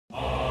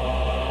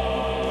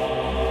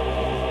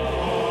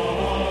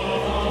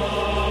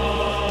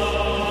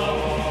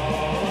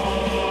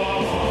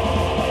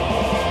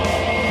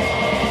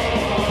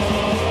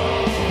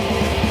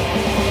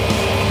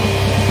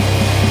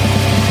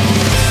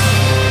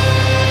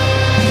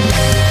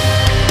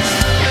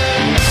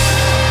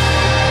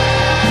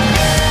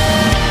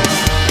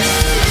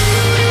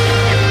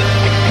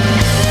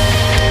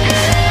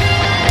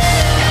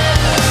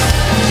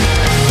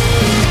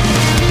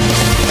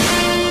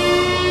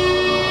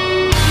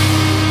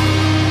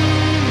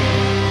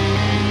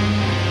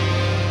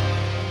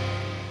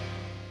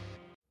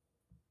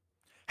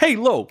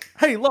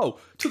Halo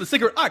to the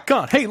Sacred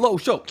Icon Halo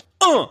Show.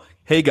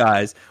 Hey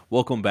guys,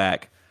 welcome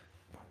back.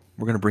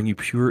 We're going to bring you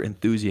pure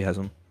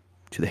enthusiasm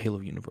to the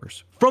Halo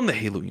universe. From the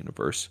Halo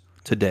universe,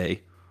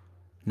 today,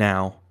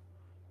 now,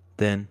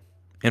 then,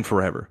 and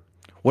forever.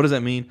 What does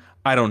that mean?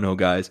 I don't know,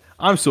 guys.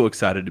 I'm so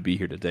excited to be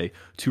here today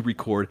to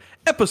record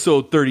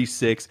episode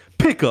 36,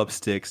 Pick Up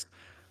Sticks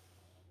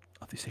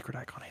of the Sacred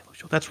Icon Halo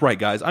Show. That's right,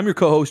 guys. I'm your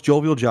co-host,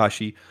 Jovial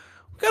Joshi.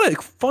 We've got a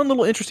fun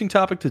little interesting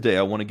topic today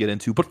I want to get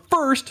into. But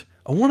first,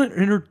 I want to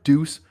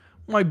introduce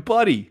my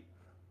buddy,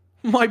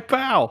 my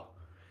pal,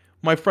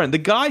 my friend, the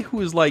guy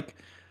who is like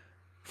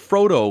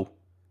Frodo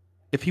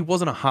if he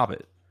wasn't a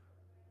hobbit.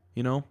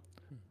 You know?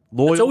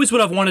 Loyal. That's always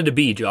what I've wanted to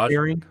be, Josh.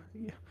 Caring.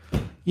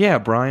 Yeah,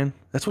 Brian.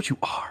 That's what you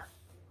are.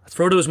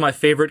 Frodo is my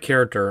favorite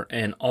character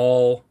in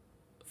all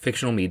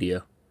fictional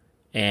media.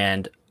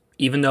 And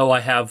even though I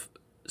have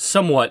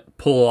somewhat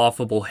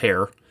pull-offable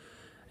hair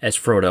as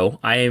Frodo,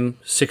 I am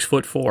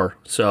 6'4",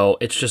 so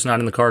it's just not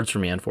in the cards for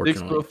me,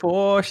 unfortunately.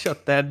 6'4",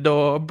 shut that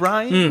door.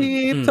 Brian,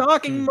 keep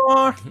talking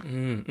more.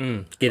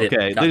 Get it.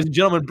 Okay, ladies and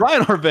gentlemen,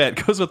 Brian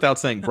Harvett goes without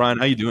saying. Brian,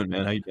 how you doing,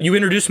 man? How you doing? You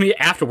introduced me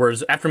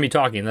afterwards, after me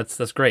talking.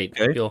 That's great.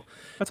 Okay.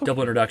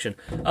 Double introduction.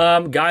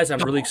 Guys, I'm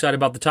really excited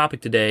about the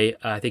topic today.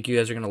 I think you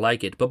guys are going to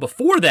like it. But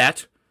before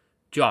that,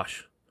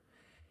 Josh,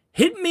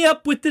 hit me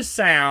up with the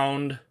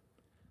sound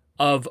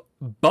of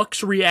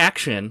Buck's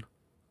reaction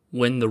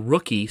when the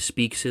rookie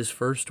speaks his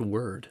first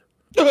word.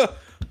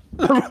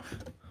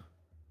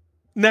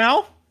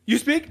 Now? You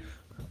speak?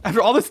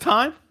 After all this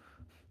time?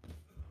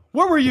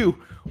 Where were you?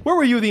 Where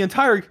were you the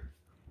entire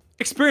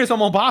experience on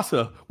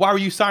Mombasa? Why were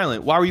you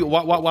silent? Why did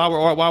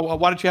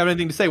you have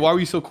anything to say? Why were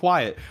you so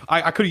quiet?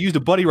 I could have used a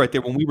buddy right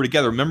there when we were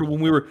together. Remember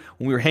when we were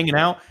hanging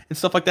out and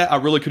stuff like that? I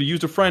really could have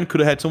used a friend, could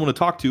have had someone to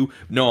talk to.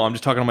 No, I'm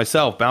just talking to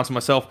myself, bouncing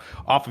myself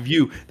off of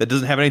you that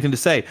doesn't have anything to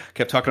say.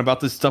 Kept talking about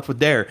this stuff with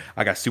Dare.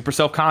 I got super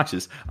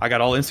self-conscious. I got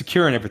all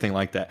insecure and everything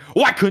like that.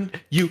 Why couldn't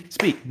you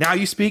speak? Now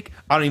you speak.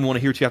 I don't even want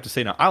to hear what you have to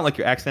say now. I don't like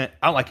your accent.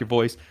 I don't like your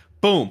voice.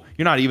 Boom.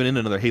 You're not even in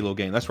another Halo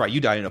game. That's right.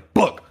 You died in a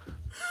book.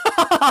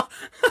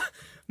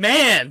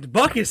 Man,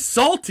 Buck is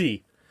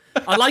salty.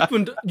 I like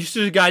when you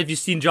see the guy. If you've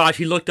seen Josh,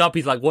 he looked up.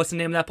 He's like, "What's the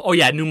name of that?" Oh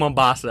yeah, New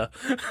Mombasa.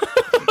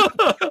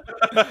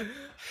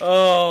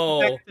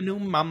 Oh, New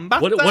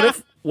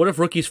Mombasa. What if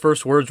Rookie's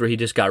first words were he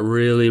just got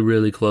really,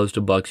 really close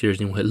to Buck's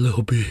ears and he went,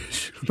 "Little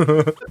bitch."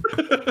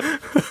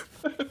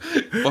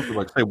 Buck was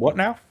like, "Say what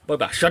now?" Buck,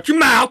 like, shut your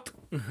mouth.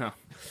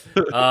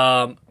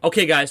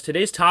 Okay, guys.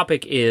 Today's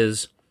topic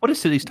is. What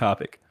is today's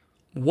topic?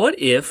 What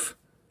if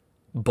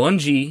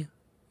Bungie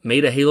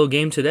made a Halo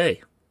game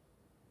today?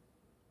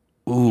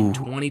 Ooh. In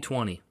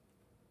 2020.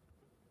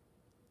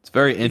 It's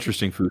very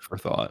interesting food for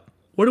thought.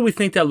 What do we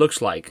think that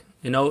looks like?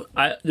 You know,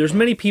 there's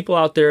many people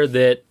out there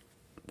that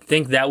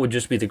think that would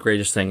just be the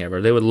greatest thing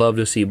ever. They would love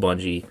to see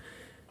Bungie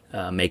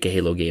make a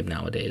Halo game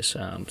nowadays.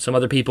 Some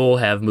other people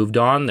have moved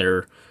on.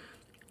 They're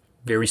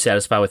very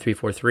satisfied with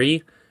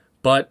 343.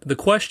 But the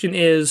question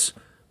is,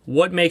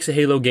 what makes a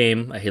Halo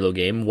game a Halo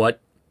game? What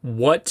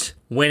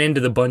went into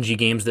the Bungie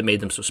games that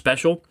made them so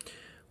special?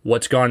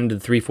 What's gone into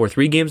the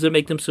 343 games that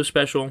make them so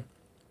special?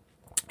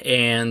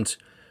 And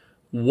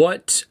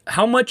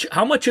how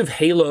much of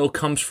Halo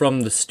comes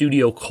from the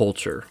studio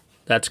culture?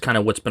 That's kind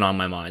of what's been on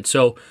my mind.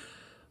 So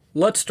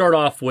let's start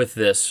off with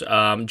this.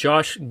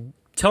 Josh,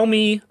 tell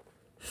me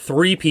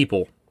 3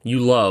 people you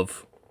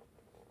love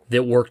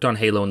that worked on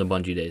Halo in the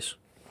Bungie days.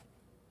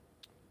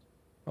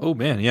 Oh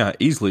man, yeah,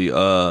 easily.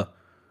 Oh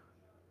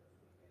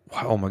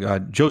my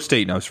God, Joe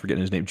Staten. I was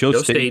forgetting his name. Joe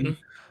Staten.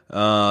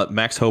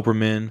 Max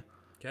Hoberman.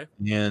 Okay.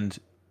 And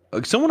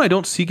someone I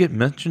don't see get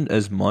mentioned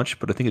as much,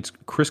 but I think it's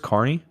Chris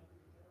Carney.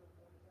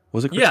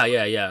 Was it? Chris?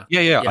 Yeah.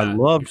 I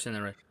love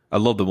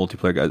the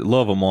multiplayer guys. I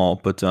love them all,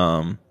 but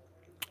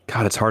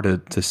God, it's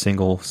hard to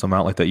single some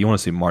out like that. You want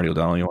to see Marty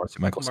O'Donnell, you want to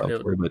see Michael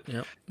Salvatore, but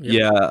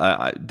yeah,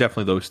 I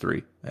definitely those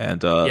 3.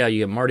 And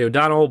you got Marty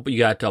O'Donnell, but you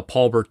got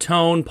Paul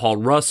Bertone, Paul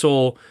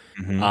Russell,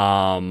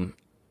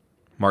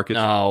 Marcus.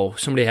 Oh,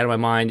 somebody had in my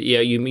mind. Yeah,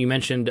 you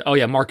mentioned. Oh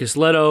yeah, Marcus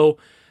Leto.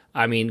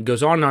 I mean,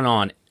 goes on and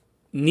on.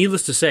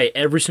 Needless to say,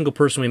 every single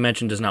person we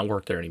mentioned does not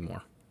work there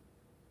anymore.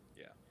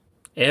 Yeah.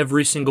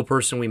 Every single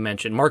person we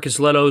mentioned. Marcus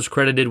Leto's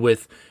credited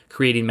with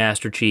creating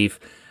Master Chief.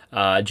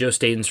 Joe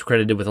Staten's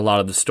credited with a lot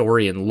of the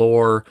story and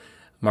lore.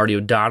 Marty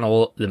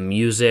O'Donnell, the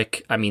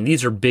music. I mean,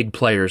 these are big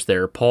players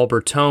there. Paul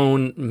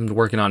Bertone,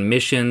 working on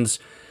missions.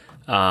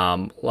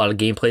 A lot of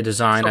gameplay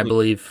design, I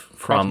believe.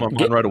 From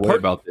right away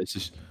about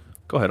this.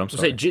 Go ahead, I'm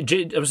sorry. I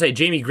would say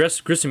Jamie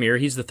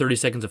Grisomere, he's the 30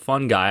 Seconds of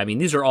Fun guy. I mean,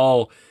 these are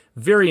all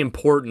very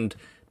important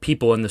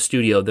people in the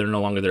studio that are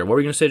no longer there. What were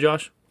you going to say,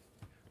 Josh?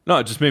 No,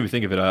 it just made me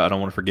think of it. I don't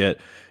want to forget.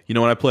 You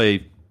know, when I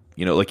play,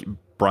 like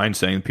Brian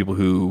saying, people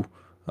who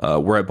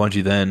were at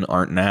Bungie then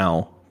aren't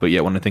now. But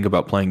yet when I think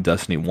about playing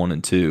Destiny 1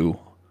 and 2,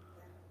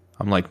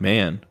 I'm like,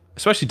 man,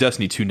 especially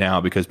Destiny 2 now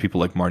because people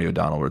like Marty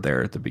O'Donnell were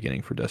there at the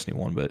beginning for Destiny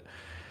 1. But,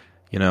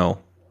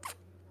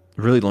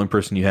 really the only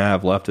person you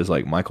have left is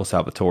like Michael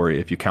Salvatore,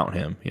 if you count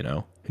him,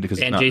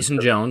 because and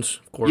Jason Jones,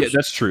 of course. Yeah,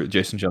 that's true.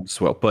 Jason Jones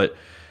as well. But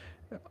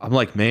I'm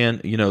like,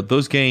 man,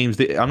 those games.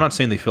 I'm not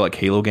saying they feel like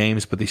Halo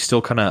games, but they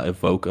still kind of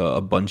evoke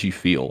a Bungie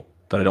feel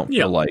that I don't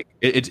Yeah. feel like.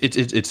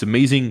 It's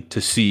amazing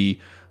to see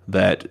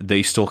that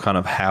they still kind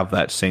of have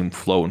that same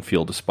flow and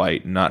feel,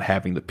 despite not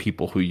having the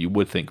people who you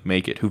would think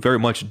make it, who very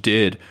much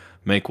did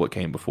make what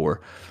came before.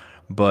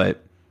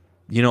 But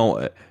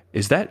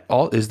is that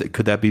all?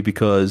 Could that be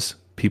because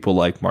people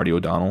like Marty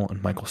O'Donnell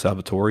and Michael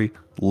Salvatore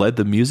led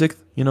the music?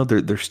 They were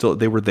there. Well,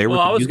 with the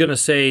I was music. gonna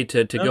say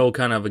to go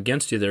kind of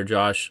against you there,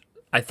 Josh.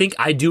 I think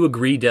I do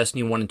agree.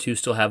 Destiny 1 and 2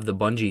 still have the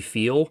Bungie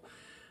feel,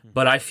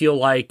 but I feel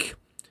like,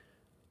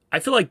 I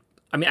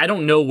mean, I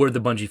don't know where the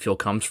Bungie feel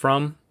comes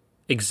from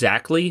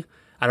exactly.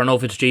 I don't know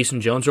if it's Jason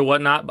Jones or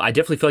whatnot. But I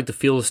definitely feel like the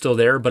feel is still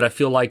there, but I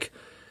feel like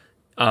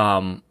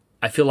a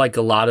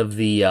lot of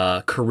the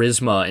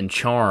charisma and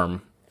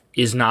charm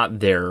is not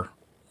there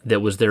that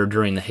was there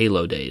during the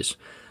Halo days,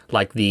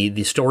 like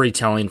the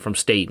storytelling from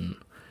Staten.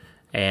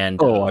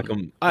 And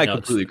I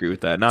completely agree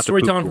with that. Not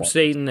storytelling from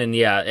Staten,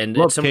 and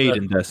love some Cade of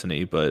and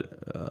Destiny, but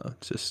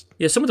just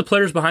some of the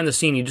players behind the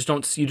scene, you just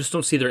don't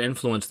see their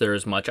influence there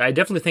as much. I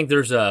definitely think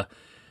there's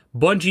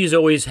Bungie's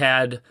always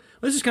had.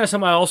 This is kind of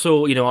something I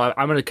also,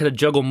 I'm going to kind of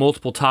juggle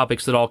multiple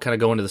topics that all kind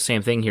of go into the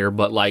same thing here,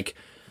 but like,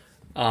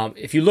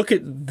 if you look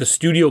at the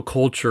studio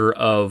culture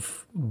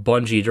of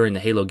Bungie during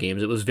the Halo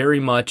games, it was very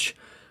much,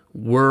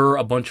 we're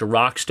a bunch of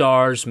rock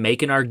stars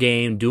making our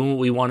game, doing what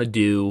we want to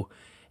do,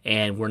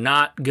 and we're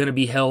not going to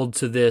be held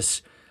to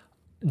this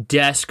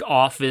desk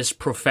office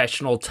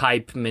professional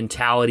type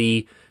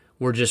mentality.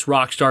 We're just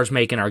rock stars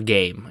making our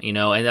game,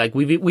 and like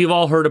we've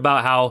all heard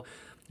about how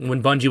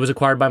when Bungie was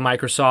acquired by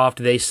Microsoft,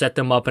 they set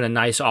them up in a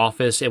nice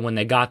office, and when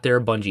they got there,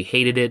 Bungie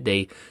hated it.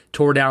 They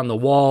tore down the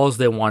walls.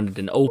 They wanted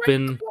an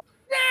open.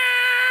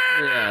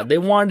 Yeah, they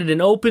wanted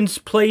an open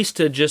place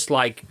to just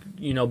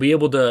be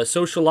able to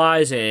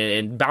socialize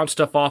and bounce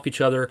stuff off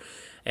each other,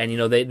 and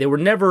they were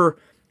never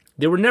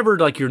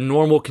like your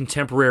normal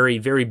contemporary,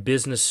 very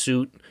business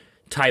suit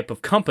type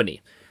of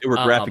company. they were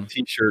graphic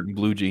T-shirt and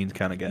blue jeans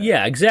kind of guys.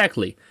 Yeah,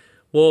 exactly.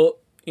 Well,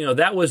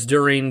 that was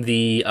during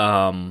the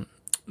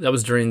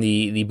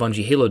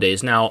Bungie Halo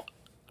days. Now,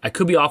 I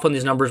could be off on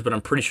these numbers, but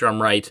I'm pretty sure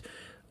I'm right.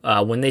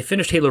 When they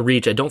finished Halo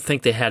Reach, I don't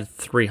think they had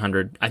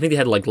 300. I think they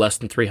had less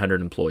than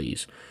 300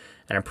 employees.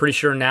 And I'm pretty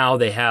sure now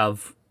they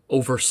have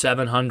over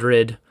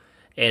 700,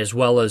 as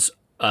well as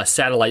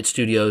satellite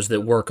studios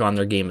that work on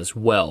their game as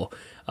well.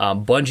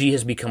 Bungie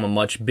has become a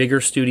much bigger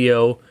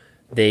studio.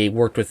 They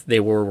were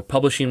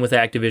publishing with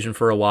Activision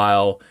for a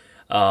while.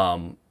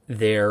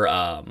 They're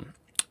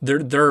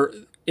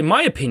in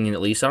my opinion,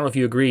 at least, I don't know if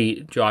you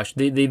agree, Josh.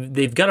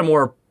 They've got a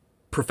more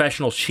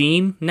professional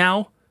sheen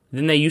now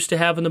than they used to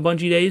have in the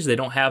Bungie days. They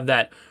don't have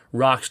that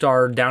rock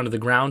star down to the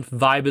ground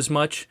vibe as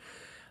much.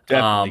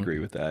 Definitely agree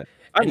with that.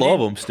 I love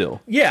them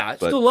still. Yeah, I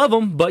still love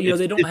them, but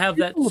they don't have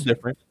that. It's a little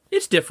different.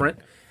 It's different.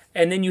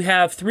 And then you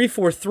have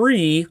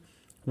 343,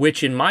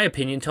 which in my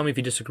opinion, tell me if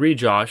you disagree,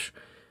 Josh.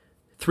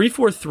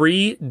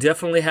 343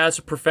 definitely has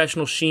a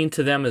professional sheen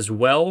to them as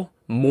well,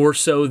 more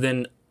so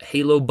than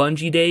Halo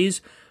Bungie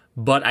days.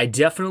 But I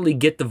definitely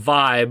get the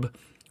vibe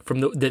from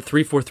that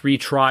 343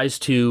 tries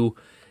to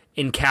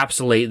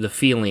encapsulate the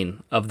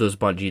feeling of those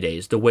Bungie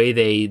days. The way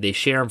they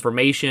share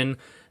information,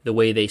 the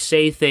way they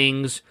say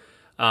things,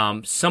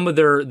 some of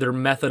their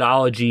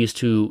methodologies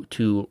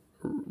to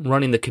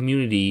running the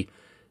community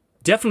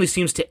definitely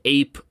seems to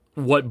ape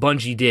what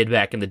Bungie did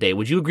back in the day.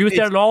 Would you agree with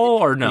that at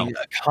all, or no?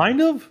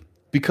 Kind of,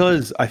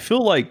 because I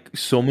feel like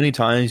so many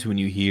times when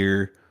you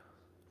hear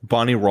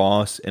Bonnie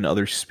Ross and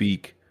others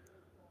speak,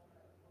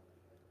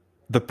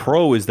 the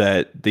pro is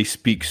that they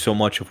speak so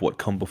much of what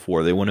come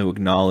before. They want to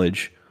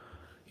acknowledge,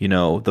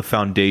 the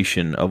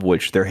foundation of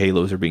which their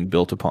Halos are being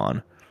built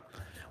upon.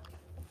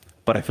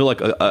 But I feel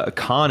like a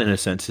con, in a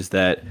sense, is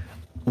that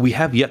we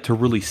have yet to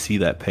really see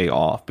that pay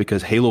off,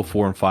 because Halo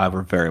 4 and 5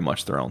 are very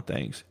much their own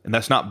things. And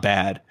that's not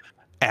bad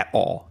at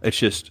all. It's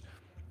just,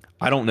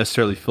 I don't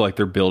necessarily feel like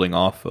they're building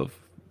off of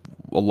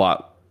a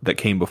lot that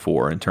came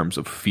before in terms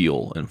of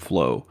feel and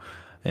flow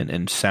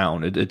and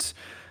sound. It's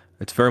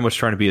very much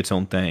trying to be its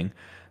own thing.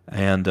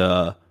 And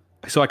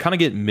so I kind of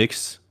get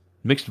mixed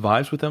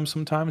vibes with them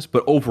sometimes.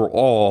 But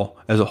overall,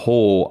 as a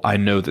whole, I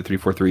know that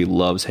 343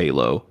 loves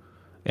Halo.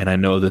 And I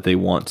know that they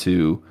want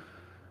to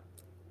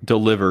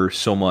deliver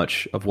so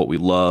much of what we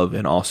love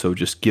and also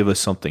just give us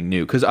something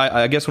new. Because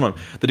I guess the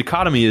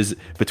dichotomy is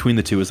between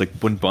the two is like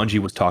when Bungie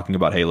was talking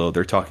about Halo,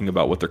 they're talking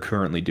about what they're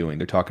currently doing.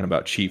 They're talking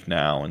about Chief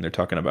now, and they're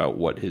talking about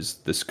what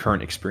this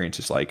current experience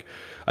is like.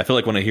 I feel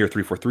like when I hear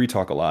 343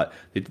 talk a lot,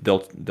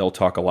 they'll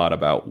talk a lot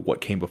about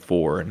what came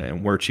before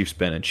and where Chief's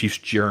been and Chief's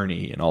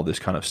journey and all this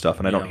kind of stuff.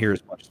 And I don't hear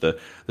as much the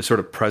sort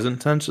of present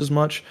tense as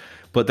much.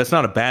 But that's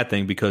not a bad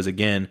thing, because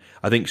again,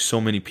 I think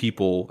so many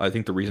people, I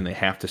think the reason they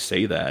have to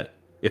say that,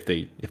 if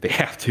they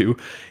have to,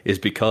 is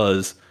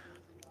because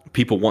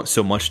people want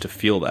so much to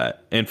feel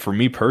that. And for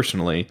me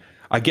personally,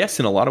 I guess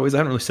in a lot of ways, I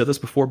haven't really said this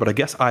before, but I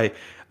guess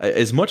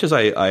as much as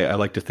I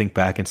like to think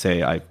back and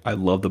say I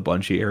love the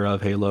Bungie era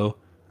of Halo,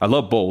 I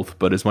love both,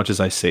 but as much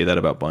as I say that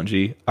about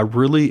Bungie,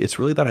 it's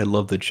really that I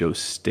love the Joe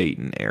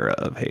Staten era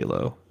of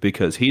Halo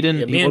because he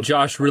didn't. Yeah, me and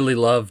Josh really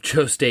love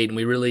Joe Staten.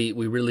 We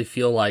really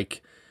feel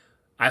like.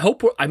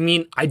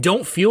 I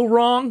don't feel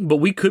wrong, but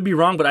we could be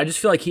wrong. But I just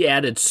feel like he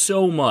added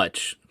so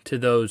much to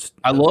those.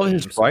 I love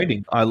his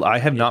writing. I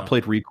have not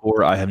played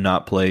ReCore. I have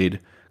not played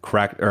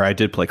I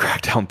did play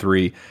Crackdown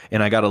 3,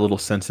 and I got a little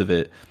sense of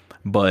it,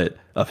 but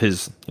of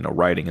his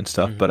writing and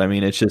stuff. But I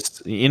mean, it's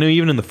just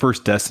even in the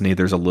first Destiny,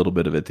 there's a little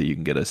bit of it that you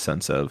can get a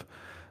sense of.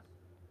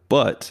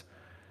 But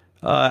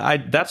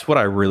that's what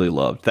I really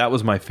loved. That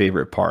was my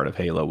favorite part of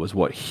Halo, was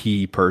what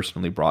he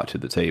personally brought to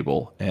the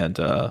table, and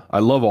I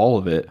love all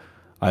of it.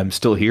 I'm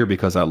still here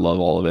because I love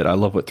all of it. I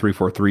love what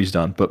 343's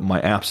done, but my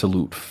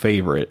absolute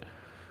favorite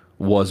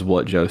was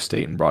what Joe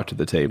Staten brought to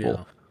the table.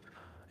 Yeah.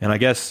 And I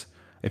guess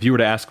if you were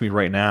to ask me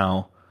right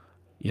now,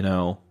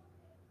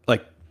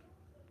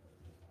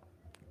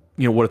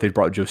 what if they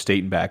brought Joe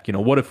Staten back?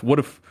 What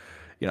if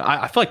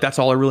I feel like that's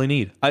all I really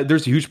need.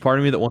 There's a huge part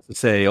of me that wants to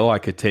say,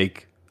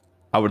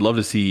 I would love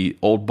to see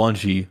old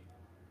Bungie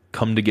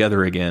come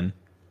together again,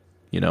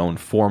 and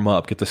form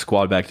up, get the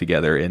squad back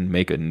together, and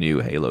make a new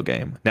Halo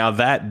game. Now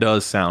that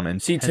does sound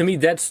intense. See, to me,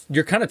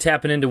 you're kind of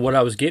tapping into what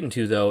I was getting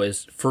to, though.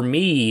 Is for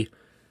me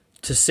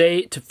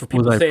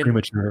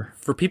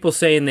for people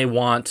saying they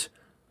want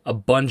a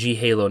Bungie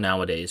Halo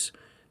nowadays.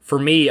 For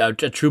me, a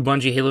true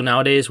Bungie Halo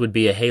nowadays would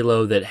be a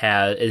Halo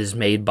that is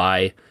made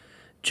by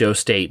Joe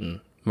Staten,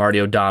 Marty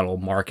O'Donnell,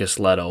 Marcus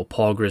Leto,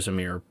 Paul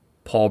Grisomere,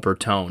 Paul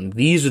Bertone.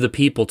 These are the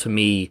people, to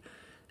me,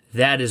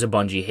 that is a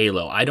Bungie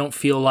Halo. I don't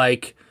feel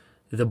like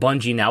the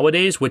Bungie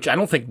nowadays, which I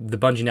don't think the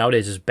Bungie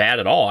nowadays is bad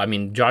at all. I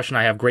mean, Josh and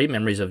I have great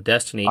memories of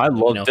Destiny. I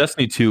love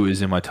Destiny 2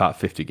 is in my top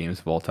 50 games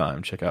of all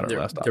time. Check out our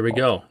last There we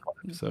go.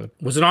 Episode.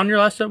 Was it on your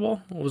last episode?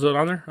 Was it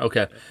on there?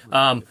 Okay.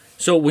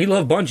 So we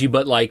love Bungie,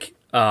 but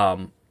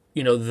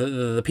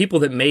the people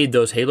that made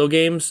those Halo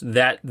games,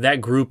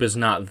 that group is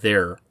not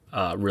there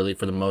really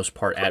for the most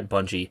part at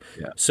Bungie.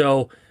 Yeah.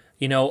 So,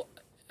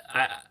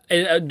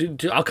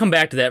 I'll come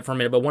back to that for a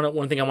minute, but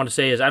one thing I want to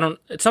say is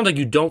it sounds like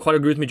you don't quite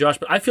agree with me, Josh,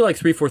 but I feel like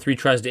 343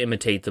 tries to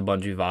imitate the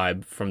Bungie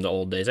vibe from the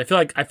old days. I feel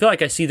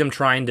like I see them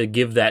trying to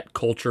give that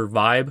culture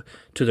vibe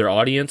to their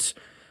audience.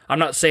 I'm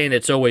not saying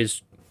it's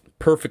always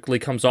perfectly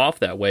comes off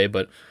that way,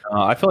 but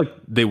I feel like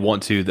they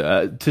want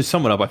to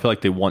sum it up, I feel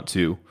like they want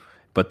to,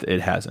 but it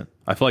hasn't.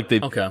 I feel like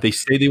they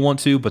say they want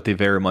to, but they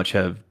very much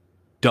have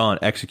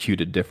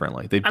executed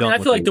differently. I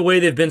feel like the way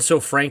they've been so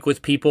frank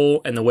with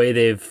people, and the way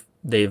they've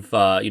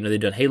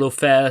done Halo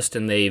Fest,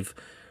 and they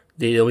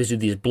always do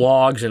these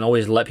blogs and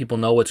always let people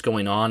know what's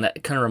going on.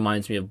 That kind of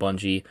reminds me of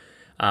Bungie,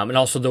 and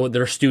also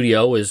their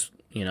studio is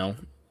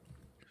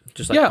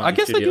just like I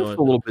guess they do it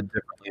a little bit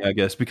differently. I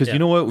guess because you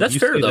know what, that's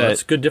fair though.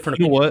 That's good, different.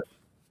 You know what?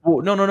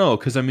 Well, no,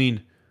 because I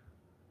mean,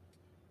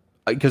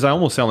 because I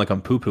almost sound like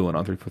I'm poo-pooing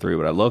on 343,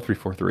 but I love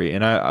 343,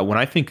 and when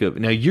I think of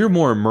now, you're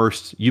more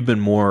immersed. You've been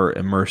more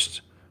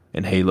immersed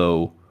in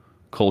Halo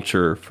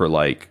culture for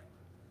like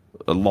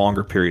a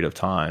longer period of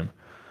time,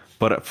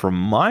 but from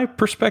my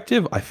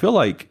perspective, I feel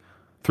like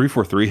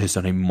 343 has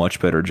done a much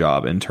better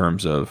job in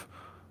terms of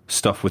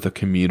stuff with the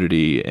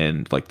community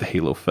and like the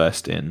Halo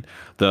Fest and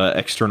the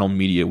external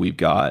media we've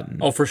got.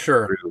 Oh, for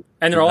sure.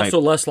 And they're also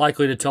less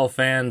likely to tell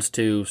fans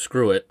to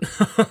screw it.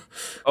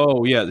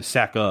 Oh yeah, the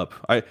sack up.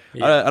 I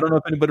don't know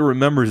if anybody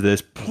remembers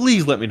this.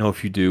 Please let me know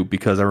if you do,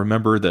 because I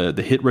remember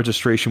the hit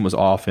registration was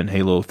off in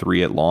Halo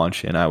 3 at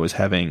launch, and I was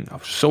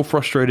so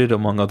frustrated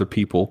among other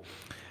people.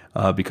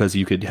 Because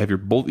you could have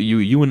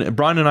you and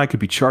Brian and I could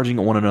be charging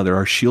at one another,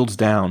 our shields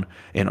down,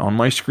 and on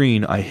my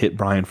screen I hit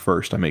Brian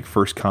first. I make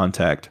first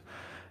contact,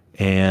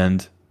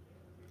 and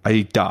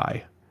I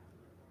die,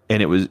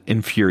 and it was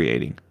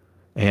infuriating.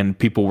 And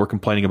people were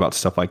complaining about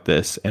stuff like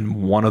this.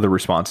 And one of the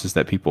responses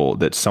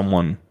that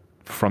someone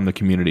from the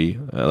community,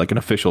 like an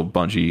official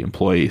Bungie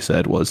employee,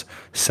 said was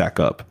 "sack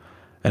up,"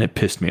 and it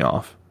pissed me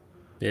off.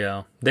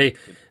 Yeah,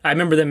 I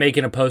remember them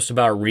making a post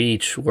about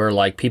Reach where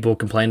like people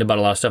complained about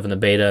a lot of stuff in the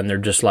beta, and they're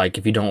just like,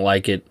 if you don't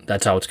like it,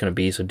 that's how it's going to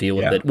be, so deal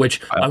with it.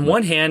 Which on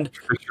one hand,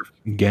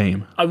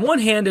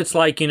 it's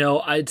like,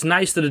 it's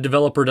nice that a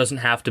developer doesn't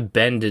have to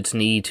bend its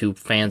knee to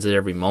fans at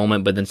every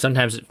moment, but then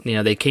sometimes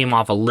they came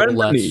off a little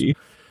less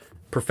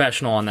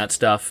professional on that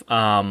stuff.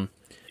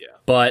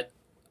 But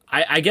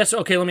I guess,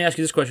 okay, let me ask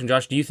you this question,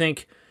 Josh.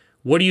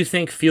 What do you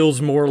think feels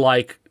more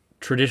like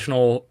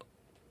traditional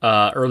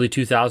early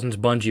 2000s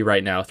Bungie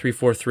right now,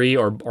 343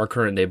 or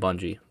current day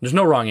Bungie? There's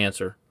no wrong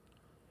answer.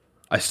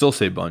 I still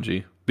say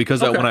Bungie because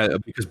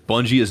because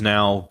Bungie is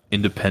now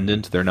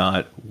independent. They're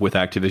not with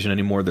Activision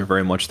anymore. They're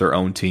very much their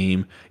own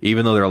team.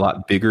 Even though they're a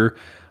lot bigger,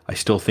 I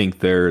still think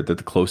they're the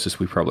closest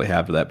we probably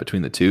have to that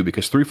between the two,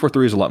 because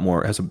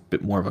 343 has a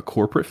bit more of a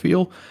corporate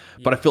feel.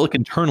 Yeah. But I feel like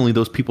internally,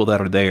 those people that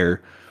are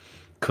there,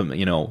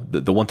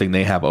 the one thing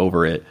they have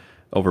over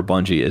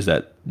Bungie is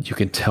that you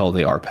can tell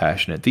they are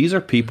passionate. These are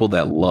people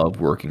that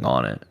love working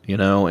on it,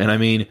 and I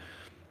mean,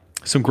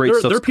 some great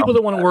stuff. There are people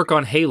that want to work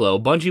on Halo.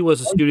 Bungie was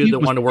a studio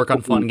that wanted to work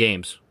on fun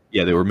games.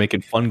 Yeah, they were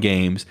making fun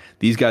games.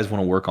 These guys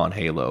want to work on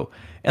Halo,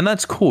 and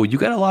that's cool. You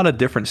got a lot of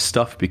different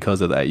stuff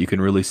because of that. You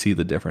can really see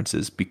the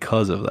differences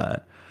because of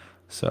that.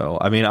 So,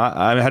 I mean,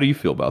 how do you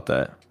feel about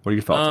that? What are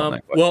your thoughts on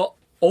that question? Well,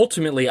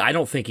 ultimately, I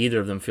don't think either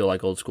of them feel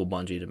like old school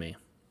Bungie to me.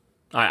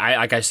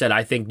 Like I said,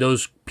 I think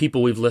those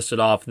people we've listed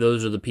off,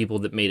 those are the people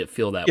that made it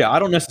feel that way. Yeah, I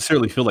don't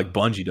necessarily feel like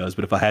Bungie does,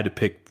 but if I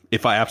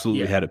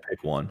absolutely had to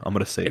pick one, I'm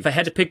going to say. If I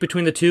had to pick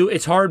between the two,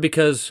 it's hard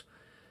because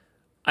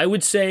I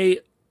would say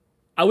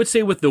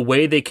with the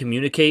way they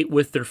communicate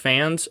with their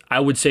fans,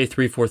 I would say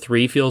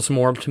 343 feels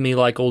more to me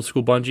like old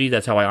school Bungie.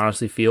 That's how I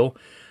honestly feel.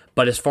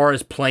 But as far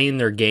as playing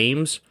their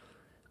games,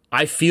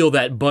 I feel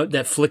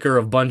that flicker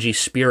of Bungie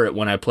spirit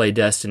when I play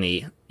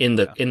Destiny in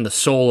the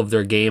soul of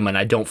their game, and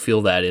I don't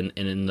feel that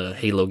in the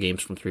Halo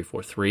games from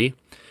 343.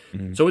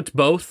 Mm-hmm. So it's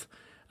both.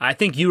 I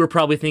think you were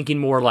probably thinking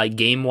more like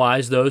game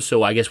wise though,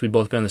 so I guess we'd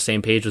both been on the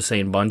same page with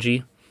saying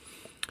Bungie.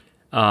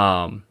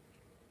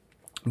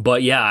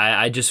 But yeah,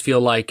 I just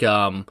feel like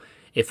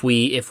if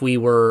we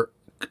were,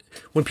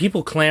 when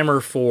people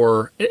clamor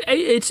for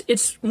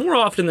it's more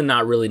often than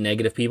not really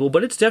negative people,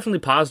 but it's definitely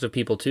positive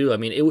people too. I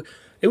mean,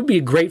 it would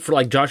be great for,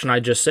 like Josh and I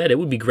just said, it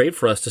would be great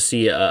for us to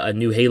see a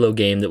new Halo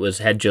game that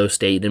had Joe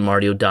Staten and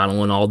Marty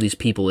O'Donnell and all these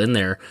people in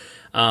there.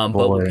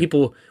 But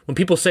when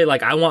people say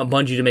like I want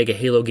Bungie to make a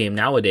Halo game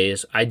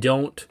nowadays, I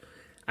don't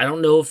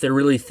know if they're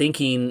really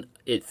thinking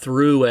it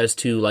through as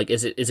to like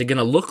is it going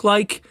to look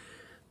like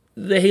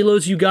the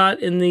Halos you got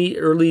in the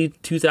early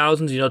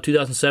 2000s,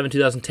 2007,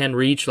 2010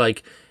 Reach,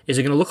 like is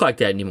it going to look like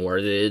that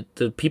anymore?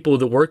 The people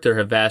that work there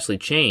have vastly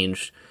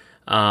changed.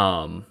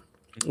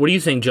 What do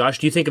you think, Josh?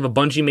 Do you think if a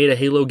Bungie made a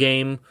Halo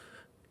game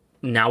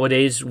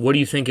nowadays, what do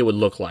you think it would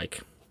look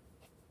like?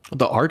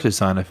 The art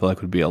design, I feel like,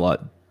 would be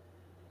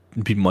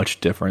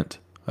much different.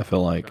 I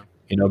feel like,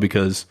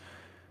 because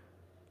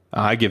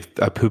I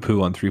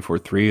poo-poo on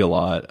 343 a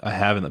lot. I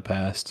have in the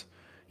past,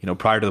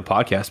 prior to the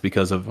podcast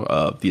because of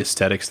the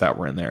aesthetics that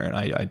were in there. And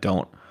I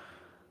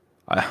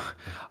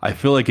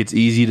feel like it's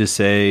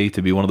easy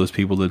to be one of those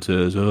people that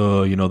says,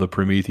 oh, the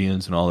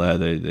Prometheans and all that,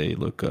 they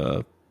look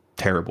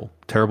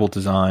terrible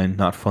design,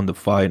 not fun to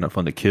fight, not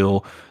fun to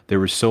kill.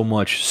 There was so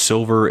much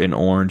silver and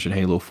orange in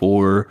Halo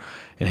 4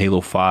 and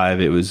Halo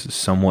 5. It was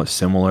somewhat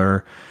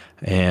similar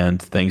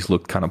and things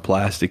looked kind of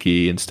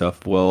plasticky and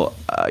stuff. Well,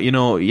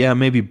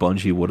 maybe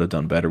Bungie would have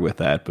done better with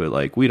that, but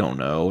like we don't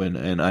know.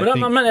 I'm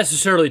not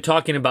necessarily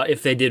talking about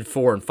if they did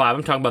 4 and 5.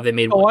 I'm talking about they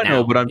made one. I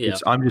know, but I'm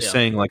just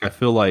saying, like, I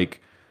feel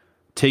like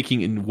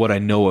taking in what I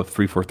know of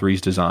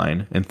 343's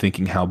design and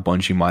thinking how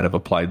Bungie might have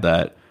applied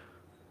that,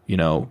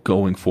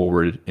 going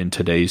forward in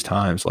today's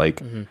times. Like,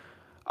 mm-hmm.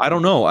 I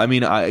don't know. I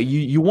mean,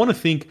 you want to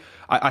think,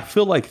 I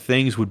feel like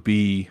things would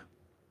be,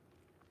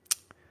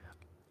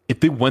 if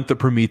they went the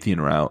Promethean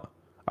route,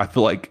 I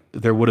feel like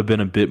there would have been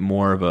a bit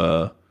more of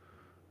a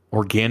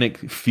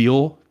organic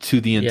feel to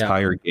the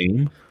entire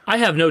game. I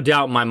have no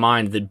doubt in my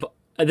mind that,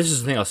 this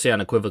is the thing I'll say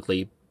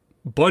unequivocally,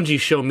 Bungie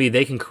showed me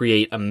they can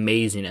create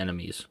amazing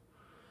enemies.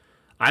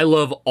 I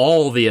love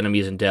all the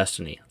enemies in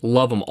Destiny.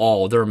 Love them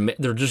all.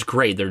 They're just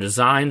great. Their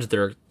designs,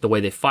 the way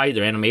they fight,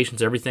 their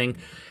animations, everything.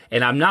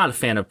 And I'm not a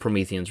fan of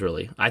Prometheans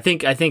really. I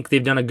think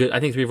they've done a good.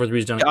 I think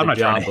 343's done a good job. I'm not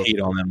trying to hate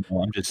on them.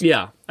 I'm just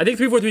I think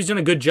 343's done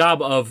a good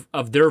job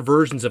of their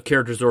versions of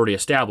characters already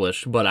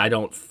established. But I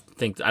don't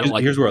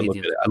like. Here's where I look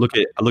at it.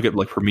 I look at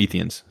like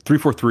Prometheans.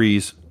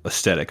 343's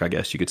aesthetic, I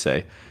guess you could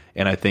say,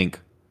 and I think,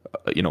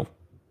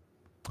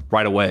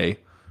 right away,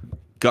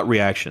 gut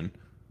reaction,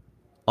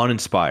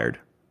 uninspired.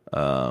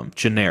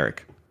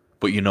 Generic,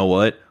 but you know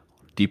what?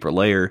 Deeper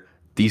layer.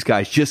 These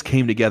guys just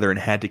came together and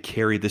had to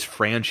carry this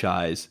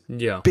franchise,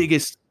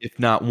 biggest, if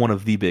not one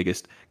of the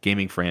biggest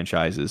gaming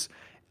franchises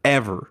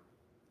ever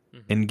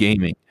in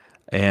gaming,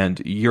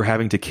 and you're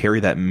having to carry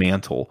that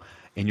mantle,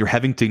 and you're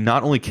having to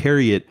not only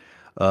carry it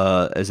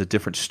as a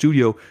different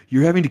studio,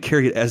 you're having to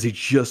carry it as a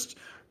just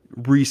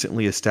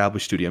recently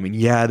established studio. I mean,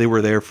 they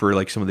were there for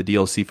like some of the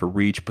DLC for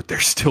Reach, but they're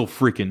still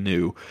freaking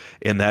new,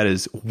 and that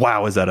is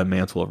that a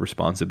mantle of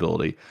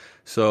responsibility?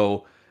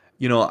 So,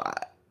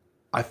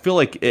 I feel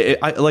like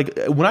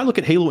when I look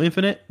at Halo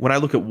Infinite, when I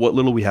look at what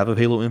little we have of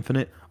Halo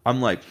Infinite,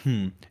 I'm like,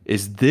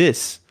 is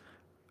this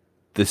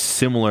the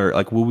similar?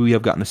 Like, would we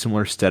have gotten a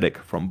similar aesthetic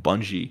from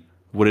Bungie?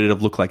 Would it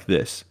have looked like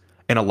this?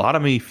 And a lot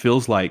of me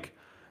feels like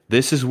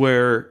this is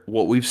where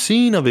what we've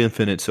seen of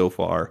Infinite so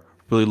far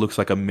really looks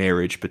like a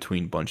marriage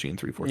between Bungie and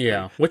 343.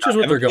 Yeah, which is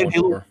what they're going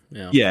for.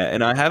 Yeah,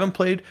 and I haven't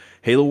played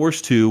Halo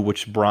Wars 2,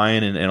 which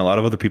Brian and a lot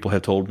of other people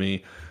have told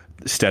me,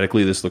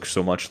 aesthetically, this looks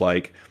so much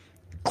like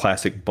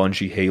classic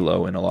Bungie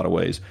Halo in a lot of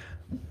ways.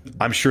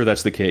 I'm sure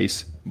that's the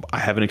case. I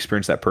haven't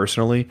experienced that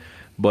personally,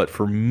 but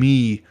for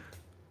me,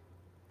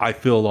 I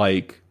feel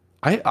like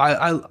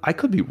I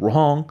could be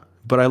wrong,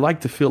 but I like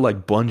to feel like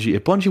if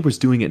Bungie was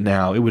doing it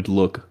now, it would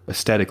look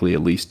aesthetically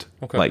at least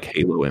like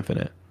Halo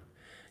Infinite.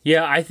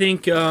 Yeah, I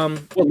think. I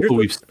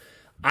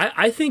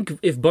think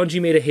if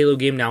Bungie made a Halo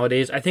game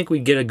nowadays, I think we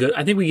get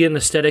an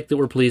aesthetic that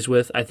we're pleased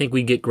with. I think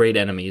we get great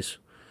enemies.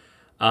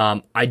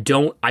 I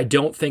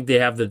don't think they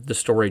have the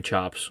story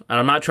chops, and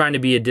I'm not trying to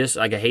be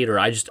like a hater.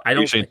 I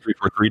don't. You saying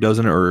 343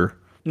 doesn't, or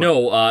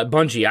No,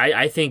 Bungie.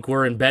 I think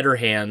we're in better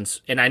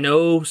hands, and I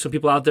know some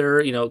people out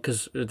there,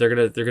 because they're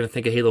gonna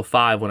think of Halo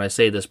 5 when I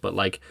say this, but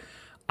like,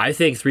 I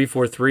think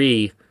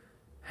 343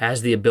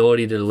 has the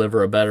ability to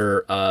deliver a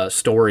better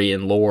story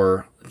and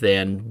lore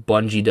than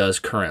Bungie does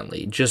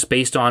currently, just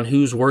based on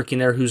who's working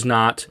there, who's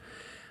not.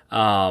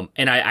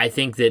 And I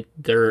think that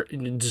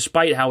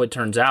despite how it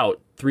turns out,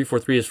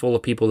 343 is full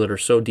of people that are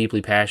so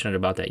deeply passionate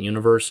about that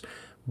universe.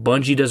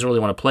 Bungie doesn't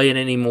really want to play it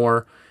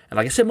anymore. And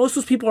like I said, most of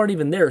those people aren't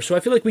even there. So I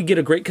feel like we get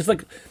a great... Because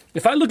like,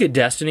 if I look at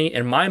Destiny,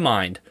 in my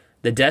mind,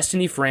 the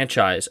Destiny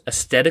franchise,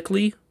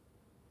 aesthetically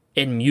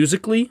and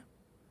musically,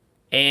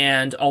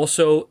 and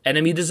also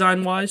enemy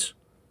design-wise,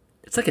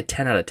 it's like a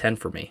 10 out of 10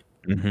 for me.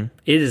 Mm-hmm.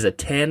 It is a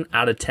 10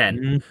 out of 10.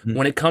 Mm-hmm.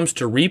 When it comes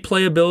to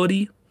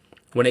replayability,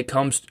 when it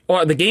comes...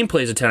 the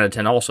gameplay is a 10 out of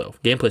 10 also.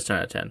 Gameplay is 10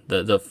 out of 10,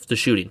 the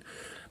shooting.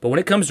 But when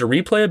it comes to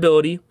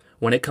replayability,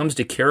 when it comes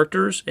to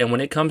characters, and when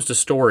it comes to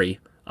story...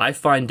 I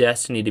find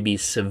Destiny to be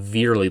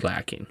severely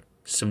lacking.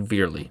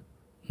 Severely.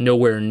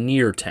 Nowhere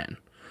near 10.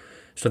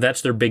 So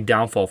that's their big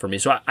downfall for me.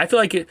 So I feel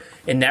like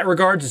in that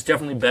regards, it's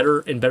definitely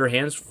in better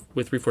hands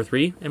with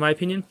 343, in my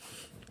opinion.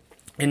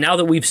 And now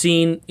that we've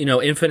seen,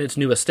 Infinite's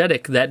new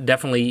aesthetic, that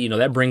definitely,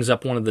 that brings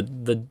up one of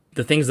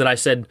the things that I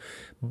said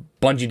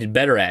Bungie did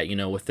better at,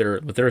 with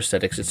their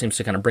aesthetics. It seems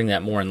to kind of bring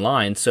that more in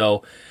line.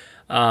 So,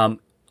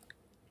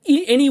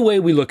 any way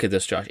we look at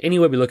this, Josh, I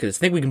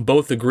think we can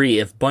both agree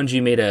if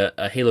Bungie made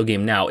a Halo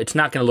game now, it's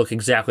not going to look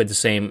exactly the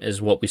same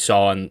as what we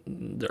saw in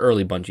the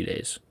early Bungie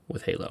days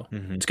with Halo.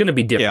 Mm-hmm. It's going to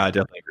be different. Yeah, I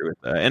definitely agree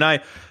with that. And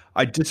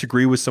I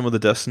disagree with some of the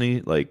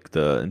Destiny, like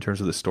in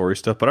terms of the story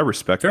stuff, but I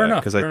respect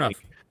that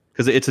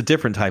because it's a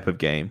different type of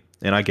game,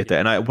 and I get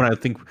that. And when I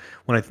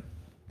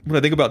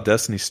think about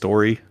Destiny's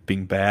story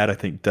being bad, I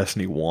think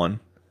Destiny 1,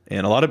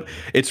 and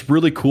it's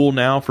really cool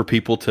now for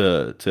people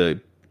to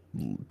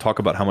talk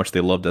about how much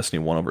they love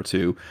Destiny 1 over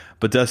 2,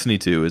 but Destiny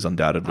 2 is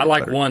undoubtedly better.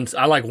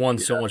 I like 1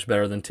 so much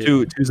better than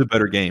 2. 2 is a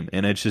better game,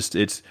 and it's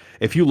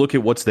if you look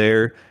at what's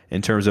there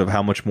in terms of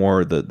how much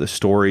more the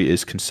story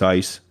is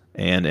concise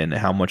and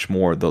how much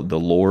more the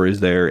lore is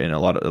there, and a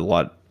lot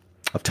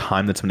of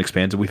time that's been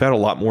expanded. We've had a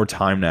lot more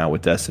time now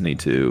with Destiny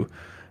 2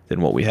 than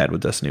what we had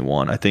with Destiny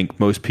 1. I think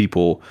most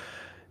people,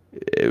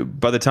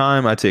 by the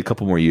time, I'd say a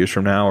couple more years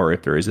from now, or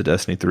if there is a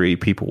Destiny 3,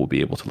 people will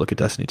be able to look at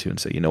Destiny 2 and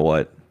say, you know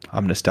what,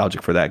 I'm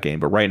nostalgic for that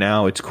game. But right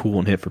now, it's cool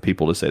and hip for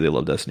people to say they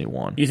love Destiny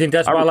 1. You think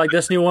that's why I like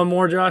Destiny 1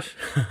 more, Josh?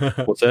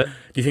 What's that? Do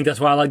you think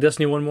that's why I like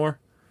Destiny 1 more?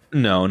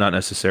 No, not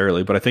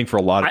necessarily. But I think for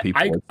a lot of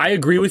people... I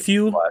agree with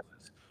you.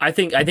 I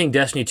think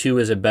Destiny 2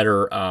 is a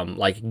better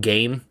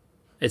game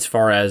as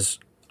far as...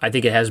 I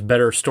think it has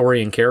better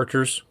story and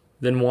characters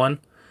than 1.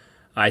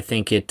 I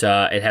think it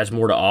has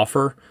more to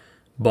offer.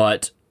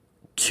 But...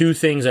 2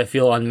 things I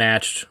feel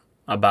unmatched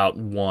about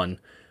 1.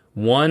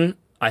 1,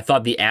 I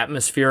thought the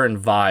atmosphere and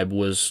vibe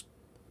was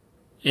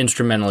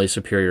instrumentally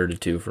superior to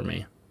 2 for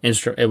me.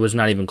 It was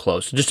not even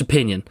close. Just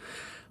opinion.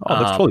 Oh,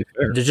 that's totally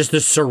fair. There's just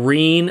this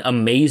serene,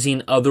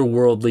 amazing,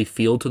 otherworldly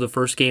feel to the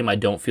first game I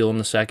don't feel in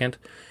the second.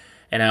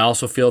 And I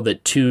also feel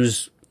that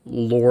 2's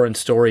lore and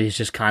story is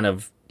just kind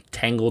of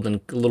tangled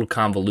and a little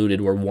convoluted,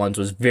 where 1's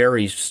was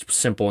very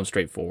simple and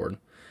straightforward.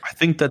 I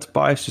think that's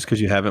biased just because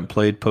you haven't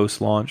played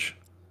post-launch.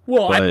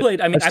 Well, I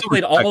played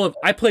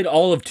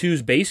all of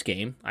 2's base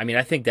game. I mean,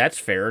 I think that's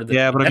fair.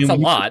 Yeah, but that's a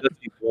lot.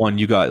 One,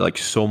 you got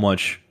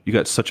you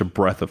got such a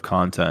breadth of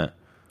content.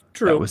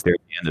 True. That was there at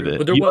the end of it.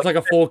 But there was like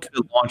a full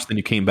launch, then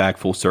you came back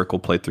full circle,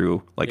 played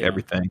through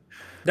everything.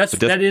 That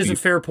is a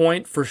fair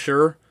point for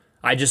sure.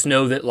 I just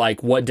know that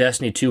like what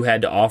Destiny 2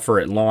 had to offer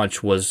at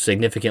launch was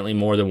significantly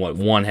more than what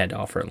 1 had to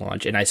offer at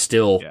launch, and I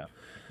still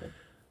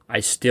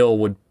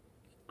would.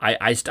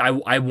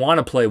 I want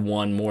to play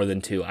 1 more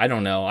than 2. I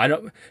don't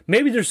know.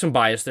 Maybe there's some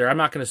bias there. I'm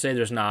not going to say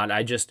there's not.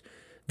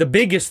 The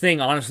biggest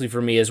thing, honestly,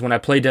 for me is when I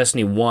play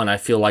Destiny 1, I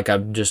feel like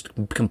I've just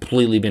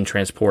completely been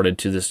transported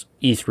to this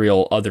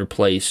ethereal other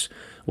place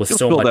with you'll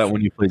so feel much. That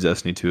when you play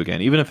Destiny 2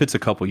 again, even if it's a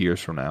couple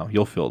years from now,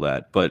 you'll feel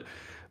that. But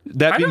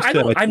that being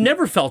said, I've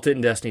never felt it in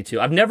Destiny 2.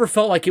 I've never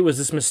felt like it was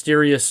this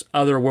mysterious,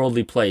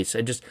 otherworldly place.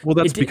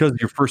 That's because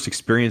your first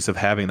experience of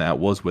having that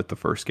was with the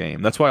first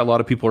game. That's why a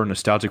lot of people are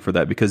nostalgic for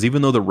that, because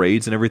even though the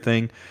raids and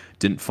everything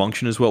didn't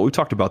function as well, we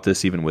talked about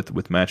this even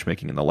with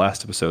matchmaking in the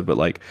last episode, but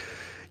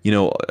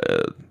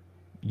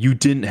you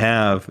didn't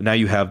have, now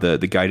you have the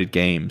guided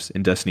games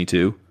in Destiny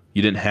 2.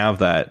 You didn't have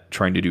that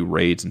trying to do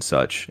raids and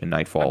such in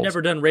Nightfalls. I've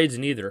never done raids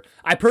in either.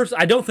 I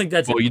don't think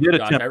that's... Well, you did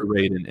attempt a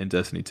raid in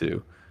Destiny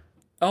 2.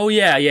 Oh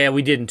yeah,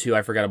 we did in 2.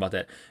 I forgot about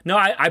that. No,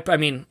 I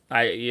mean,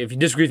 if you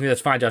disagree with me,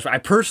 that's fine, Josh. I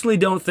personally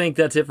don't think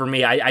that's it for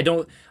me. I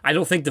don't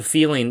think the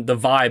feeling, the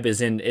vibe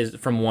is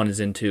from 1 is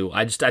in 2.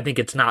 I think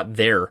it's not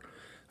there.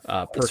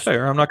 That's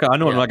fair. I'm not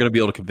going to be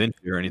able to convince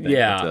you or anything.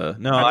 Yeah.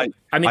 But,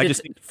 I mean,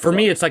 just for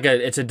me, it's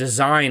a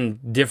design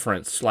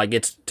difference. Like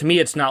to me,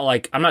 it's not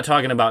like, I'm not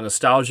talking about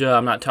nostalgia.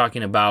 I'm not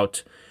talking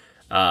about,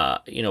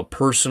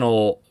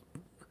 personal.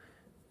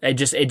 It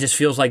just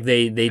feels like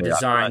they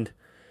designed.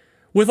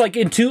 With like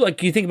in 2,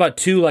 like you think about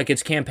 2, like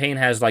its campaign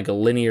has like a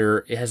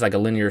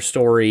linear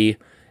story,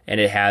 and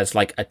it has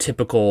like a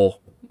typical,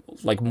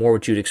 like more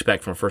what you'd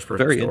expect from a first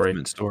person Very story.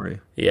 intimate story.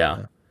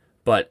 Yeah.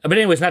 But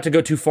anyways, not to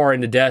go too far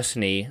into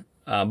Destiny,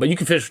 but you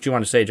can finish what you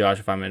want to say, Josh,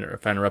 if I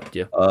interrupted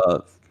you.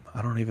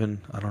 I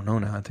don't know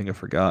now. I think I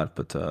forgot,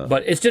 but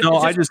it's just no.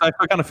 I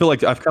kind of feel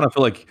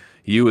like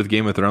you with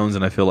Game of Thrones,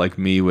 and I feel like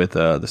me with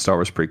the Star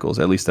Wars prequels.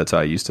 At least that's how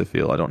I used to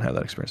feel. I don't have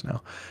that experience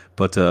now,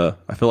 but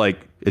I feel like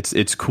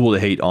it's cool to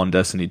hate on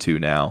Destiny 2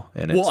 now.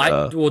 And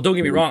don't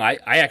get me wrong. I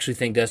actually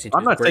think Destiny 2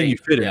 I'm not saying you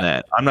fit in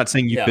that. I'm not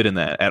saying you fit in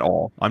that at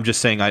all. I'm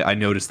just saying I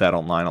noticed that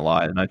online a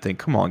lot, and I think,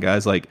 come on,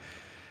 guys, like.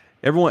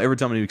 Every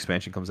time a new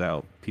expansion comes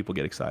out, people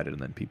get excited,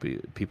 and then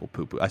people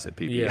poo poo. I said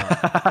people.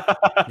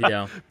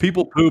 Yeah.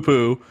 People poo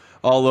poo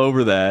all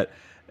over that,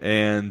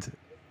 and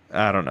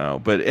I don't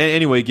know. But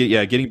anyway,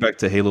 getting back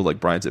to Halo, like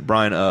Brian said,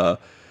 Brian,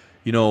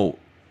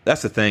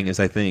 that's the thing is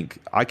I think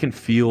I can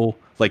feel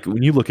like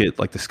when you look at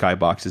like the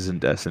skyboxes in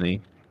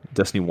Destiny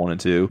 1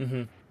 and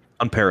 2,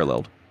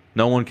 unparalleled.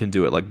 No one can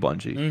do it like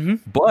Bungie.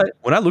 Mm-hmm. But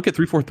when I look at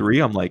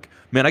 343, I'm like,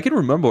 man, I can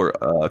remember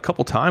a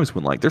couple times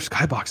when like their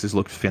skyboxes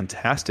looked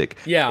fantastic.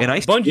 Yeah, and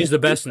Bungie's the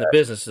best in the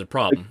business is a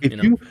problem.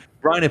 Like,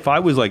 Brian, if I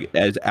was like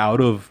as out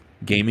of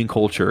gaming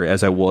culture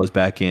as I was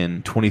back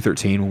in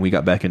 2013 when we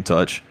got back in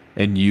touch,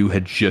 and you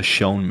had just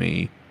shown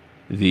me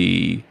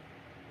the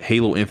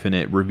Halo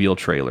Infinite reveal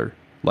trailer,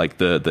 like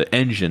the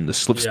engine, the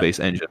slipspace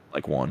engine,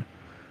 like one,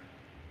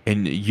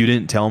 and you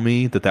didn't tell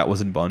me that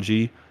wasn't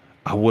Bungie,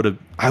 I would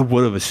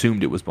have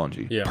assumed it was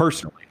Bungie. Yeah.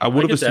 Personally, I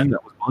would have assumed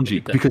that was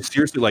Bungie because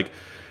seriously, like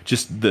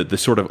just the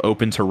sort of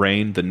open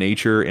terrain, the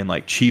nature, and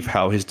like Chief,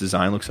 how his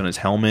design looks on his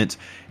helmet,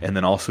 and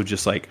then also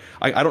just like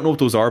I don't know what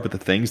those are, but the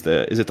things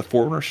is it the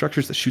Forerunner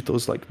structures that shoot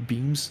those like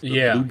beams?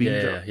 Blue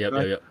beams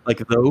yeah.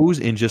 Like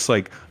those, and just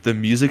like the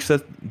music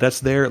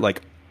that's there,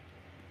 like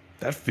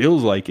that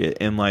feels like it,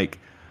 and like.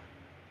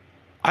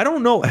 I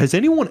don't know. Has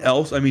anyone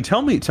else? I mean,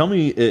 tell me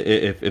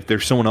if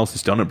there's someone else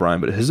that's done it,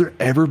 Brian. But has there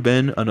ever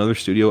been another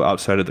studio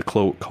outside of the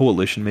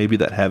coalition, maybe,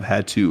 that have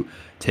had to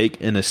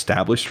take an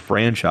established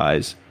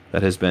franchise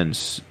that has been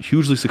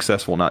hugely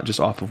successful, not just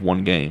off of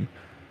one game,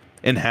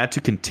 and had to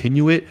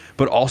continue it,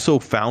 but also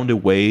found a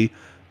way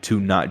to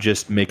not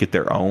just make it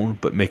their own,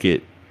 but make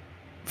it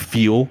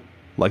feel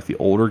like the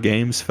older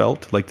games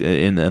felt, like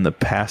in the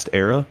past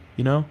era?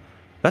 You know.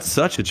 That's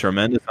such a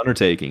tremendous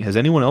undertaking. Has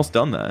anyone else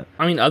done that?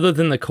 I mean, other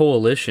than the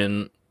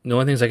Coalition, the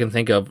only things I can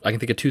think of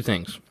 2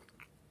 things.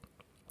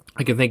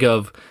 I can think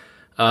of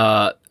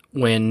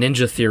when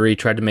Ninja Theory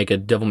tried to make a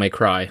Devil May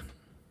Cry,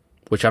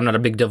 which I'm not a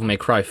big Devil May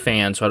Cry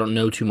fan, so I don't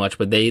know too much,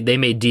 but they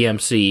made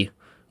DMC,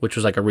 which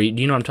was like do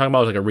you know what I'm talking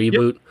about? It was like a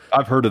reboot. Yep.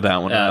 I've heard of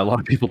that one. A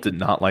lot of people did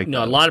not like that.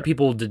 No, a lot of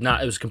people did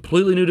not. It was a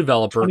completely new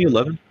developer.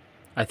 2011?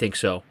 I think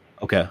so.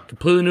 Okay.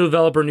 Completely new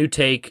developer, new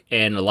take,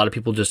 and a lot of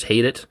people just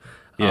hate it.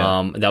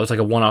 Yeah. That was like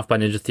a one-off by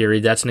Ninja Theory.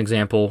 That's an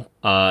example.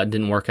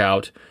 Didn't work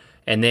out.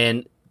 And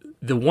then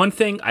the one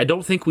thing, I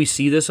don't think we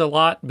see this a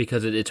lot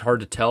because it's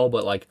hard to tell,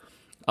 but like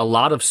a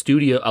lot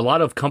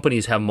of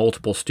companies have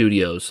multiple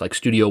studios, like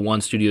Studio 1,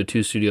 Studio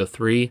 2, Studio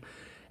 3,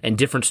 and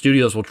different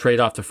studios will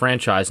trade off the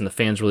franchise and the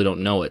fans really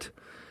don't know it.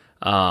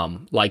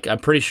 Like I'm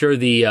pretty sure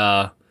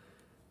the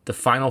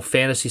Final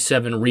Fantasy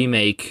VII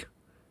Remake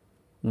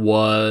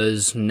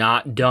was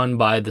not done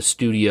by the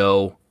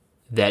studio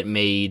that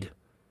made...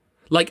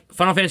 Like,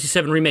 Final Fantasy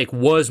VII Remake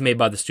was made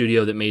by the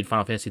studio that made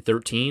Final Fantasy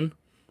 13,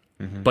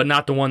 but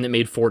not the one that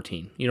made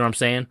 14. You know what I'm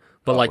saying?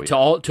 But to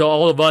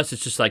all of us,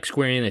 it's just like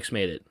Square Enix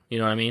made it. You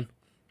know what I mean?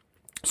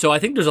 So I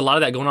think there's a lot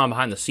of that going on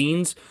behind the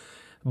scenes,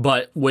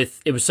 but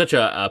it was such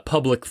a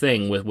public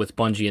thing with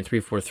Bungie and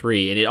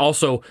 343, and it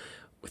also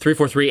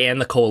 343 and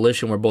the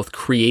Coalition were both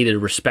created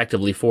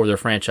respectively for their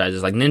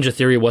franchises. Like Ninja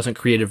Theory wasn't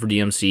created for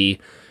DMC.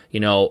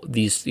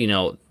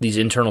 These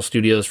internal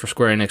studios for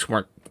Square Enix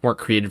weren't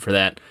created for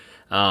that.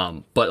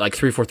 But like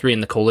 343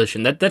 and the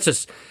Coalition, that's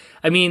just,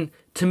 I mean,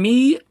 to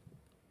me,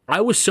 I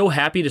was so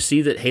happy to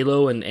see that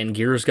Halo and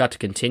Gears got to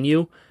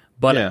continue,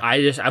 but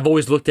I've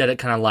always looked at it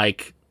kind of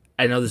like,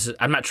 I know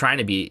I'm not trying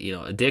to be,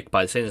 a dick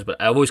by saying this, but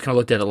I've always kind of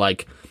looked at it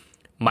like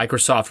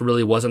Microsoft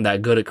really wasn't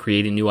that good at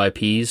creating new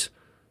IPs.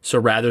 So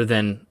rather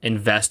than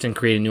invest in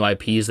creating new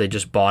IPs, they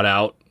just bought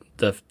out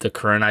the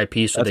current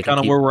IP. So that's kind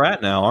of where we're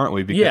at now, aren't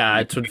we? Because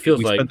that's what it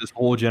feels like. We spent this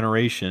whole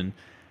generation.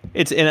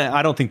 And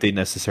I don't think they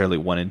necessarily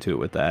went into it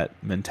with that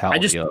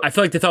mentality. I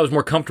feel like they thought it was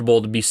more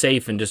comfortable to be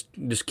safe and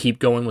just keep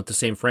going with the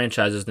same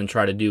franchises than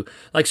try to do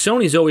like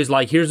Sony's always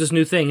like, here's this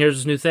new thing,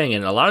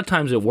 and a lot of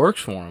times it works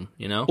for them,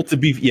 Well, to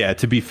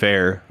be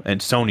fair,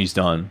 and Sony's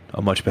done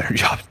a much better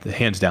job,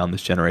 hands down,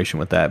 this generation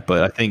with that.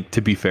 But I think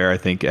to be fair, I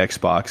think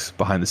Xbox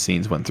behind the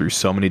scenes went through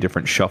so many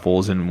different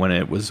shuffles, and when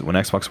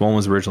Xbox One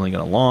was originally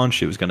going to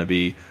launch, it was going to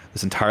be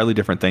this entirely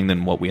different thing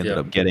than what we ended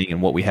up getting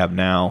and what we have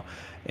now,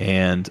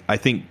 and I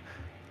think.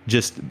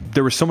 Just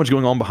there was so much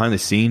going on behind the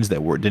scenes that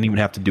didn't even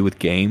have to do with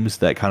games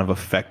that kind of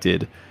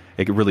affected.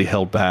 It really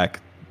held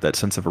back that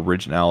sense of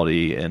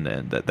originality and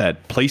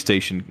that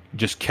PlayStation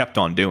just kept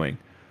on doing.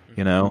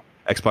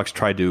 Xbox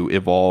tried to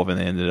evolve and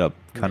they ended up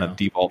kind of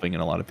devolving in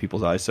a lot of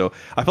people's eyes. So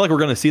I feel like we're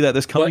going to see that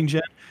this coming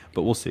gen,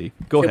 but we'll see.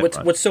 Go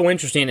ahead. What's so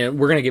interesting, and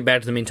we're going to get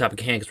back to the main topic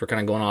at hand because we're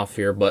kind of going off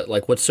here, but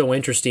like what's so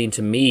interesting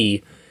to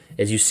me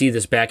is you see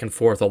this back and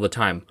forth all the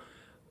time.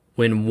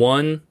 When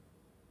one,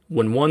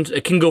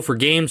 it can go for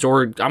games,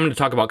 or I'm going to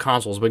talk about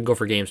consoles, but it can go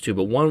for games too.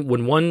 But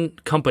when one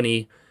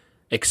company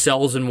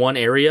excels in one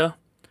area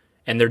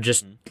and they're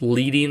just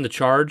leading the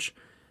charge,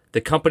 the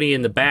company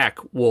in the back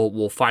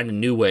will find a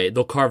new way.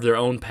 They'll carve their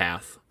own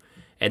path,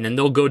 and then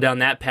they'll go down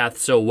that path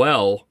so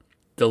well,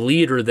 the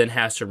leader then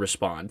has to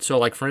respond. So,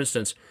 like for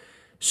instance,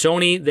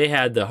 Sony, they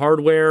had the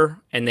hardware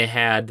and they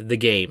had the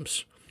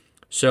games.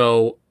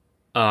 So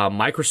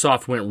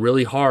Microsoft went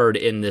really hard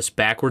in this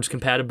backwards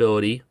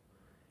compatibility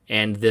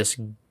and this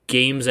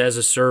games as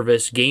a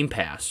service Game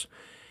Pass.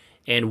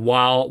 And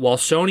while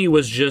Sony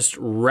was just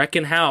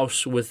wrecking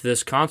house with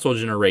this console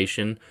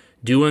generation,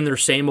 doing their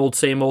same old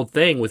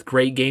thing with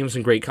great games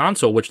and great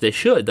console, which they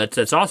should.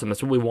 That's awesome.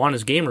 That's what we want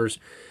as gamers.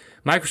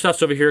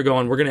 Microsoft's over here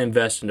going, we're going to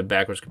invest into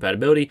backwards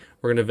compatibility.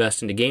 We're going to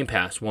invest into Game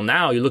Pass. Well,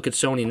 now you look at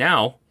Sony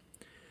now,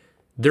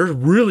 they're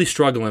really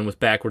struggling with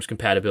backwards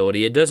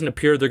compatibility. It doesn't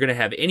appear they're going to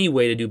have any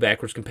way to do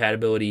backwards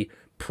compatibility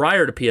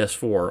prior to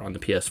PS4 on the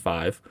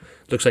PS5.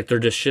 Looks like they're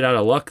just shit out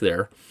of luck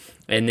there.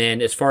 And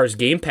then as far as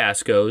Game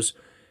Pass goes,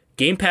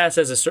 Game Pass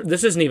this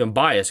isn't even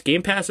biased.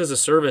 Game Pass as a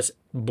service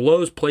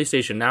blows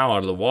PlayStation Now out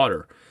of the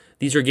water.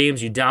 These are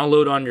games you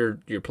download on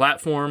your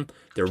platform.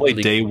 They're play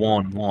really day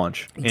one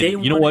launch. And day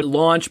you know one what?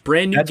 Launch,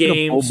 brand new That's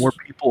games. gonna blow more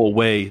people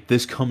away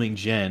this coming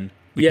gen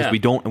because we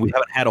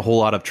haven't had a whole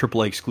lot of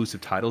AAA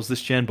exclusive titles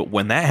this gen. But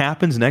when that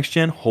happens next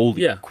gen,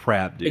 holy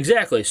crap, dude!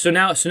 Exactly. So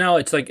now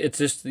it's like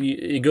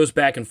it goes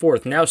back and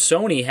forth. Now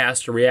Sony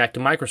has to react to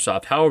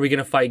Microsoft. How are we going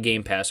to fight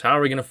Game Pass? How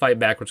are we going to fight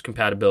backwards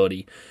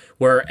compatibility?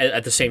 Where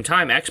at the same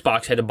time,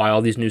 Xbox had to buy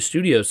all these new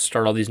studios to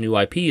start all these new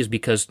IPs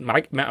because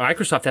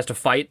Microsoft has to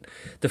fight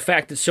the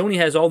fact that Sony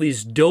has all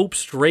these dope,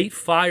 straight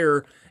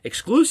fire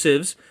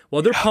exclusives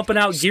while they're pumping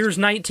out Gears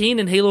 19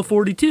 and Halo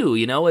 42.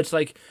 You know, it's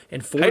like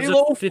and Forza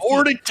Halo 50.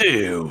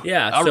 42.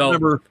 Yeah, I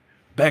remember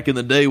back in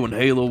the day when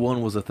Halo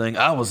 1 was a thing.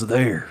 I was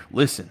there.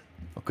 Listen,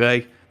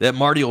 okay, that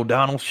Marty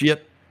O'Donnell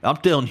shit. I'm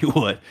telling you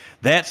what,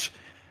 that's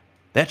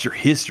your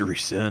history,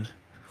 son.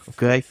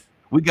 Okay.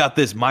 We got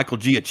this Michael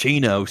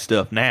Giacchino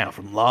stuff now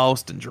from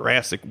Lost and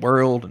Jurassic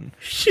World and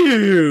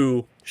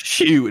Shoo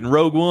and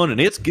Rogue One, and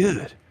it's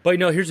good. But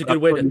here's a good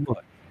way to.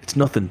 It's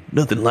nothing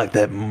like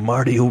that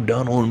Marty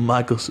O'Donnell and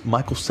Michael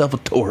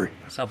Salvatore.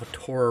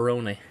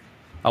 Salvatorone.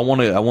 I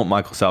want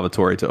Michael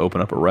Salvatore to open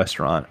up a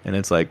restaurant, and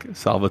it's like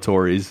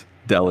Salvatore's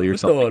Deli or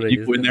something.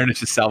 You go in there and it's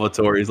just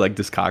Salvatore's like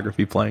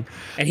discography playing,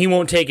 and he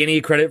won't take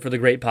any credit for the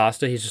great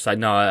pasta. He's just like,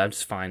 no, I'm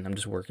just fine. I'm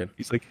just working.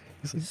 He's like,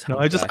 no,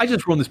 I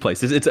just run this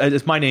place.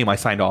 It's my name. I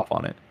signed off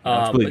on it.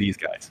 It's really these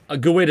guys. A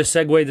good way to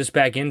segue this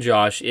back in,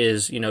 Josh,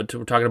 is we're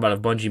talking about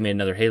if Bungie made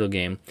another Halo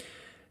game.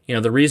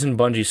 The reason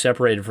Bungie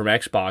separated from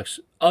Xbox,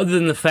 other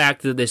than the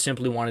fact that they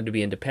simply wanted to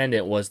be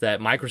independent, was that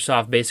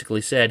Microsoft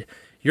basically said,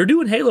 "You're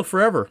doing Halo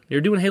forever.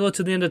 You're doing Halo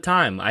to the end of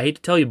time. I hate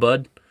to tell you,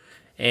 bud."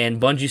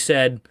 And Bungie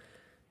said,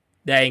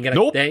 "That ain't gonna.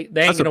 Nope. That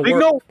ain't gonna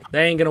work. No.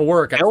 That ain't gonna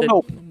work."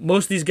 No.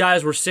 Most of these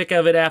guys were sick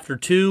of it after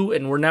 2,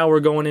 and we're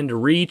going into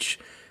Reach.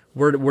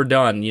 We're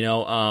done,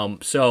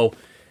 So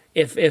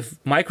if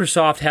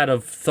Microsoft had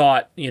have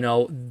thought,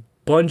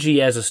 Bungie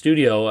as a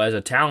studio, as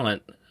a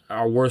talent,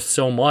 are worth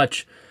so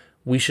much,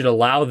 we should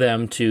allow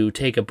them to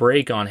take a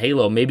break on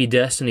Halo. Maybe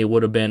Destiny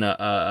would have been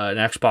an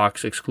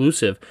Xbox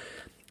exclusive.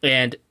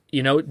 And,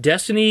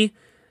 Destiny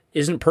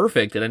isn't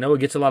perfect, and I know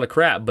it gets a lot of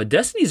crap, but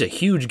Destiny's a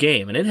huge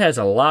game, and it has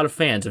a lot of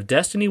fans. If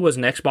Destiny was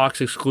an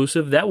Xbox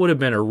exclusive, that would have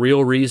been a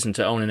real reason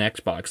to own an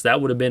Xbox. That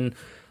would have been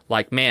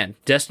like, man,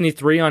 Destiny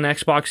 3 on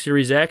Xbox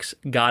Series X,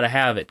 gotta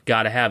have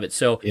it.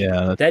 So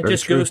that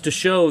just goes to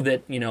show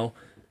that,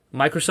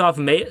 Microsoft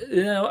may,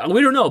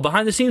 we don't know.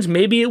 Behind the scenes,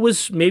 maybe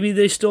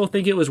they still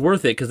think it was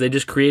worth it because they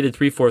just created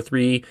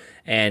 343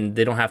 and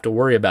they don't have to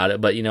worry about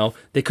it. But,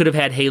 they could have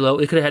had Halo.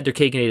 They could have had their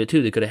cake and ate it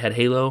too. They could have had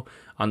Halo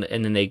and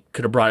then they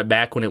could have brought it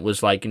back when it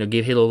was like,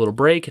 gave Halo a little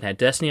break and had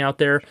Destiny out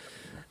there.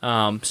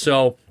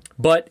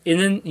 But and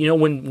then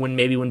when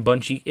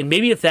Bungie, and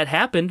maybe if that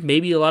happened,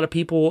 maybe a lot of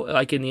people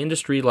like in the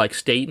industry like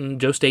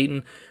Joe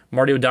Staten,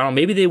 Marty O'Donnell,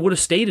 maybe they would have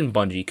stayed in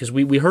Bungie because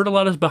we heard a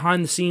lot of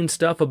behind the scenes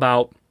stuff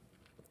about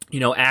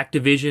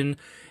Activision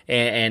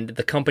and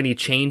the company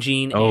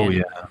changing. Oh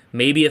and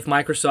maybe if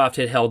Microsoft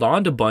had held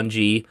on to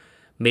Bungie,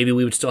 maybe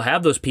we would still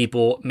have those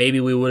people. Maybe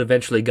we would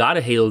eventually got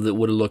a Halo that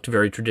would have looked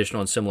very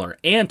traditional and similar.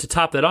 And to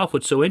top that off,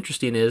 what's so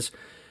interesting is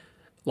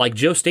like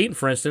Joe Staten,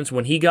 for instance,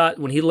 when he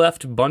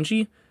left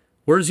Bungie.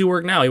 Where does he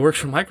work now? He works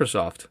for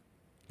Microsoft.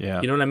 Yeah.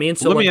 You know what I mean?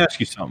 So let me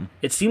ask you something.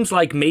 It seems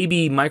like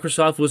maybe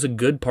Microsoft was a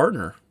good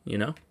partner,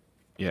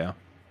 Yeah.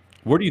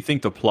 Where do you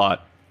think the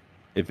plot,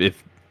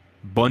 if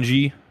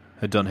Bungie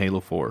had done Halo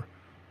 4,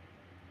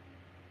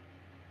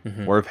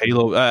 or if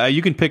Halo,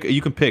 you can pick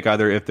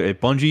either if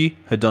Bungie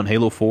had done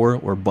Halo 4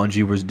 or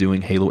Bungie was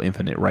doing Halo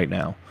Infinite right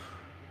now.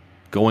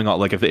 Going on,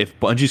 like if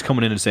Bungie's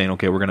coming in and saying,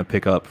 okay, we're going to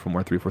pick up from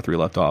where 343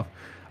 left off,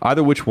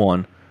 either which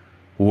one,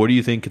 What do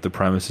you think the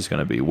premise is going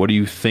to be? What do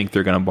you think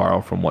they're going to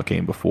borrow from what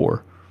came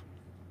before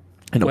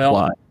and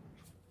apply?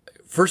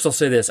 First, I'll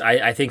say this.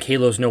 I think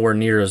Halo's nowhere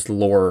near as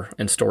lore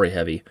and story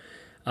heavy.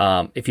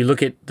 If you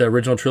look at the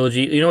original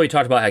trilogy, we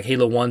talked about how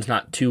Halo 1's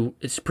not too,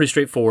 it's pretty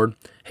straightforward.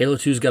 Halo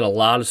 2's got a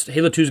lot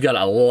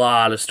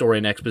of story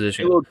and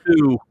exposition. Halo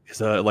 2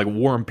 is like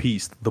War and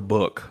Peace, the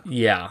book.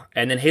 Yeah.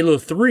 And then Halo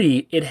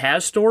 3, it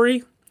has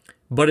story,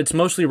 but it's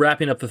mostly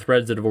wrapping up the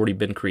threads that have already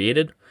been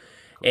created.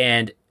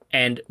 And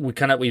we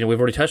kind of, we've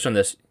already touched on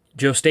this.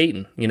 Joe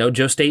Staten,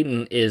 Joe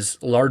Staten is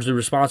largely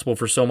responsible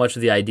for so much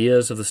of the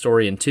ideas of the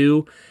story in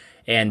 2.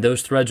 And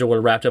those threads are what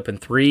are wrapped up in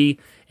 3,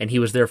 and he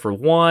was there for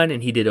 1,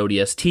 and he did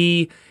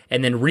ODST,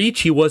 and then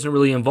Reach he wasn't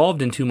really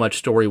involved in too much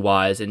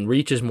story-wise, and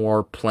Reach is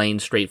more plain,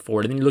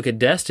 straightforward. And then you look at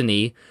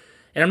Destiny,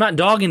 and I'm not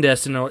dogging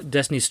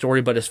Destiny's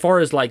story, but as far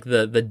as like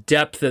the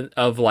depth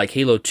of like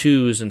Halo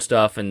 2s and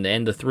stuff, and the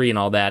end of 3 and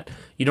all that,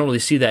 you don't really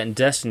see that in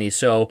Destiny.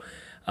 So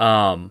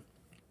I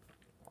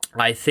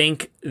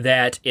think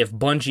that if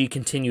Bungie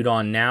continued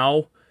on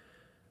now,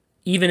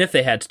 even if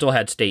they still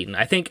had Staten,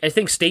 I think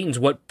Staten's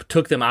what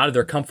took them out of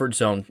their comfort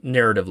zone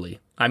narratively.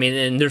 I mean,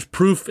 and there's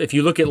proof if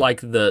you look at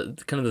like the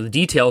kind of the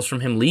details from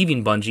him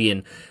leaving Bungie,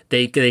 and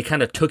they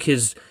kind of took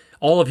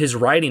all of his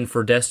writing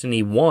for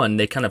Destiny 1,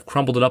 they kind of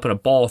crumbled it up in a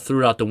ball,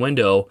 threw it out the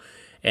window,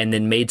 and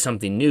then made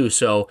something new.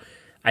 So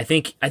I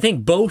think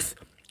both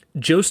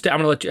Joe Staten, I'm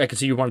gonna let you. I can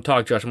see you want to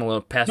talk, Josh. I'm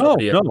gonna pass it over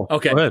to you. No,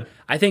 okay. Go ahead.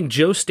 I think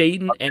Joe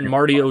Staten and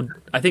Marty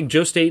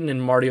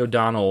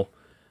O'Donnell.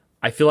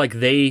 I feel like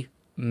they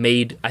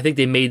made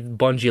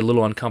Bungie a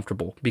little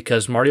uncomfortable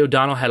because Marty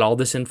O'Donnell had all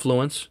this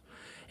influence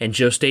and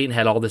Joe Staten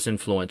had all this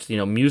influence.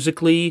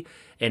 Musically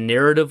and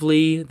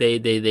narratively,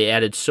 they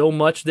added so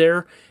much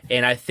there,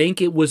 and I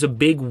think it was a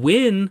big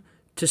win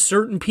to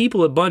certain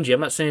people at Bungie. I'm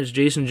not saying it's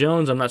Jason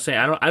Jones. I'm not saying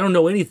I don't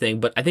know anything,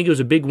 but I think it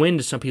was a big win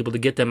to some people to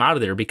get them out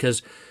of there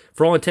because,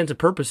 for all intents and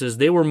purposes,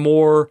 they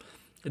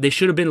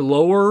should have been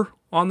lower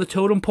on the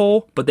totem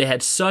pole, but they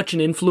had such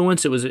an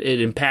influence. It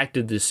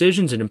impacted the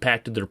decisions, it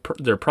impacted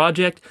their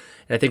project.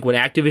 And I think when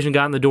Activision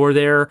got in the door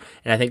there,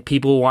 and I think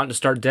people wanted to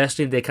start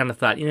Destiny, they kind of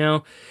thought,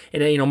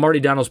 Marty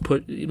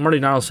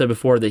O'Donnell said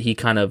before that he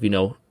kind of,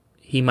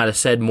 he might have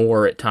said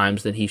more at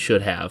times than he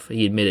should have.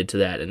 He admitted to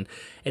that, and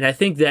I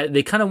think that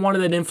they kind of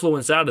wanted that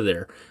influence out of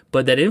there.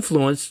 But that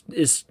influence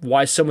is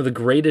why some of the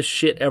greatest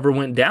shit ever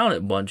went down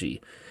at Bungie.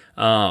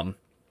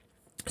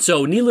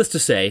 So, needless to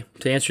say,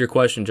 to answer your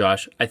question,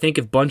 Josh, I think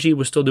if Bungie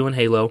was still doing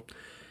Halo,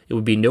 it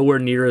would be nowhere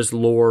near as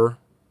lore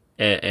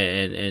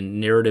and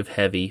narrative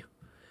heavy.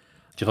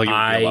 Do you feel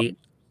like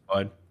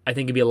I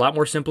think it'd be a lot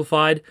more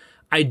simplified.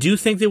 I do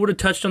think they would have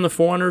touched on the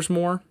Forerunners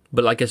more,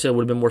 but like I said, it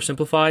would have been more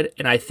simplified.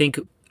 And I think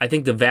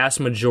the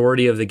vast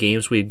majority of the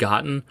games we had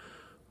gotten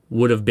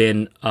would have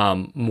been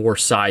more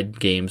side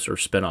games or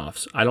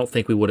spinoffs. I don't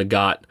think we would have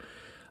got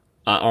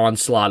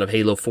onslaught of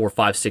Halo 4,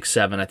 5, 6,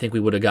 7. I think we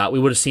would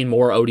have seen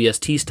more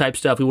ODST type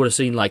stuff. We would have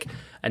seen like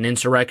an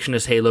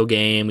Insurrectionist Halo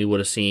game. We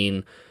would have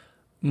seen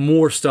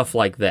more stuff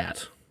like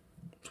that.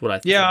 That's what I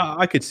think. Yeah,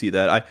 I could see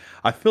that.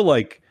 I feel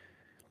like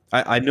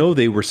I know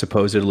they were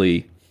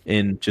supposedly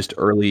in just the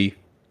early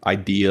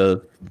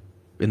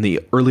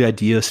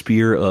idea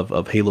sphere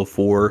of Halo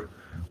 4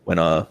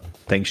 when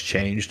things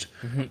changed.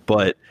 Mm-hmm.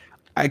 But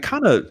I'm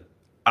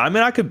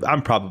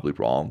probably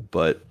wrong,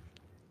 but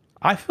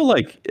I feel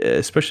like,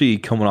 especially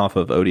coming off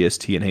of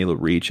ODST and Halo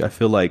Reach, I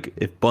feel like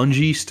if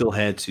Bungie still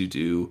had to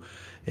do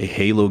a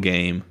Halo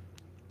game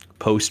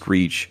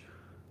post-Reach,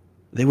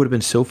 they would have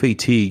been so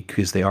fatigued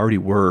because they already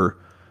were.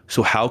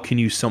 So how can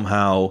you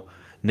somehow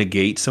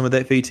negate some of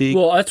that fatigue?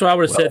 Well, that's what I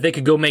would have said. They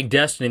could go make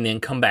Destiny and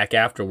then come back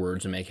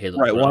afterwards and make Halo.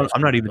 Right. Well,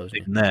 I'm not even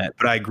thinking that,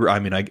 but I agree. I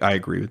mean, I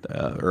agree with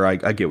that, or I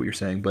get what you're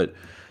saying, but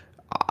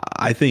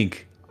I feel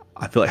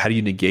like how do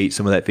you negate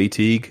some of that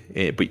fatigue?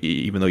 But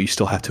even though you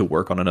still have to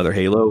work on another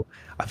Halo,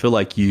 I feel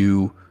like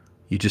you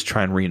just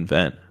try and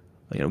reinvent.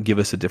 Give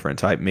us a different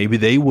type. Maybe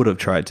they would have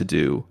tried to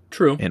do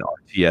an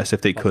RTS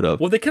if they could have.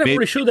 Well, they could have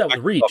already showed that with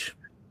Reach.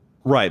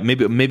 Right.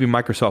 Maybe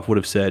Microsoft would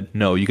have said,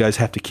 no, you guys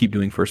have to keep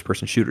doing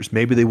first-person shooters.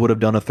 Maybe they would have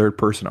done a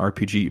third-person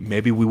RPG.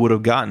 Maybe we would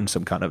have gotten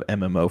some kind of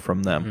MMO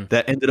from them. Mm-hmm.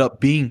 That ended up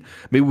being,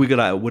 maybe we would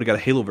have got a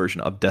Halo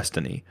version of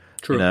Destiny.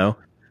 True.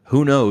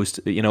 Who knows?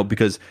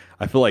 Because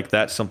I feel like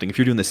that's something, if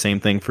you're doing the same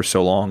thing for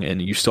so long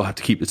and you still have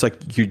to keep, it's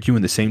like you're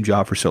doing the same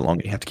job for so long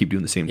and you have to keep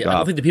doing the same job. I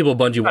don't think the people at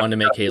Bungie wanted to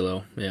make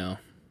Halo. Yeah.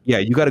 Yeah,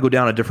 you got to go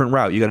down a different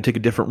route. You got to take a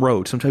different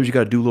road. Sometimes you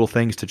got to do little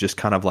things to just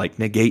kind of like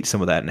negate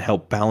some of that and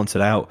help balance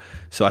it out.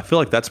 So I feel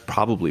like that's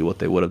probably what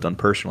they would have done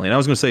personally. And I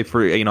was going to say,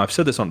 I've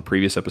said this on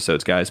previous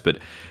episodes, guys, but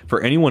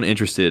for anyone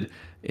interested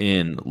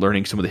in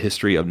learning some of the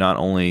history of not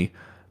only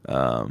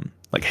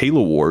like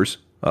Halo Wars,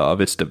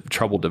 of its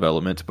troubled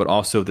development, but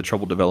also the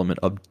troubled development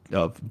of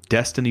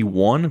Destiny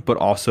 1, but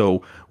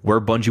also where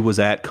Bungie was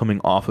at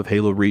coming off of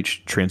Halo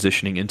Reach,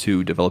 transitioning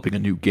into developing a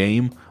new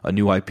game, a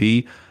new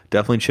IP,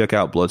 definitely check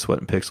out Blood, Sweat,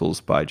 and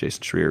Pixels by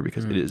Jason Schreier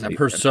because it is. I've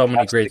heard so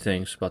many great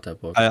things about that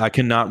book. I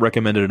cannot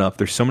recommend it enough.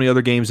 There's so many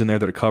other games in there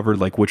that are covered,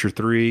 like Witcher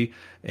 3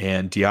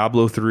 and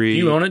Diablo 3. Do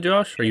you own it,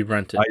 Josh, or you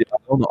rent it? I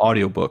on the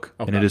audiobook,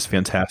 and Okay. it is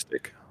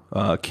fantastic.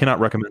 Cannot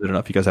recommend it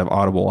enough. You guys have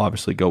Audible,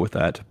 obviously go with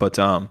that. But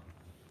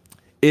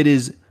it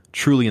is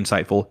truly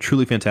insightful,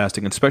 truly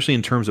fantastic, and especially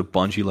in terms of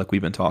Bungie, like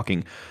we've been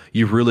talking.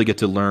 You really get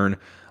to learn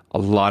a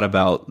lot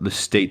about the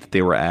state that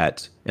they were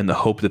at and the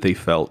hope that they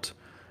felt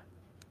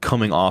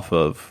coming off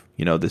of,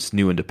 this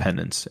new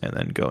independence and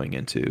then going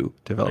into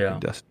developing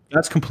Destiny.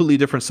 That's a completely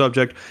different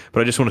subject,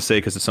 but I just want to say,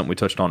 because it's something we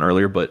touched on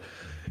earlier, but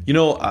do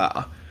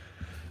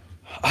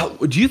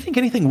you think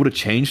anything would have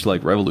changed,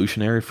 like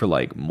revolutionary for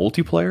like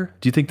multiplayer?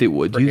 Do you think they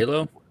would? For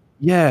Halo?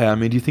 Yeah, I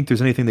mean, do you think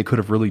there's anything they could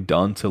have really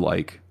done to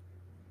like?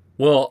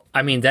 Well,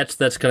 I mean, that's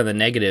kind of the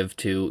negative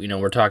to,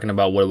 we're talking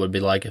about what it would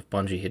be like if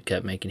Bungie had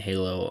kept making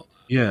Halo.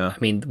 Yeah. I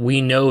mean, we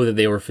know that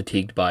they were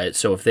fatigued by it,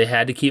 so if they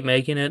had to keep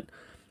making it,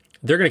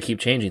 they're going to keep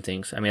changing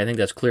things. I mean, I think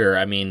that's clear.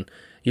 I mean,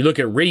 you look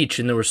at Reach,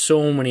 and there were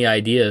so many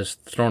ideas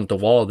thrown at the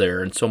wall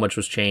there, and so much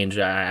was changed.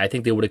 I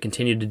think they would have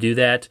continued to do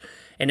that.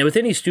 And with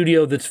any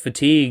studio that's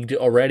fatigued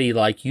already,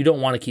 like, you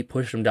don't want to keep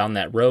pushing them down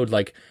that road.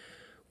 Like,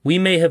 we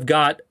may have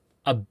got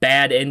a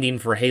bad ending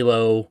for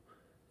Halo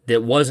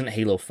that wasn't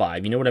Halo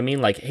 5. You know what I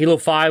mean? Like, Halo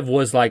 5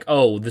 was like,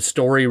 oh, the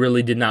story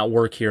really did not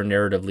work here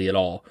narratively at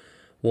all.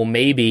 Well,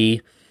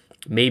 maybe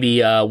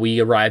we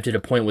arrived at a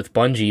point with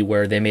Bungie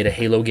where they made a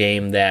Halo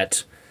game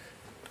that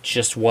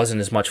just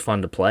wasn't as much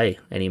fun to play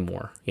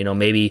anymore.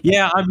 Maybe.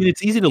 Yeah, I mean,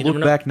 it's easy to look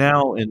back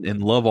now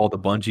and love all the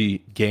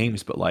Bungie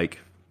games, but like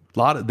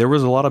there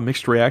was a lot of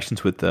mixed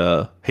reactions with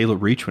Halo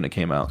Reach when it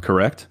came out.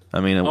 Correct? I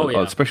mean,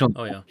 especially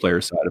on the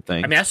player side of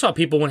things. I mean, I saw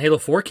people when Halo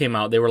 4 came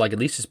out, they were like, at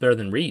least it's better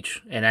than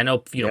Reach, and I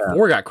know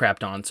 4 got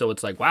crapped on, so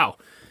it's like, wow.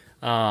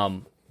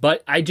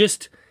 But I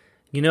just,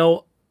 in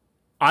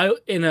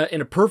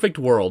a perfect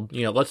world,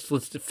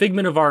 let's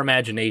figment of our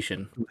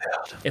imagination.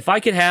 If I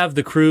could have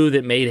the crew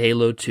that made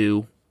Halo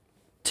 2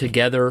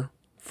 together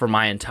for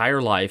my entire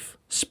life,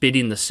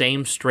 spitting the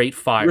same straight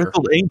fire.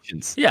 Grizzled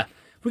Ancients. Yeah.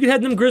 We could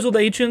have them grizzled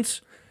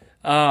ancients,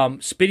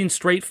 spitting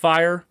straight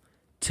fire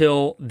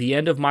till the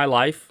end of my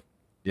life.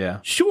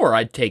 Yeah. Sure,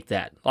 I'd take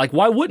that. Like,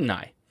 why wouldn't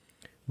I?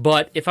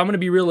 But if I'm going to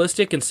be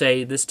realistic and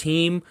say is the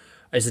team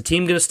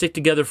going to stick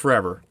together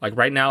forever? Like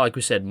right now, like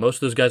we said, most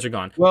of those guys are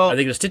gone. Well, are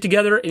they going to stick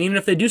together? And even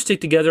if they do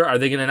stick together, are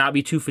they going to not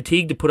be too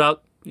fatigued to put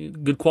out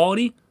good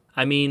quality?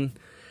 I mean,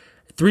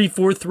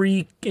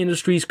 343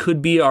 Industries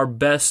could be our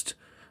best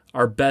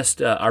bet.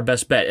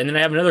 And then I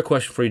have another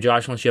question for you,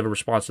 Josh, unless you have a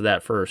response to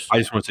that first. I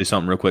just want to say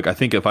something real quick. I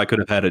think if I could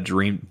have had a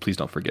dream, please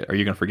don't forget. Are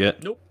you going to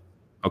forget? Nope.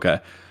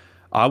 Okay.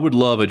 I would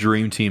love a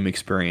dream team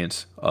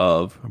experience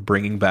of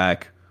bringing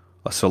back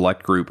a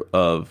select group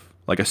of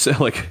like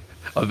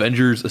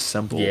Avengers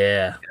Assemble.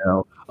 Yeah.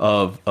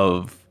 Of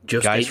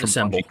Just guys from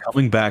Bungie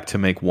coming back to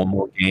make one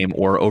more game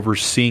or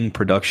overseeing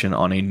production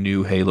on a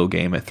new Halo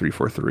game at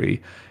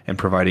 343 and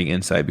providing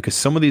insight, because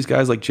some of these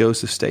guys like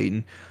Joseph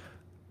Staten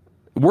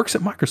works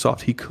at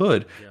Microsoft. He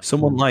could. Yeah.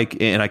 Someone like,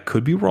 and I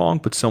could be wrong,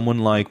 but someone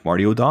like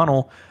Marty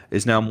O'Donnell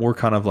is now more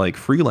kind of like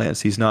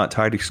freelance. He's not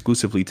tied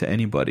exclusively to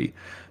anybody.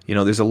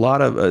 There's a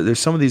lot of there's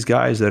some of these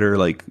guys that are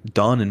like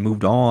done and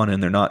moved on,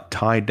 and they're not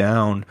tied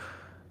down,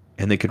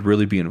 and they could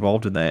really be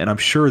involved in that. And I'm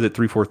sure that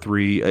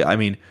 343. I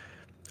mean,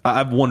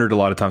 I've wondered a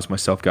lot of times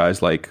myself,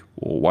 guys, like,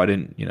 well,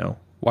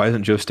 why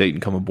hasn't Joe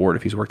Staten come aboard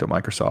if he's worked at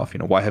Microsoft?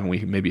 Why haven't we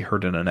maybe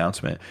heard an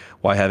announcement?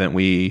 Why haven't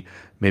we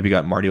maybe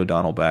got Marty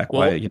O'Donnell back?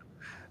 Well,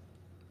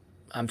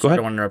 I'm sorry, I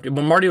don't want to interrupt you,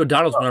 but Marty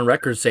O'Donnell's been on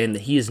record saying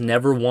that he has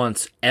never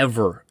once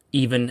ever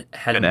even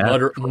had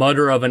a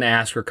mutter of an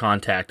ask or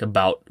contact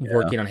about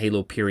working on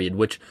Halo, period,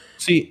 which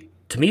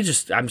to me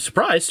I'm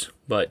surprised.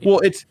 But well,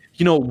 it's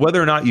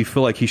whether or not you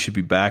feel like he should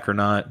be back or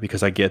not,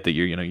 because I get that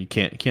you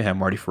can't have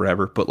Marty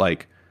forever, but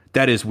like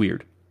that is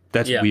weird.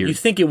 That's weird. You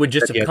think it would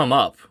just have come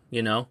up,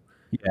 Yeah,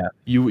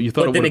 you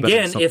thought. But then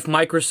again, if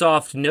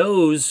Microsoft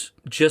knows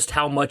just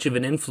how much of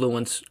an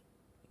influence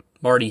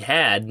Marty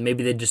had,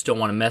 maybe they just don't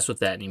want to mess with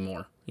that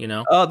anymore.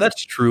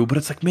 That's true, but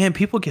it's like, man,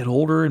 people get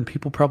older and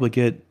people probably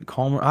get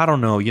calmer. I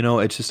don't know.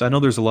 It's just, I know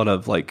there's a lot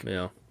of like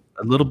a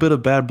little bit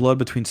of bad blood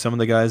between some of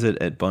the guys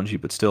at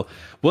Bungie, but still.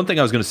 One thing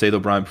I was going to say though,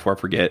 Brian, before I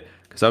forget,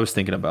 because I was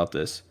thinking about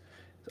this,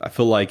 I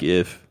feel like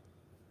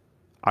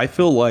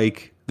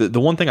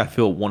the one thing I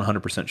feel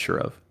 100% sure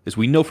of is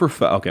we know for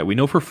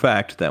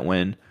fact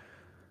that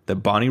that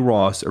Bonnie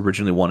Ross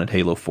originally wanted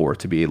Halo 4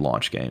 to be a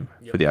launch game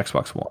for the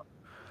Xbox One.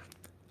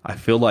 I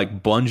feel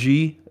like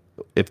Bungie,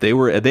 if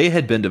they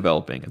had been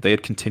developing, if they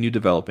had continued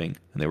developing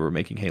and they were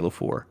making Halo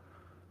 4,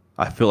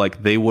 I feel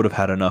like they would have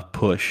had enough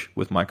push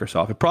with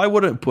Microsoft. It probably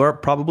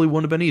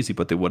wouldn't have been easy,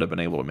 but they would have been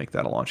able to make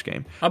that a launch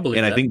game. I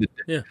believe that. I think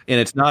and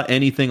it's not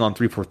anything on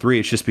 343.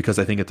 It's just because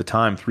I think at the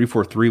time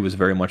 343 was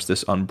very much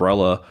this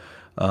umbrella.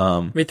 I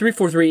mean,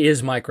 343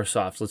 is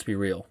Microsoft. Let's be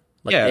real.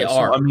 They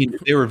are. I mean,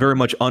 they were very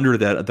much under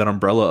that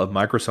umbrella of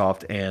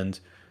Microsoft, and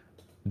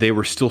they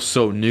were still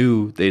so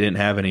new. They didn't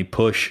have any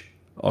push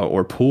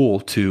or pull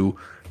to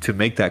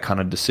make that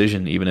kind of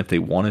decision, even if they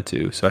wanted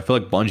to. So I feel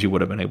like Bungie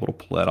would have been able to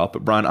pull that off.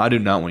 But Brian, I do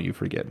not want you to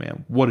forget,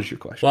 man. What is your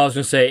question? Well, I was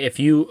going to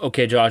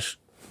say, Josh,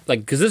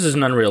 because this is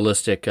an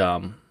unrealistic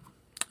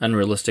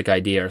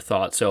idea or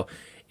thought. So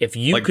if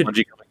you like could,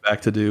 Bungie coming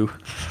back to do.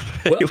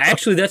 Well,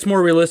 actually, that's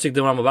more realistic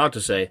than what I'm about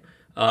to say.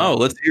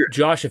 Let's hear it.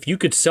 Josh, if you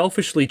could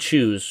selfishly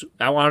choose,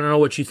 I want to know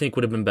what you think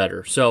would have been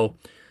better. So,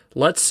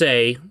 let's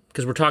say,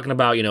 because we're talking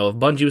about, if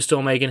Bungie was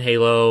still making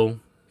Halo,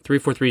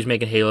 343 is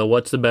making Halo,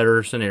 what's the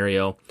better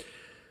scenario?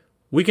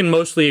 We can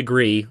mostly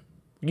agree.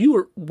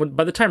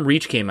 By the time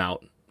Reach came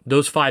out,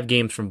 those 5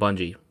 games from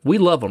Bungie, we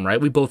love them,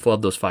 right? We both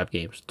love those 5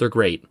 games. They're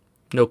great.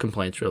 No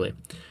complaints, really.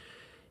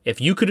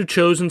 If you could have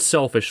chosen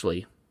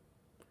selfishly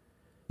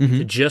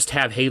to just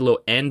have Halo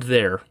end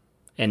there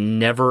and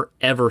never,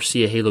 ever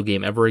see a Halo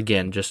game ever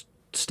again, just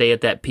stay at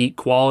that peak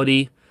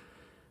quality,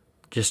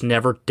 just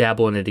never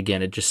dabble in it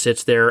again. It just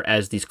sits there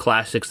as these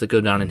classics that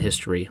go down in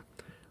history.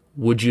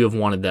 Would you have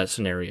wanted that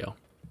scenario?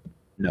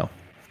 No.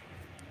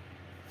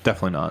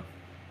 Definitely not.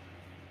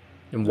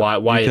 And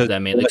why is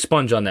that, man?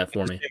 Expunge on that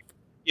for me.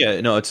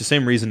 Yeah, no, it's the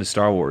same reason as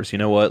Star Wars. You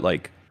know what?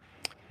 Like,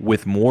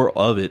 with more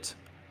of it,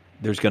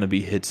 there's going to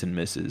be hits and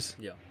misses.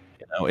 Yeah.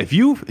 If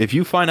you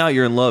find out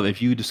you're in love,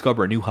 if you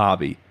discover a new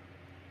hobby,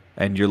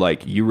 and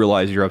you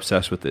realize you're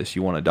obsessed with this,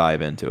 you want to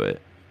dive into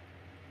it.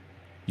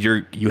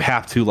 You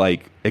have to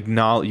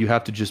acknowledge. You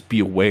have to just be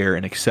aware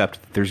and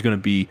accept that there's going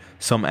to be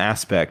some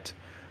aspect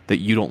that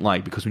you don't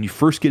like, because when you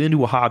first get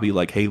into a hobby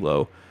like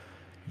Halo,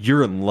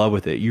 you're in love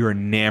with it. You're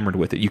enamored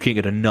with it. You can't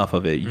get enough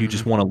of it. You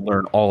just want to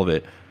learn all of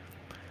it.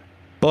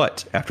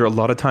 But after a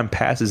lot of time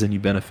passes and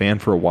you've been a fan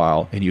for a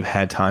while and you've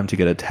had time to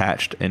get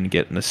attached and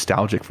get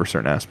nostalgic for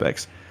certain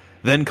aspects,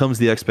 then comes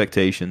the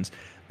expectations,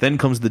 then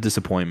comes the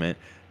disappointment,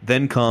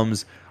 then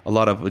comes a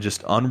lot of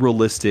just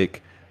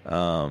unrealistic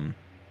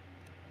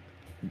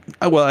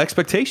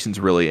expectations,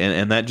 really,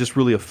 and that just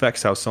really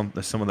affects how some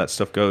of that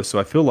stuff goes. So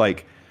I feel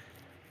like,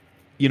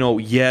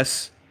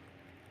 yes,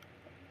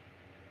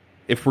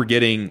 if we're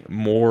getting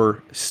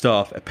more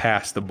stuff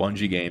past the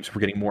Bungie games, if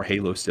we're getting more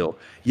Halo still,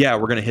 yeah,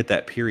 we're going to hit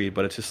that period.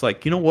 But it's just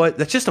like, you know what?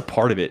 That's just a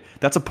part of it.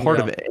 That's a part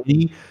of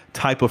any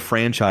type of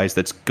franchise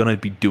that's going to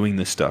be doing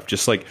this stuff.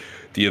 Just like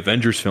the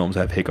Avengers films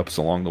have hiccups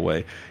along the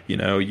way.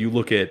 You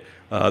look at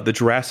the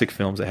Jurassic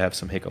films that have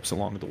some hiccups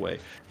along the way.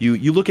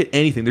 You look at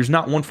anything. There's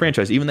not one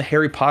franchise. Even the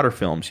Harry Potter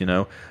films,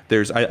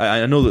 there's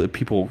I know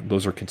that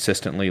those are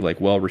consistently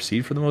well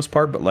received for the most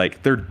part,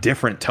 but they're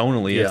different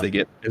tonally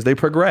as they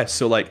progress.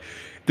 So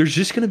there's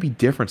just going to be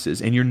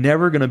differences, and you're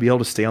never going to be able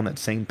to stay on that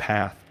same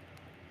path.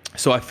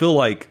 So I feel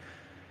like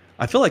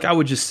I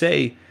would just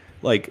say,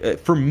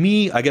 for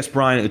me, I guess,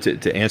 Brian,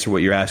 to answer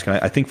what you're asking,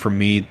 I think for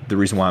me, the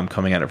reason why I'm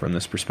coming at it from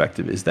this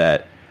perspective is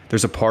that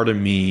there's a part of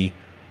me,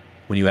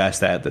 when you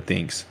ask that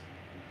thinks,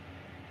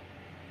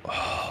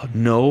 oh,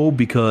 no,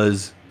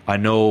 because I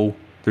know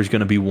there's going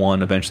to be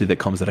one eventually that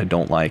comes that I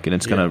don't like, and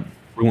it's going to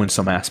ruin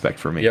some aspect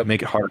for me,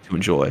 make it harder to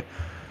enjoy.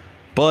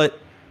 But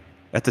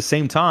at the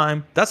same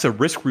time, that's a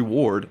risk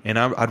reward, and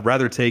I'd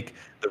rather take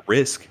the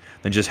risk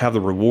than just have the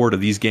reward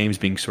of these games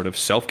being sort of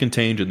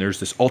self-contained, and there's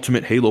this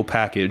ultimate Halo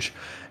package,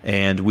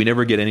 and we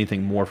never get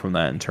anything more from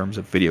that in terms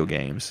of video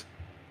games.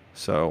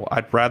 So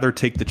I'd rather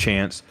take the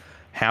chance,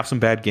 have some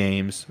bad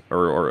games,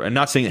 or I'm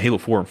not saying that Halo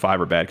 4 and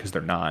 5 are bad, because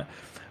they're not.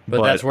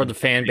 But that's where the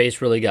fan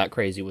base really got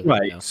crazy with it.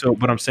 Right. So,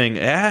 but I'm saying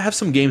have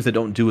some games that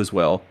don't do as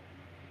well,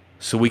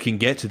 so we can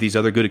get to these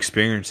other good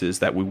experiences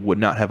that we would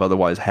not have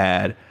otherwise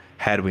had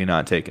we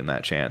not taken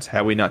that chance,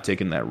 had we not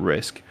taken that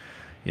risk.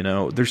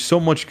 There's so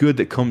much good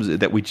that comes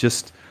that we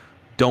just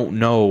don't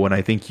know, and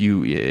I think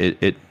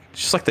it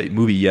just like that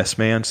movie Yes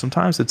Man.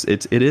 Sometimes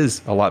it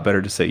is a lot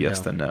better to say yes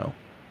than no.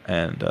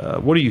 And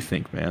what do you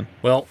think, man?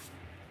 Well,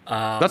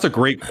 that's a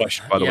great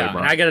question, by the way,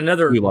 Brian. I got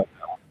another.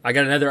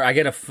 I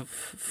got a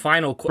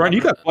final question. Brian,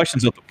 you got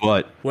questions up the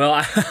butt.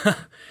 Well,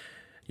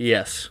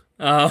 yes.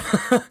 I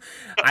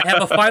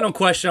have a final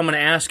question I'm going to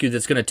ask you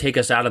that's going to take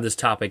us out of this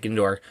topic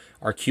into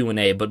our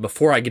Q&A. But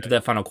before I get to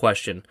that final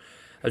question,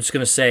 I'm just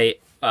going to say,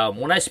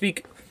 when I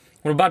speak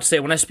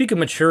of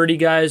maturity,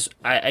 guys,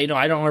 I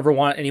don't ever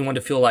want anyone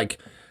to feel like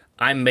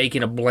I'm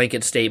making a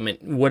blanket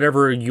statement.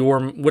 Whatever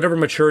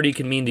maturity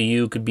can mean to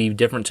you could be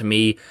different to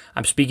me.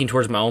 I'm speaking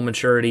towards my own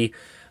maturity.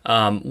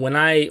 When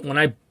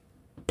I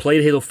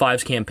played Halo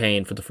 5's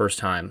campaign for the first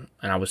time,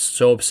 and I was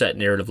so upset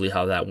narratively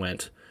how that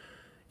went,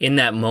 in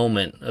that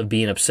moment of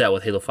being upset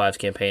with Halo 5's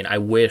campaign, I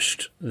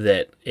wished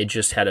that it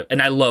just had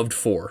and I loved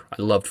 4.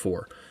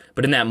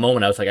 But in that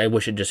moment, I was like, I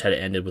wish it just had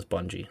ended with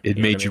Bungie. It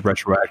made you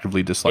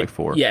retroactively dislike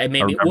 4. Yeah, it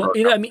made me. Well,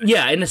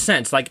 in a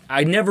sense,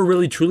 I never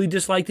really truly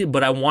disliked it,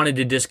 but I wanted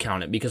to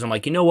discount it because I'm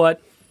like, you know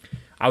what?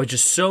 I was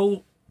just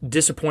so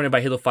disappointed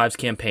by Halo 5's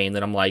campaign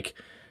that I'm like,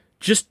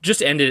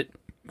 just end it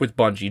with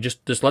Bungie.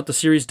 Just let the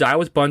series die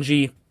with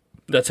Bungie.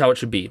 That's how it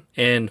should be.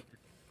 And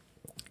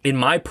in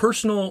my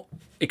personal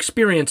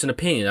experience and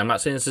opinion, I'm not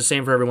saying it's the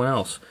same for everyone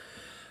else,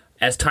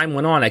 as time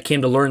went on, I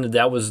came to learn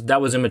that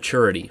was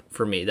immaturity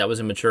for me. That was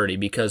immaturity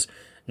because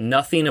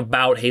nothing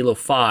about Halo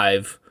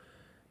 5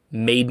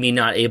 made me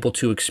not able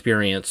to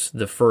experience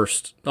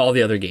all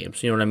the other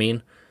games. You know what I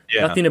mean?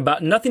 Yeah.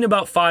 Nothing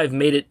about 5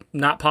 made it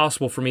not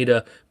possible for me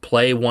to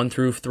play 1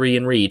 through 3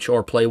 in Reach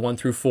or play 1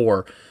 through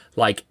 4.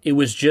 Like, it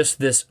was just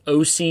this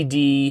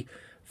OCD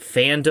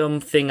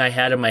fandom thing I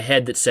had in my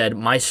head that said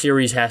my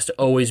series has to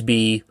always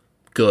be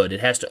good.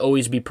 It has to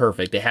always be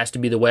perfect. It has to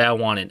be the way I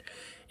want it.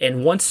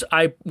 And once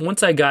I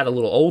got a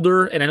little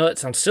older, and I know that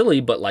sounds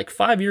silly, but like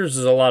 5 years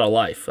is a lot of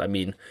life. I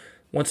mean,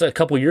 once a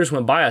couple years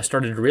went by, I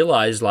started to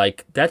realize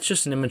like that's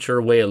just an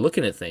immature way of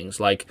looking at things.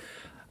 Like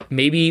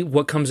maybe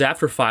what comes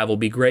after 5 will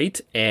be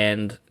great,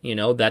 and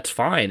that's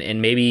fine.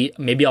 And maybe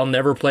I'll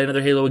never play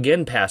another Halo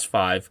again past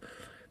 5.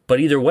 But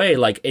either way,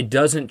 like it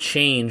doesn't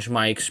change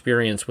my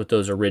experience with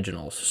those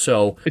originals.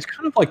 So it's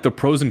kind of like the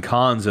pros and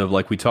cons of,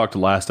 like we talked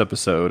last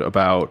episode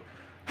about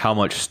how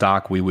much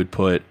stock we would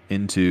put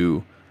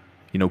into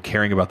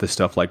caring about this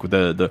stuff. Like with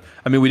I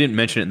mean, we didn't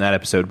mention it in that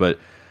episode, but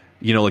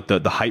like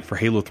the hype for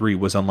Halo 3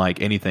 was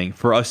unlike anything.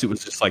 For us, it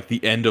was just like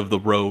the end of the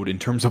road in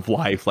terms of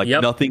life. Like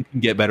nothing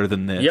can get better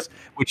than this,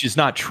 which is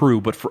not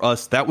true. But for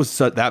us, that was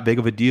that big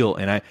of a deal.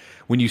 And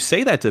when you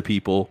say that to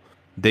people,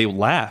 they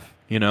laugh,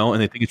 and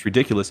they think it's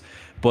ridiculous.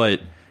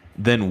 But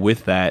then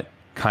with that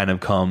kind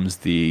of comes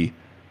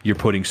you're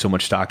putting so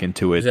much stock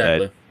into it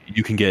that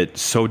you can get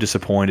so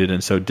disappointed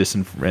and so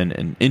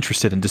and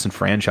interested and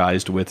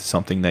disenfranchised with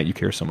something that you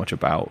care so much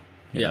about.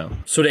 You know?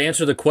 So to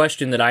answer the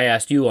question that I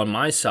asked you on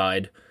my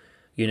side,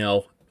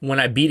 when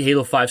I beat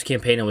Halo 5's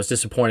campaign and was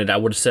disappointed, I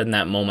would have said in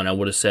that moment, I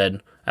would have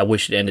said, I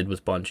wish it ended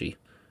with Bungie.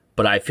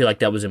 But I feel like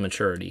that was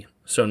immaturity.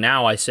 So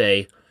now I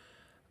say,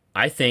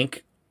 I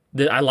think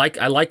that I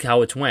like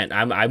how it's went.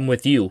 I'm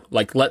with you.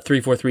 Like, let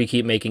 343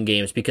 keep making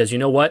games, because you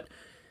know what?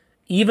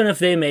 Even if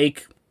they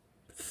make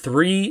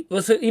 30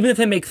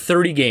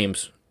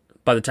 games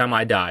by the time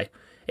I die,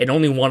 and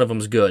only one of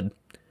them's good,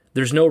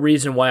 there's no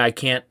reason why I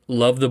can't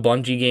love the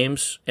Bungie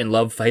games and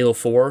love Halo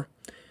 4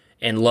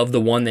 and love the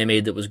one they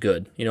made that was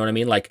good. You know what I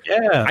mean? Like,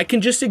 I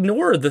can just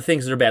ignore the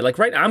things that are bad. Like,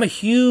 right now, I'm a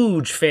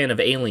huge fan of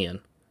Alien,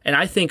 and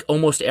I think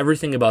almost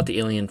everything about the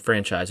Alien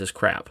franchise is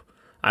crap.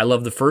 I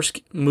love the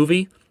first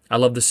movie, I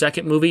love the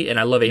second movie, and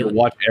I love Alien.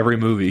 You'll watch every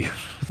movie.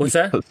 What's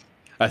that?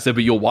 I said,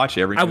 but you'll watch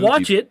every movie. I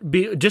watch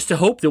it just to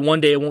hope that one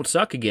day it won't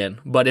suck again.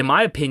 But in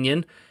my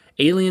opinion,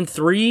 Alien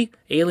 3,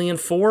 Alien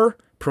 4,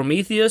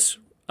 Prometheus,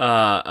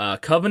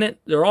 Covenant,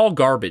 they're all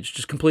garbage,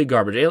 just complete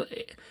garbage.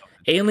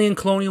 Alien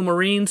Colonial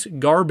Marines,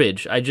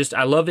 garbage.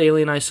 I love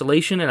Alien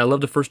Isolation, and I love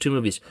the first 2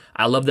 movies.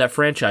 I love that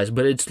franchise,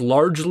 but it's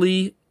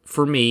largely,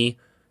 for me,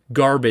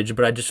 garbage,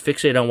 but I just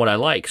fixate on what I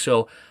like.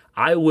 So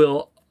I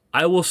will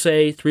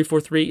say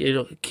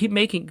 343, keep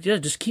making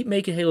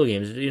Halo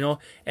games,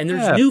 and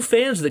there's new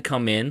fans that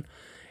come in,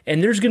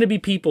 and there's going to be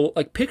people,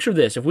 like, picture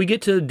this, if we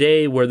get to the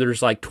day where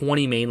there's like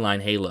 20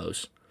 mainline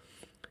Halos,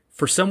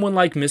 for someone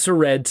like Mr.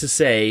 Red to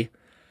say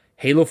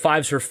Halo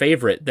 5's her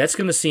favorite, that's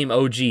going to seem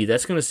OG,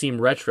 that's going to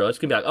seem retro, it's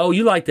going to be like, oh,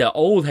 you like the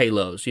old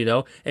Halos,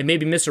 and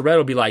maybe Mr. Red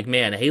will be like,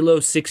 man, Halo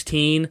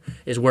 16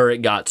 is where it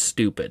got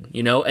stupid,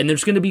 and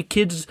there's going to be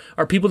kids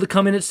or people that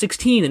come in at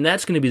 16, and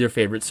that's going to be their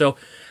favorite. So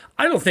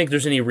I don't think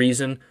there's any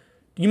reason.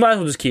 You might as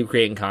well just keep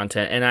creating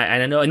content, and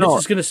I know, and this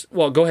is going to,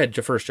 well, go ahead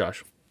first,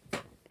 Josh.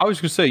 I was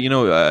going to say,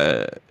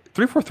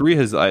 343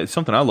 has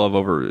something I love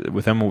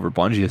with them over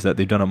Bungie is that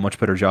they've done a much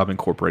better job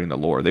incorporating the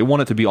lore. They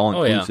want it to be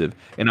all inclusive,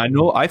 and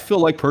I feel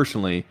like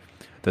personally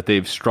that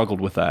they've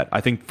struggled with that.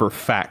 I think for a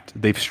fact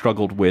they've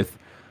struggled with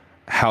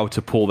how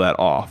to pull that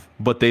off,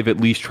 but they've at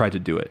least tried to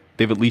do it.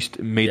 They've at least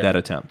made that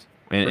attempt.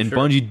 And sure.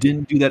 Bungie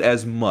didn't do that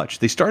as much.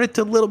 They started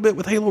to a little bit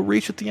with Halo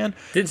Reach at the end.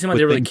 Didn't seem like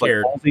they really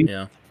cared.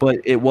 But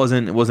it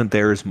wasn't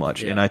there as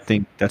much. Yeah. And I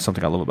think that's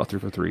something I love about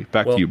 343.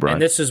 Back to you, Brian.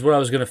 And this is what I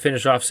was going to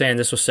finish off saying.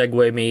 This will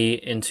segue me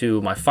into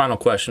my final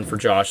question for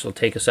Josh. It'll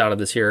take us out of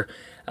this here.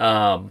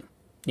 So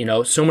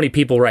many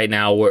people right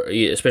now,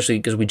 especially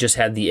because we just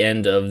had the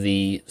end of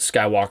the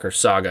Skywalker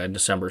saga in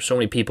December. So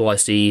many people I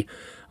see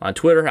on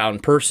Twitter, out in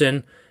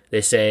person,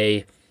 they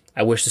say,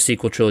 I wish the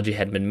sequel trilogy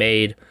hadn't been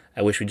made.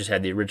 I wish we just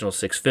had the original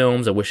 6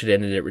 films. I wish it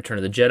ended at Return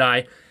of the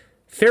Jedi.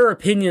 Fair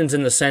opinions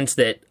in the sense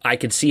that I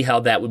could see how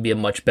that would be a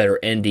much better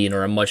ending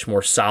or a much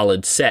more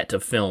solid set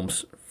of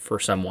films for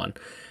someone.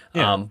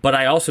 Yeah. But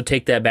I also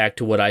take that back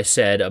to what I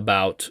said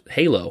about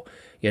Halo.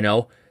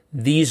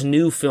 These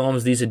new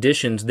films, these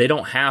additions, they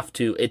don't have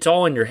to. It's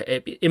all in your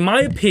head. In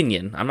my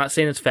opinion, I'm not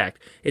saying it's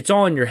fact. It's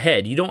all in your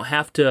head. You don't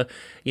have to,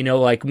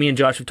 like me and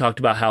Josh have talked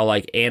about how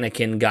like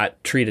Anakin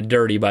got treated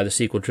dirty by the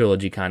sequel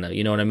trilogy, kind of.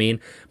 You know what I mean?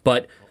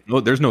 But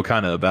there's no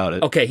kind of about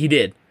it. Okay, he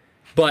did.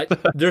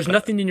 But there's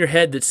nothing in your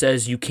head that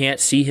says you can't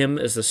see him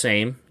as the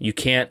same. You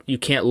can't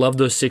love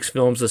those 6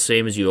 films the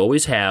same as you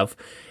always have.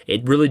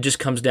 It really just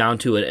comes down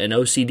to an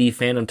OCD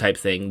fandom type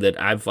thing that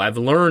I've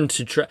learned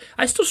to try.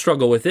 I still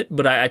struggle with it,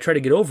 but I try to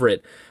get over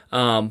it.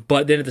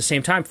 But then at the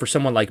same time, for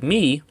someone like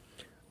me,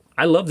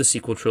 I love the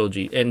sequel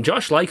trilogy, and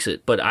Josh likes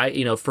it. But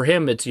for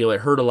him, it's it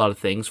hurt a lot of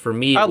things. For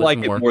me, I like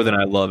it more than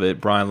I love it.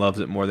 Brian loves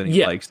it more than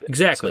he likes it.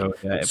 Exactly.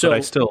 But I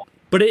still.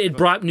 But it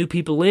brought new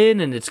people in,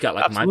 and it's got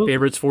like my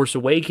favorites, Force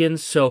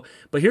Awakens. So,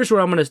 but here's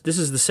where this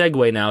is the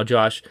segue now,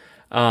 Josh.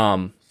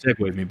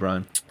 Segue me,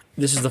 Brian.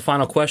 This is the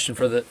final question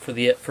for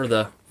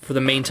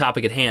the main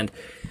topic at hand.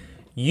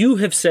 You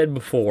have said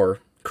before,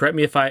 correct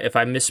me if I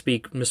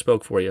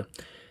misspoke for you.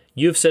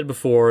 You have said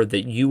before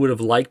that you would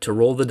have liked to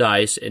roll the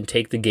dice and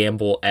take the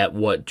gamble at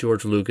what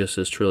George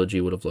Lucas's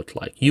trilogy would have looked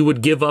like. You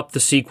would give up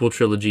the sequel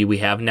trilogy we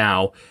have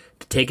now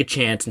to take a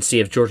chance and see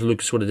if George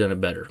Lucas would have done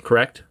it better,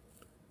 correct?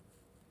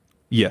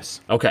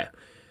 Yes. Okay.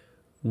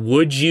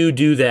 Would you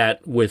do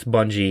that with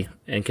Bungie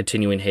and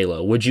continuing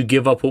Halo? Would you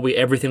give up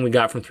everything we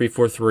got from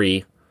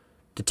 343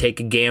 to take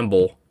a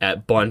gamble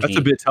at Bungie? That's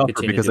a bit tougher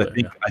continue because to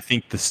do it? I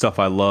think the stuff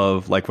I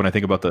love, like when I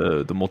think about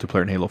the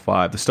multiplayer in Halo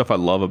 5, the stuff I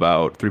love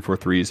about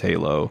 343's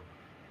Halo,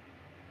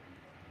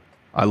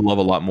 I love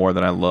a lot more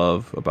than I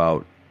love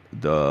about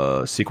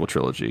the sequel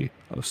trilogy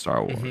of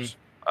Star Wars. Mm-hmm.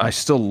 I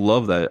still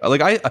love that.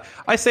 Like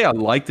I say I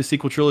like the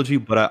sequel trilogy,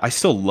 but I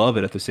still love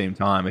it at the same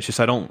time. It's just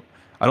I don't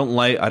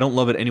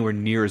love it anywhere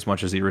near as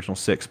much as the original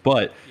 6.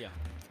 But Yeah.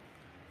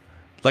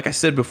 like I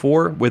said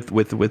before, with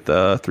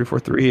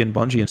 343 and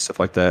Bungie and stuff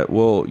like that,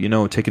 well, you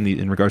know,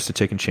 in regards to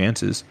taking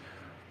chances,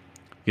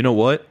 you know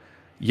what?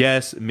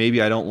 Yes,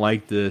 maybe I don't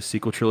like the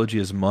sequel trilogy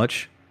as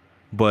much,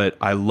 but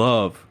I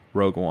love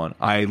Rogue One.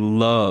 I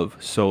love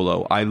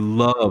Solo. I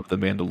love The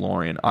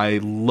Mandalorian. I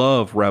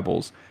love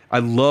Rebels. I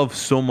love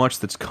so much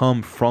that's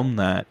come from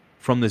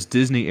this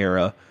Disney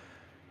era.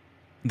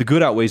 The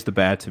good outweighs the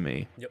bad to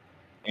me. Yep.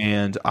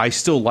 And I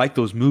still like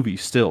those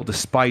movies still,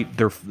 despite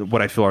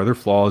what I feel are their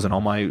flaws and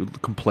all my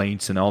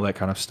complaints and all that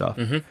kind of stuff.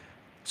 Mm-hmm.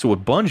 So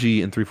with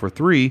Bungie and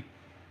 343,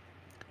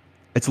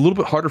 it's a little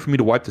bit harder for me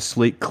to wipe the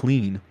slate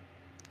clean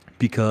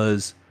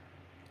because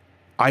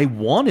I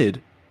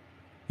wanted,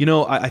 you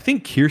know, I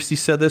think Kirsty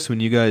said this when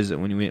you had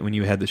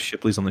the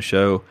Shipleys on the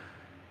show,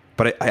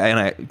 but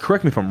I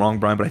correct me if I'm wrong,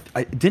 Brian, but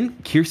I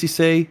didn't Kirsty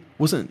say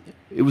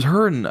it was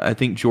her and I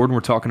think Jordan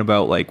were talking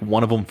about like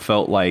one of them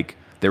felt like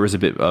there was a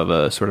bit of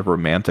a sort of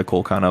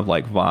romantical kind of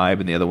like vibe,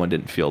 and the other one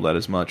didn't feel that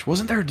as much.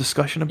 Wasn't there a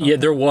discussion about? Yeah,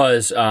 there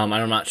was.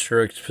 I'm not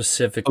sure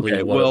specifically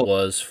Okay, what well, it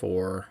was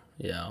for.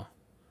 Yeah,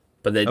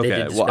 but they okay.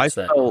 did discuss Well, I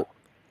that. felt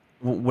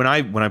when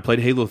I played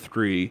Halo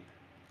 3,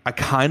 I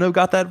kind of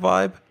got that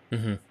vibe,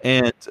 Mm-hmm.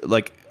 and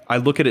like I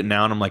look at it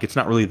now and I'm like, it's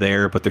not really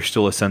there, but there's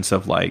still a sense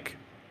of like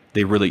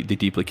they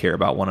deeply care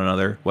about one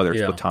another, whether it's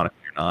Yeah. platonic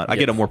or not. I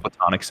get a more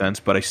platonic sense,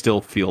 but I still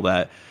feel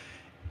that.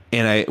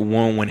 And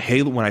when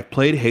I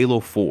played Halo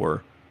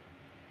 4.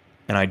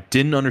 And I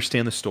didn't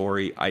understand the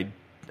story. I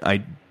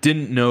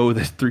didn't know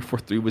that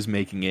 343 was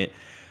making it.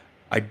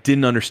 I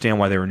didn't understand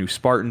why they were new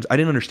Spartans. I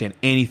didn't understand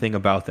anything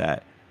about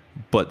that.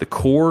 But the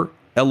core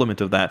element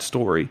of that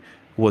story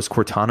was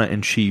Cortana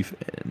and Chief,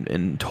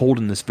 and told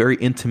in this very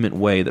intimate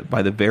way that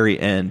by the very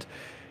end,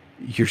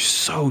 you're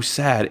so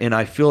sad. And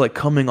I feel like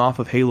coming off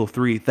of Halo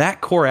 3, that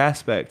core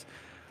aspect,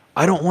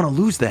 I don't want to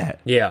lose that.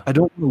 Yeah. I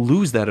don't want to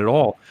lose that at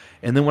all.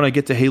 And then when I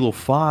get to Halo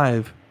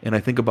 5 and I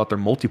think about their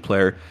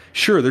multiplayer,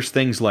 sure, there's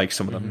things like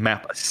some of the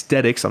map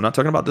aesthetics. I'm not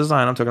talking about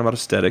design. I'm talking about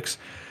aesthetics.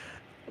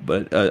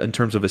 But in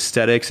terms of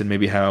aesthetics and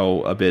maybe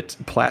how a bit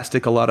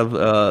plastic a lot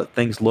of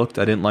things looked,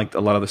 I didn't like a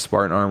lot of the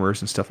Spartan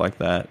armors and stuff like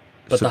that.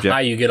 But the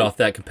high you get off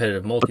that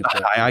competitive But the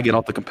multiplayer. high I get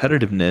off the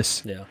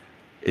competitiveness Yeah.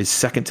 is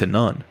second to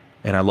none.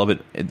 And I love it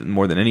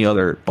more than any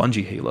other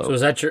Bungie Halo. So is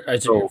that your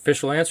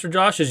official answer,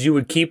 Josh? Is you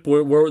would keep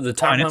where the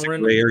Fine, timeline it's a we're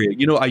in? gray area.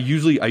 You know, I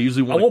usually I want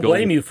to won't go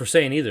blame you for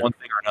saying either. one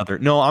thing or another.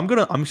 No,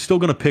 I'm still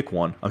gonna pick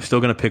one. I'm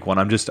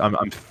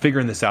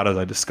figuring this out as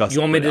I discuss.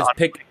 You want me it. to just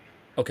pick?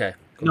 Okay.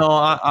 No,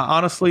 I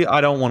honestly, I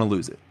don't want to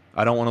lose it.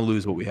 I don't want to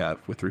lose what we have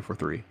with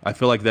 343. I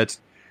feel like that's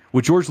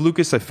with George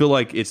Lucas. I feel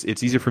like it's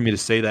easier for me to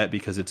say that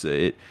because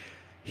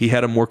he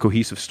had a more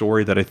cohesive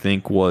story that I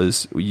think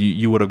was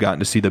you would have gotten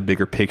to see the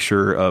bigger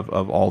picture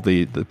of all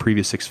the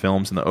previous 6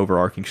 films and the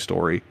overarching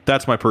story.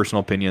 That's my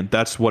personal opinion.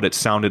 That's what it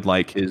sounded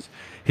like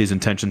his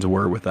intentions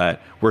were with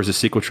that. Whereas the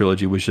sequel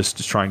trilogy was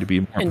just trying to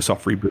be more of a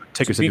soft reboot.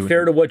 To be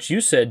fair to what you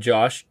said,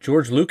 Josh,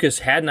 George Lucas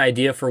had an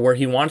idea for where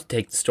he wanted to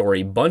take the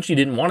story. Bungie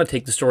didn't want to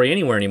take the story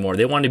anywhere anymore.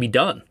 They wanted to be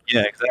done.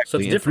 Yeah, exactly. So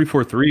it's and different.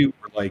 343 were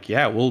like,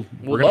 yeah, we're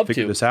gonna love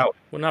figure to. this out.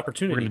 What an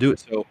opportunity. We're gonna do it.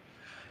 So,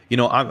 you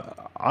know,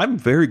 I'm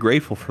very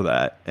grateful for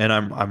that, and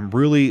I'm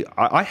really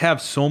I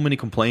have so many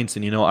complaints,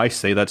 and you know, I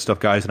say that stuff,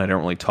 guys, and I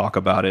don't really talk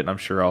about it. And I'm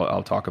sure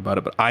I'll talk about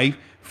it, but I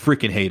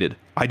freaking hate it.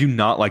 I do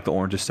not like the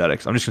orange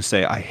aesthetics. I'm just gonna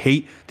say I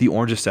hate the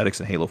orange aesthetics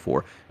in Halo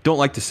 4. Don't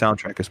like the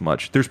soundtrack as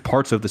much. There's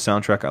parts of the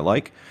soundtrack I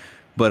like,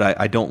 but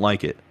I don't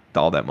like it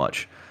all that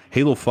much.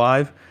 Halo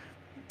 5,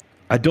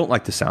 I don't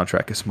like the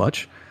soundtrack as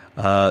much.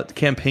 The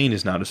campaign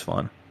is not as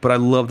fun. But I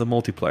love the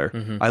multiplayer.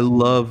 Mm-hmm. I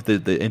love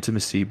the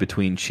intimacy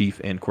between Chief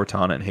and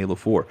Cortana in Halo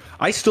 4.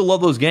 I still love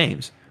those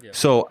games. Yeah.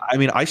 So, I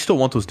mean, I still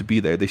want those to be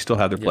there. They still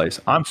have their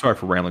place. I'm sorry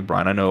for rambling,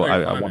 Brian. I know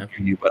I want to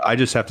hear you, but I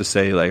just have to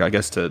say, like, I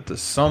guess to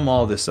sum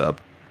all this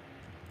up,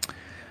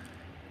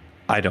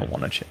 I don't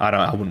want to.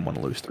 I wouldn't want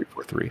to lose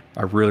 343.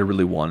 I really,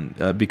 really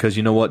want because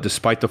you know what?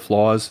 Despite the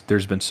flaws,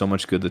 there's been so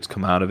much good that's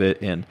come out of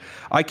it, and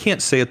I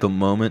can't say at the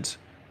moment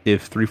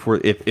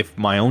if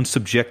my own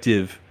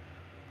subjective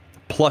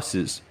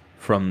pluses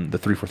from the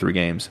 343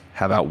 games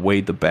have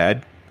outweighed the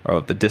bad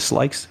or the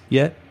dislikes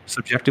yet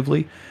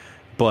subjectively,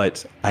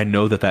 but I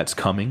know that that's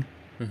coming,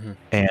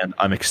 and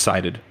I'm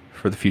excited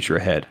for the future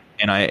ahead.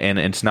 And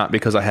it's not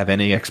because I have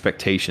any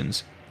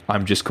expectations.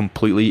 I'm just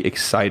completely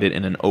excited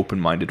in an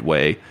open-minded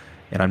way,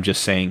 and I'm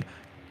just saying,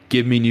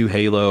 give me new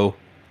Halo.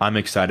 I'm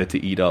excited to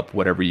eat up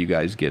whatever you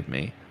guys give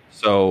me.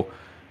 So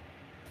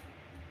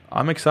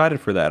I'm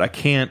excited for that. I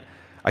couldn't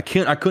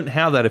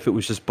have that if it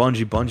was just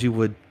Bungie. Bungie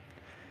would,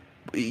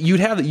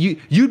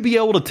 you'd be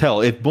able to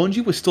tell if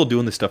Bungie was still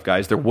doing this stuff,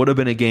 guys. There would have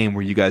been a game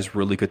where you guys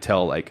really could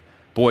tell, like,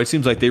 boy, it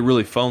seems like they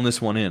really phoned this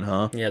one in,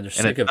 huh? Yeah, they're and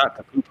sick it's of not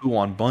to poo-poo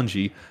on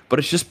Bungie, but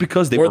it's just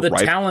because they or were the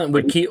ripe. talent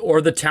would keep,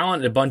 or the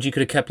talent that Bungie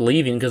could have kept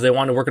leaving because they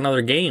wanted to work on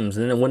other games,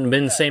 and then it wouldn't have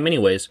been the same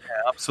anyways. Yeah,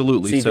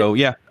 absolutely. See, so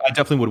yeah, I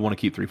definitely would want to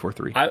keep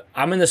 343.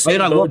 I'm in the same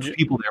And I boat. love the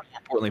people there. More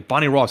importantly,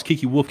 Bonnie Ross,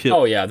 Kiki Wolfkill,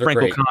 Oh, yeah, they're Frank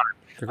great. O'Connor.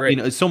 They're great.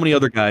 You know, so many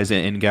other guys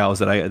and gals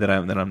that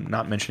I'm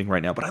not mentioning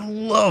right now, but I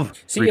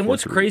love. See, and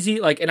what's 343. crazy,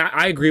 like, and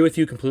I agree with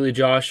you completely,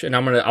 Josh. And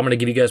I'm gonna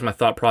give you guys my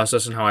thought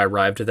process and how I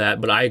arrived to that.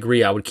 But I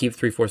agree, I would keep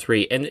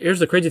 343. And here's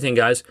the crazy thing,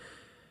 guys.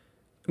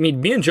 I mean,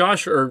 me and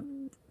Josh are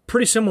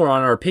pretty similar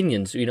on our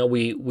opinions. You know,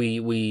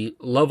 we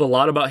love a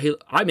lot about Halo.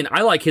 I mean,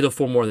 I like Halo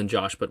 4 more than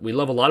Josh, but we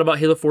love a lot about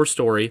Halo 4's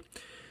story.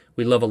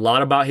 We love a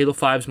lot about Halo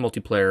 5's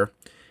multiplayer,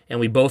 and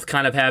we both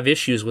kind of have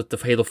issues with the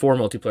Halo 4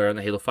 multiplayer and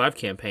the Halo 5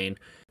 campaign.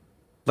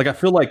 Like I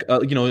feel like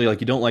you know, like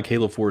you don't like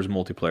Halo 4's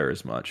multiplayer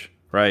as much,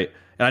 right?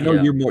 And I know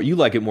Yeah. you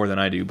like it more than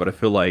I do, but I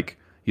feel like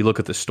you look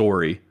at the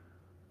story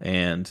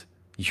and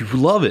you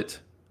love it.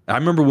 I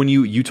remember when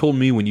you told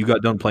me when you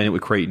got done playing it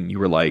with Creighton, you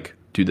were like,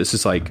 dude, this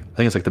is like, I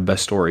think it's like the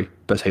best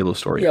Halo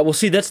story. Yeah, well,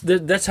 see,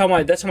 that's how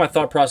my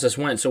thought process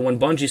went. So when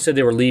Bungie said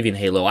they were leaving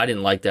Halo, I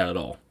didn't like that at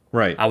all.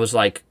 Right. I was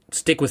like,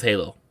 stick with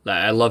Halo.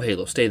 I love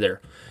Halo. Stay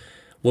there.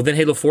 Well, then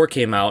Halo 4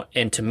 came out,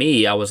 and to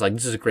me, I was like,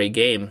 this is a great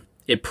game.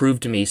 It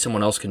proved to me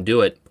someone else can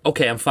do it.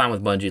 Okay, I'm fine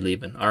with Bungie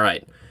leaving. All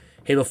right.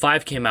 Halo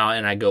 5 came out,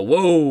 and I go,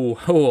 whoa,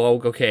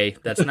 okay,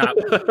 that's not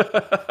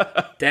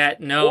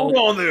no. Hold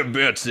on there,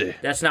 Betsy.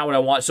 That's not what I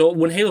want. So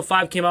when Halo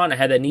 5 came out and I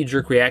had that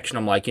knee-jerk reaction,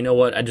 I'm like, you know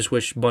what? I just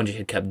wish Bungie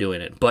had kept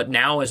doing it. But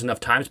now, as enough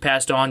time's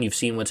passed on, you've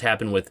seen what's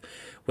happened with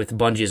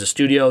Bungie as a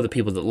studio, the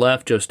people that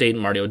left, Joe Staten,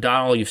 Marty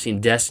O'Donnell. You've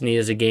seen Destiny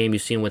as a game.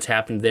 You've seen what's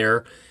happened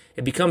there.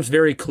 It becomes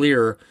very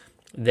clear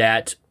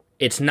that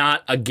it's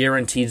not a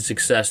guaranteed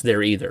success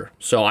there either.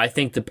 So I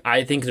think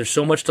there's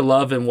so much to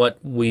love in what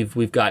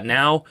we've got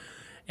now,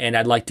 and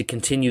I'd like to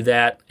continue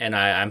that, and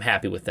I'm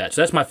happy with that.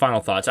 So that's my final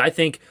thoughts. I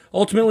think,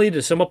 ultimately,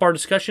 to sum up our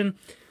discussion,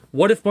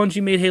 what if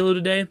Bungie made Halo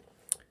today?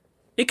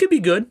 It could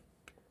be good,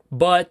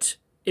 but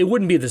it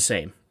wouldn't be the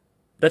same.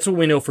 That's what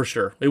we know for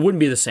sure. It wouldn't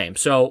be the same.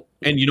 So,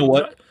 And you know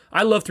what?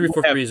 I love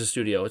 343 as a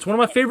studio. It's one of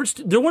my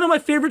favorites. They're one of my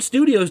favorite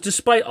studios,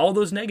 despite all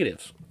those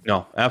negatives.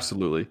 No,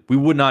 absolutely. We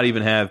would not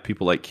even have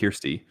people like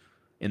Kirsty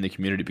in the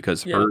community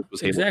because hers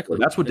was Halo. exactly.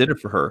 That's what did it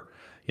for her,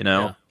 you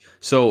know? Yeah.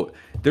 So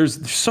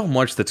there's so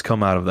much that's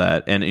come out of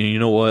that. And you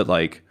know what?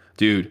 Like,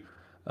 dude,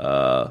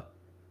 I'm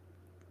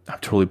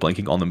totally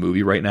blanking on the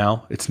movie right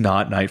now. It's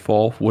not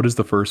Nightfall. What is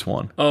the first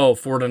one? Oh,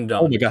 Forward Unto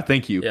Dawn. Oh my God,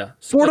 thank you. Yeah,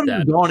 Forward split Unto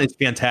that. Dawn is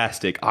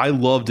fantastic. I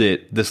loved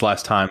it this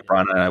last time.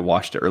 Brian and I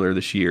watched it earlier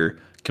this year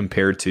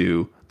compared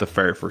to the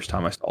very first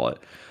time I saw it.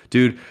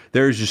 Dude,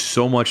 there's just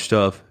so much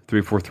stuff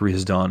 343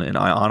 has done, and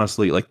I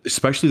honestly, like,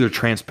 especially their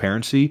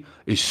transparency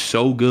is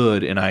so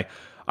good, and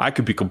I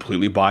could be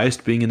completely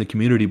biased being in the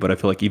community, but I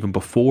feel like even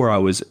before I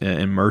was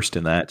immersed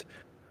in that,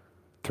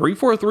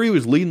 343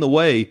 was leading the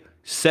way,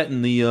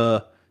 setting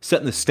the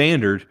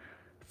standard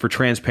for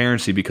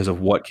transparency because of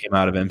what came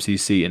out of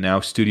MCC, and now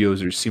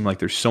studios seem like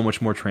they're so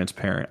much more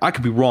transparent. I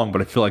could be wrong,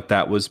 but I feel like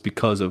that was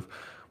because of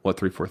what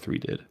 343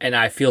 did. And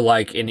I feel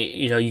like, and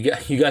you know,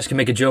 you guys can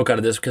make a joke out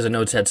of this because I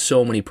know it's had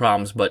so many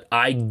problems, but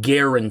I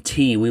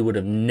guarantee we would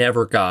have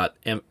never got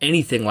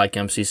anything like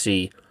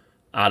MCC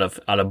out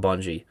of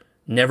Bungie.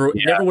 Never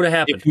would have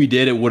happened. If we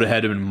did, it would have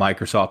had to been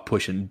Microsoft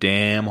pushing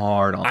damn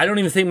hard on. I don't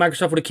even think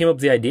Microsoft would have came up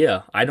with the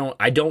idea. I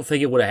don't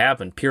think it would have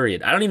happened.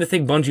 Period. I don't even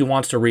think Bungie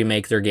wants to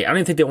remake their game. I don't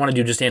even think they want to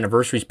do just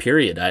anniversaries.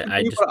 Period.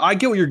 I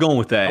get what you're going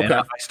with that, and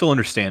Okay. I still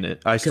understand it.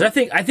 Because I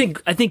think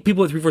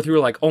people at 343 were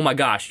like, oh my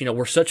gosh, you know,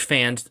 we're such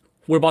fans.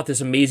 We're about this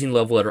amazing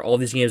love letter. All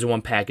these games in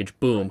one package.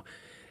 Boom.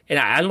 And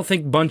I don't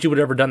think Bungie would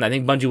have ever done that. I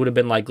think Bungie would have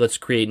been like, let's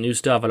create new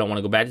stuff. I don't want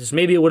to go back to this.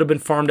 Maybe it would have been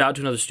farmed out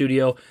to another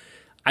studio.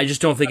 I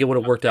just don't think it would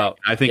have worked out.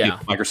 I think Yeah.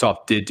 if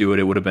Microsoft did do it,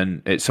 it would have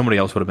been somebody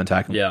else would have been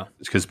tackling. Yeah.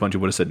 It's because Bungie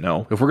would have said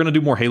no. If we're gonna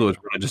do more Halos,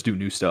 we're gonna just do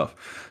new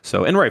stuff.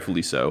 So, and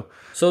rightfully so.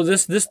 So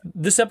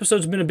this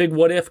episode's been a big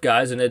what if,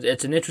 guys, and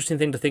it's an interesting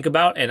thing to think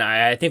about. And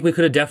I think we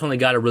could have definitely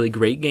got a really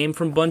great game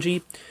from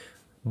Bungie,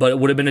 but it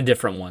would have been a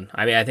different one.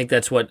 I mean, I think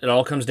that's what it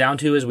all comes down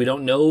to is we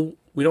don't know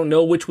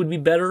which would be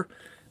better,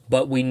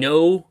 but we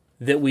know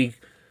that we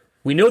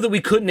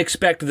couldn't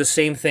expect the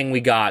same thing we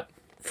got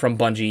from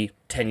Bungie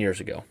 10 years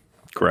ago.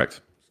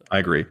 Correct. I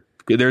agree.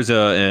 There's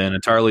an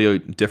entirely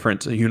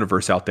different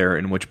universe out there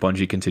in which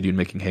Bungie continued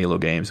making Halo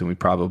games, and we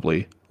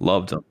probably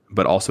loved them,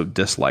 but also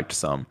disliked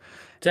some.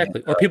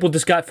 Exactly. Or people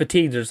just got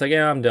fatigued. They're just like,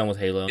 yeah, I'm done with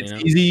Halo. It's you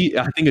know? easy.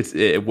 I think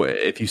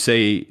if you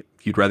say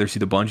you'd rather see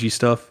the Bungie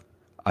stuff,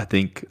 I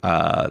think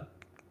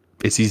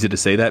it's easy to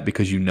say that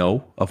because you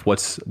know of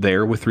what's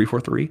there with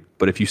 343.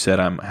 But if you said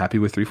I'm happy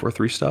with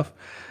 343 stuff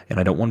and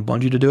I don't want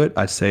Bungie to do it,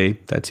 I'd say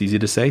that's easy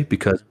to say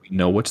because we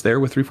know what's there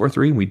with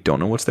 343 and we don't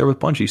know what's there with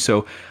Bungie.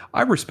 So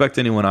I respect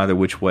anyone either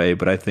which way,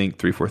 but I think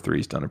 343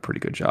 has done a pretty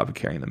good job of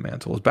carrying the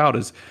mantle. It's about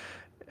as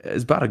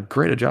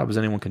great a job as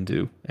anyone can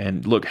do.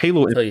 And look,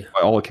 Halo, by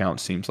all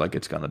accounts, seems like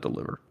it's going to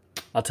deliver.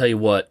 I'll tell you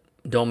what,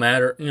 don't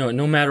matter,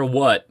 no matter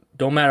what,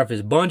 don't matter if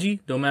it's Bungie,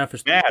 don't matter if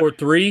it's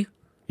 343.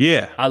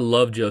 Yeah. I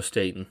love Joe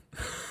Staten.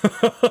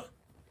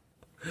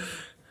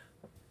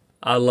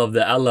 I love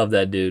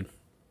that dude.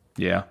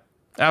 Yeah.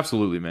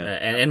 Absolutely, man.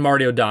 And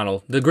Marty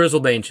O'Donnell. The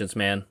Grizzled Ancients,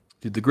 man.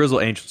 Dude, the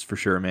Grizzled Ancients for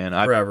sure, man.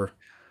 Forever.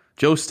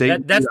 Joe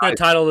Staten. That's the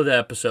title of the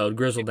episode,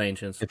 Grizzled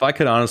Ancients. If I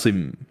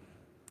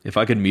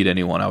could meet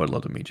anyone, I would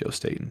love to meet Joe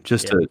Staten.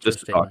 Just to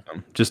talk to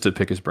him. Just to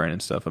pick his brain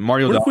and stuff. And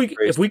Mario O'Donnell.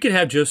 If we could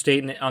have Joe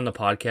Staten on the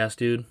podcast,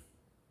 dude.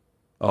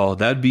 Oh,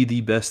 that'd be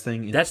the best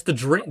thing. That's the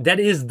dream. That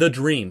is the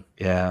dream.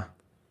 Yeah.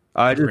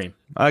 I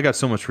got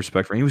so much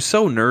respect for him. He was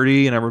so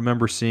nerdy, and I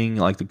remember seeing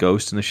like the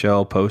Ghost in the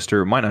Shell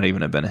poster. It might not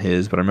even have been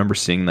his, but I remember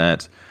seeing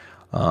that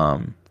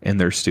in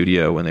their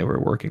studio when they were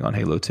working on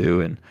Halo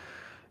 2, and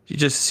it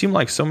just seemed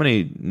like so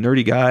many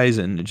nerdy guys,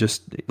 and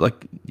just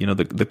like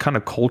the kind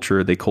of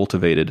culture they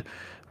cultivated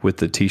with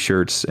the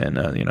t-shirts and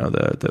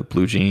the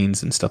blue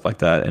jeans and stuff like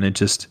that,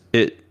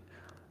 and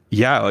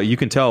yeah, you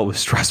can tell it was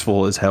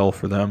stressful as hell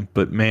for them,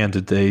 but man,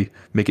 did they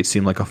make it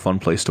seem like a fun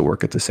place to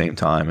work at the same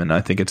time. And I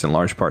think it's in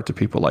large part to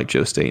people like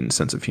Joe Staten's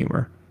sense of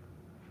humor.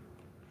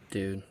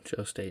 Dude,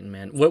 Joe Staten,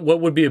 man. What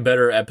would be a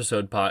better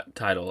episode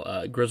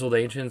title? Grizzled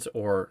Ancients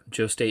or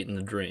Joe Staten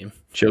the Dream?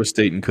 Joe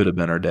Staten could have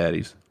been our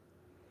daddies.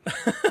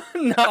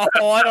 No,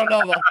 I don't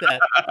know about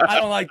that.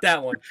 I don't like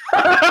that one.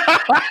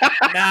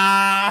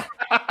 Nah.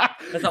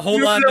 That's a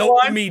whole lot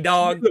of me,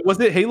 dog. Was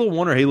it Halo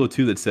 1 or Halo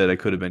 2 that said I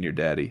could have been your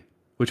daddy?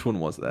 Which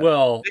one was that?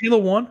 Well, Halo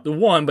 1? The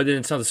one, but then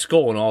it's not the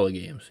skull in all the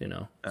games, Okay.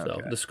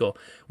 So the skull.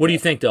 What do you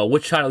think, though?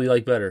 Which title do you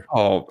like better?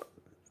 Oh,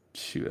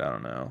 shoot, I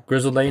don't know.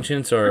 Grizzled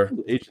Ancients or...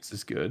 Grizzled Ancients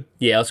is good.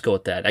 Yeah, let's go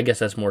with that. I guess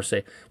that's more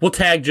safe. We'll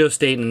tag Joe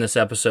Staten in this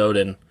episode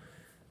and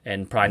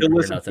probably he'll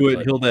never hear nothing.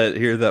 He'll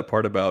hear that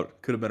part about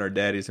could have been our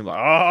daddies. And be like,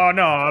 oh,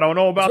 no, I don't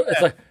know about that.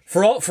 It's like,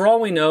 for all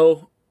we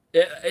know...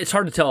 It's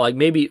hard to tell. Like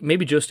maybe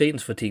Joe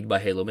Staten's fatigued by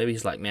Halo. Maybe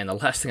he's like, man, the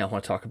last thing I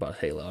want to talk about is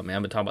Halo. I mean,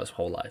 I've been talking about this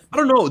whole life. I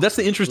don't know. That's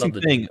the interesting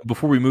thing.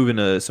 Before we move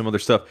into some other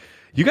stuff,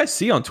 you guys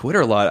see on Twitter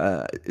a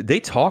lot.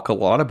 They talk a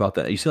lot about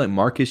that. You see like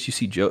Marcus. You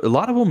see Joe. A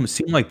lot of them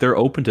seem like they're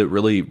open to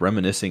really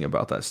reminiscing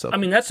about that stuff. I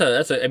mean, it's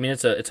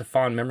a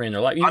fond memory in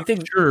their life.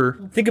 Sure.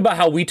 Think about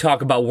how we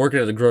talk about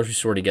working at the grocery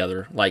store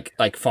together,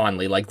 like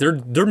fondly. Like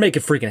they're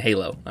making freaking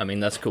Halo. I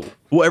mean, that's cool.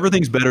 Well,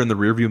 everything's better in the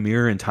rearview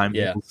mirror, and time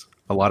heals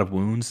a lot of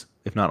wounds,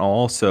 if not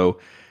all. So.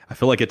 I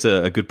feel like it's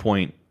a good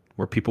point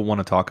where people want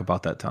to talk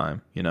about that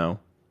time,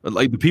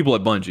 like the people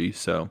at Bungie.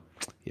 So,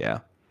 yeah.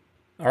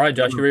 All right,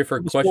 Josh, you ready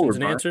for questions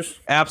and answers?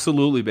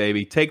 Absolutely,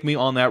 baby. Take me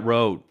on that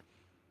road.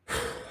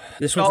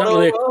 This one's not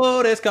really.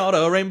 Road. It's called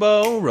a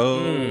rainbow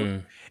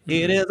road.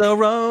 It is a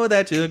road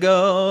that you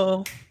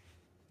go.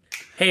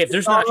 Hey, if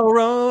there's not a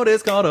road,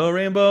 it's called a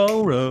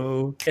rainbow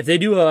road. If they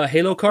do a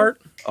Halo Kart.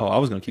 Oh, I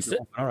was gonna keep going.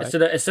 All right.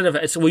 Instead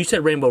of you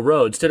said Rainbow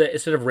Road.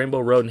 Instead of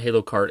Rainbow Road and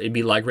Halo Kart, it'd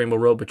be like Rainbow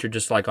Road, but you're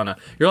just like on a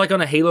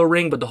Halo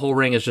ring, but the whole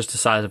ring is just the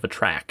size of a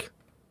track.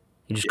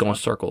 You just go in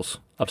circles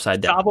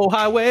upside down. Cabo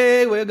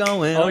Highway, we're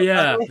going. Oh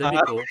yeah, that'd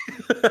be cool.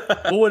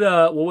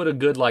 What would a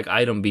good like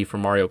item be for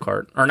Mario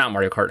Kart or not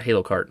Mario Kart,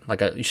 Halo Kart? Like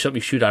something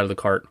you shoot out of the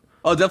cart.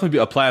 Oh, definitely be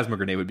a plasma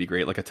grenade would be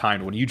great, like a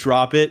timed one. You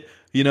drop it,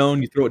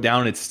 and you throw it down,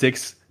 and it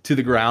sticks to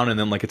the ground, and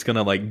then like it's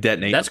gonna like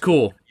detonate. That's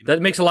cool.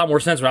 That makes a lot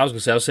more sense. What I was gonna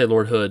say, I would say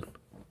Lord Hood.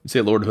 You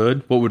say Lord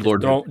Hood? What would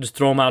Lord Hood? Just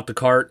throw him out the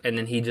cart, and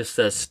then he just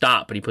says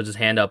stop, but he puts his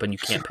hand up, and you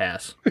can't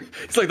pass.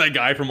 It's like that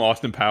guy from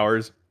Austin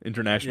Powers,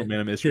 International Man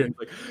of Mystery. He's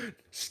like,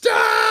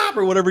 stop!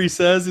 Or whatever he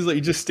says. He's like,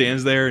 he just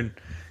stands there and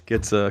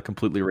gets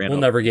completely ran over.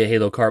 We'll never get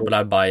Halo Kart, but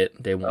I'd buy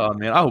it day one. Oh,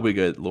 man, I hope we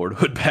get Lord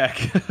Hood back.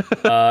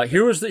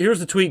 Here's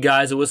the tweet,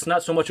 guys. It was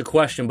not so much a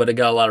question, but it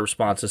got a lot of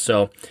responses,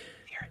 so...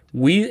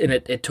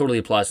 it totally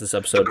applies to this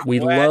episode. We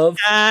love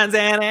questions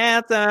and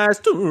answers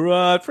to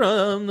right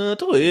from the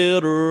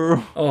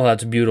Twitter. Oh,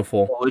 that's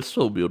beautiful. Oh, it's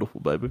so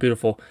beautiful, baby.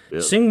 Beautiful. Yeah.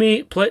 Sing me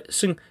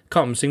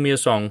a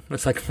song.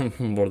 It's like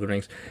Lord of the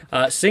Rings.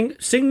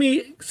 Sing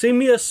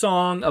me a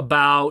song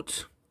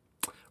about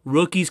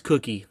Rookie's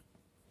cookie.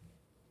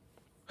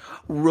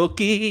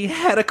 Rookie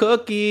had a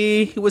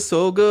cookie. He was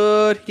so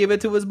good. Give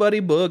it to his buddy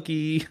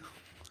Bookie.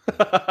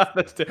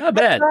 Not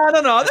bad.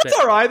 No. That's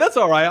all right. That's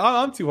all right.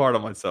 I'm too hard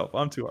on myself.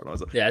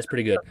 Yeah, it's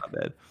pretty good. That's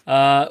not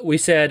bad. We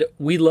said,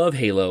 we love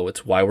Halo.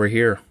 It's why we're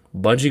here.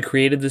 Bungie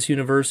created this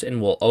universe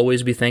and we'll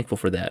always be thankful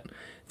for that.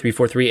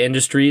 343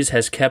 Industries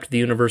has kept the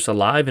universe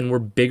alive and we're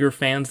bigger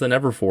fans than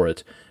ever for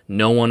it.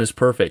 No one is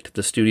perfect.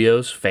 The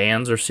studios,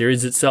 fans, or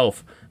series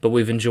itself, but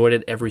we've enjoyed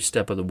it every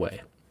step of the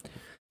way.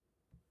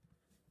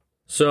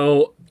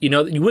 So, you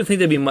wouldn't think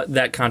that'd be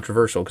that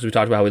controversial because we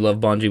talked about how we love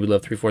Bungie, we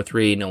love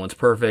 343, no one's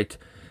perfect.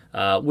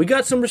 We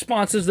got some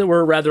responses that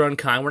were rather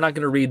unkind. We're not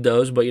going to read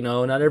those, but,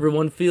 not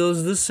everyone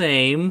feels the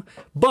same.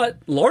 But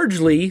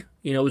largely,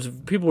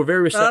 people were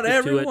very receptive to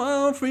it. Not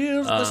everyone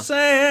feels the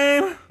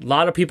same. A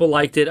lot of people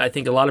liked it. I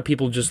think a lot of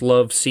people just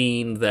love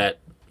seeing that,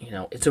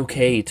 it's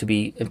okay to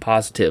be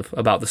positive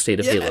about the state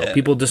of Halo.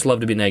 People just love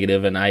to be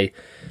negative, and I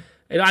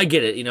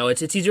get it.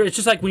 It's easier. It's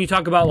just like when you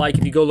talk about, like,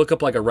 if you go look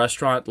up, like, a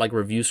restaurant, like,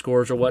 review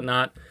scores or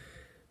whatnot.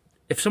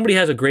 If somebody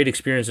has a great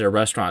experience at a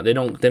restaurant, they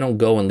don't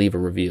go and leave a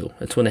review.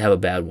 It's when they have a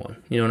bad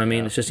one. You know what I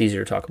mean? It's just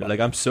easier to talk about.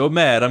 Like, I'm so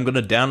mad, I'm going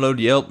to download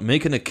Yelp,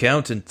 make an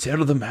account, and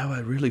tell them how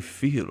I really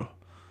feel.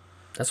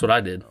 That's what I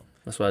did.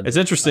 It's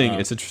interesting.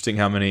 It's interesting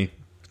how many...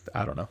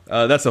 I don't know.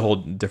 That's a whole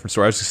different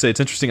story. I was just going to say, it's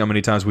interesting how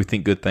many times we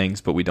think good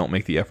things, but we don't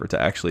make the effort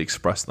to actually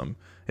express them.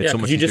 It's so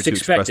much you easier just to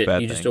expect express it.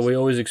 bad You things. we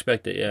always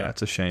expect it, yeah.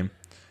 That's a shame.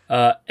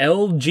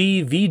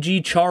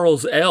 LGVG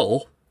Charles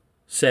L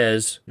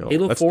says,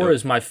 Halo 4 dope.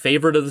 is my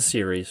favorite of the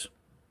series.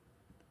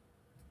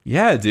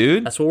 Yeah,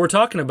 dude. That's what we're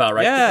talking about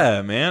there.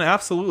 Yeah, man,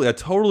 absolutely. I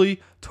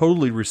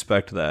totally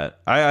respect that.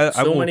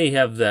 Many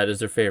have that as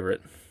their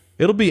favorite.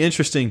 It'll be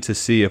interesting to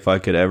see if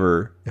I'll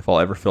ever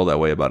feel that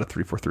way about a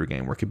 343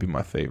 game where it could be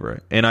my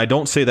favorite. And I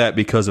don't say that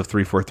because of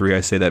 343.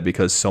 I say that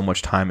because so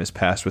much time has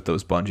passed with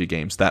those Bungie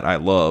games that I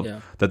love,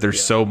 that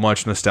there's so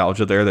much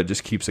nostalgia there that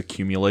just keeps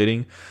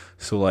accumulating.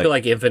 So, like, I feel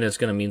like Infinite's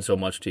going to mean so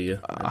much to you.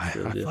 I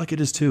feel like it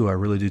is too. I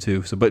really do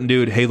too. So, but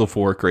dude, Halo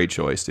 4, great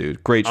choice,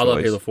 dude. Great choice. I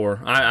love Halo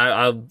 4.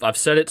 I've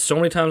said it so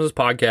many times on this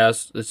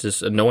podcast. It's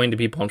just annoying to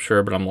people, I'm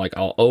sure, but I'm like,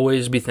 I'll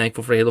always be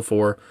thankful for Halo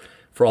 4,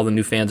 for all the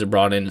new fans it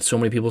brought in. It's so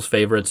many people's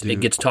favorites. Dude, it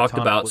gets talked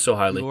about so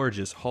highly.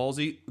 Gorgeous.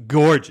 Halsey,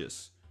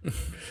 gorgeous.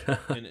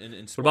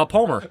 What about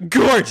Palmer?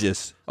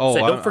 Gorgeous. Oh,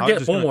 don't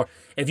forget Palmer.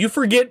 If you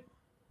forget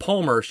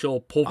Palmer,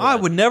 she'll pull. I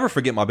would never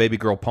forget my baby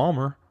girl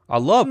Palmer. I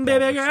love Palmer.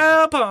 Baby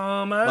girl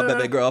Palmer. My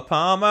baby girl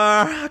Palmer.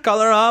 I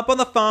call her up on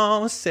the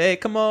phone. Say,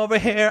 come over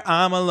here.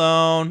 I'm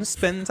alone.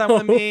 Spend time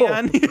with me.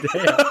 I need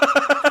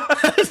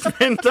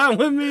Spend time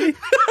with me.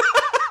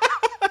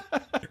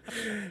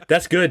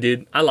 That's good,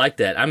 dude. I like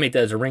that. I make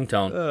that as a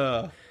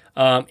ringtone.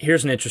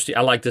 Here's an interesting.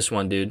 I like this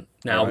one, dude.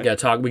 Now we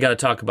gotta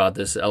talk about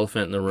this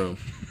elephant in the room.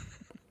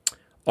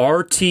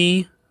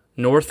 RT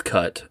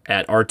Northcutt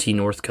at RT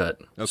Northcutt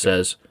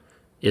says,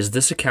 "Is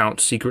this account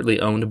secretly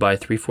owned by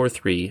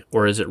 343,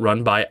 or is it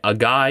run by a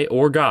guy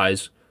or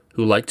guys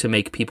who like to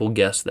make people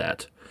guess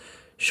that?"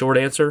 Short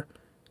answer: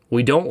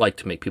 we don't like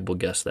to make people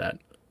guess that.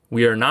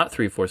 We are not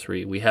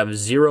 343. We have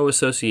zero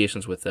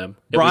associations with them.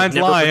 Brian's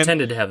we've never lying.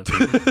 pretended to have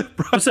them.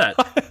 What's that?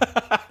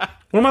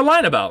 What am I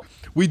lying about?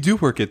 We do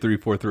work at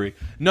 343.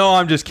 No,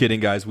 I'm just kidding,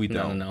 guys. We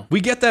don't. No.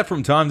 We get that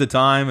from time to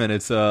time, and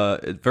it's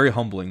very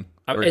humbling.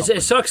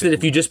 It sucks that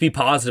if you just be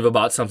positive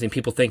about something,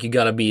 people think you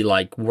got to be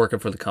like working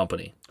for the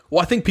company.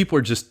 Well, I think people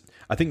are just.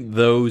 I think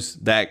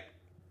that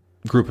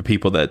group of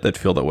people that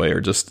feel that way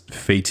are just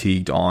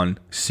fatigued on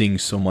seeing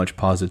so much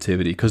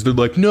positivity because they're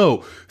like,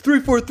 no,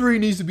 343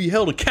 needs to be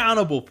held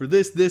accountable for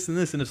this, and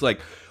this, and it's like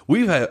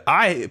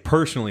I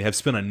personally have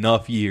spent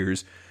enough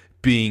years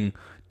being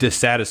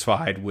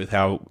dissatisfied with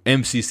how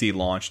MCC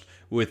launched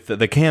with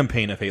the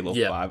campaign of Halo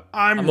 5.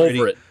 I'm ready.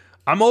 Over it.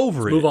 I'm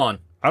over it. Move on.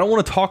 I don't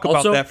want to talk about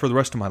Also, that for the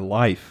rest of my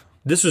life.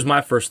 This was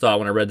my first thought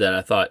when I read that.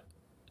 I thought,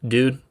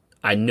 dude,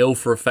 I know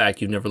for a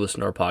fact you've never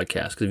listened to our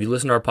podcast. Because if you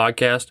listen to our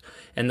podcast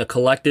and the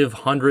collective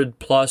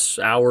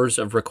 100+ hours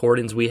of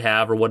recordings we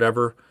have or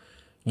whatever,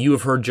 you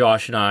have heard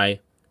Josh and I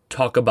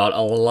talk about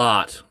a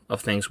lot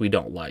of things we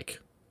don't like.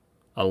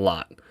 A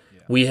lot.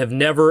 Yeah. We have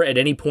never at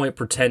any point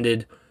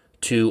pretended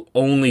to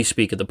only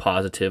speak of the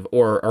positive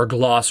or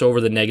gloss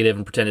over the negative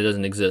and pretend it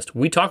doesn't exist.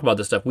 We talk about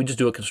this stuff. We just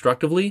do it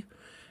constructively.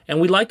 And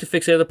we like to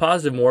fixate on the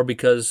positive more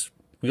because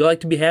we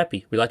like to be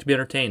happy. We like to be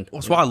entertained. Well,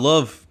 that's why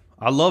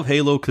I love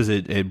Halo because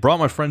it brought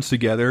my friends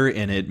together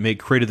and it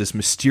created this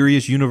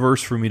mysterious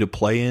universe for me to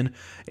play in,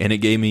 and it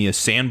gave me a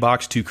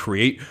sandbox to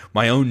create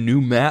my own new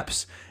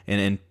maps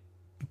and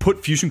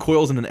put fusion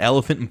coils in an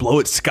elephant and blow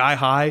it sky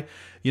high.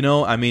 You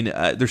know, I mean,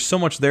 there's so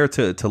much there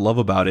to love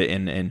about it,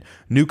 and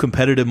new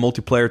competitive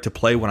multiplayer to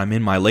play when I'm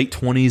in my late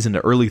 20s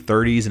into early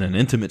 30s, and an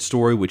intimate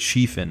story with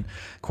Chief and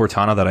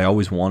Cortana that I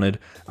always wanted.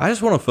 I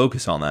just want to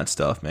focus on that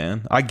stuff,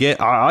 man. I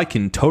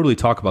can totally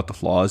talk about the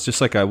flaws,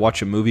 just like I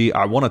watch a movie.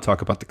 I want to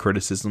talk about the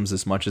criticisms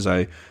as much as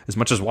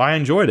why I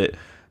enjoyed it.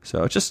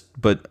 So it's just,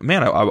 but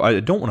man, I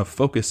don't want to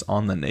focus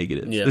on the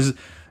negatives. Yeah.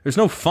 There's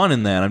no fun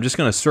in that. I'm just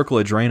going to circle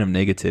a drain of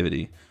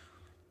negativity.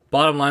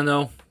 Bottom line,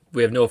 though,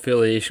 we have no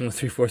affiliation with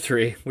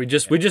 343. We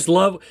just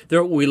love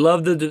we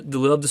love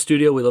the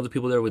studio. We love the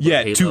people there. We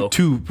love Halo.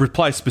 To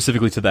reply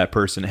specifically to that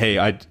person,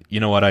 hey, you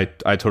know what? I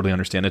totally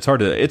understand. It's hard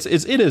to it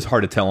is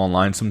hard to tell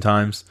online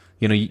sometimes.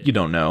 You know, you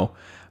don't know.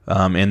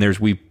 And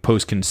we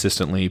post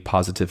consistently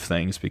positive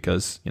things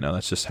because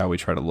that's just how we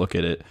try to look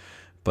at it.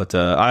 But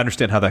I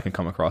understand how that can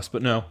come across.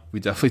 But no,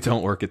 we definitely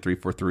don't work at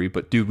 343.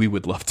 But dude, we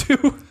would love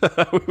to.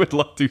 We would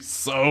love to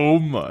so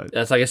much.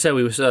 That's like I said.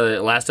 We was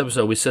last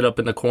episode. We sit up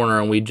in the corner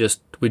and we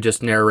just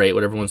narrate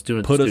what everyone's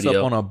doing at the studio. Put us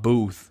up on a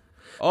booth.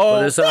 Oh,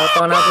 put us up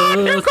on a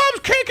booth. Here comes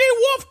Kiki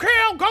Wolf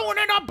Kill going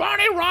into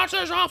Bonnie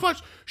Ross's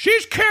office.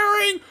 She's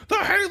carrying the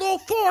Halo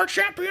 4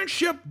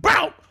 championship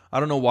belt. I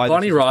don't know why.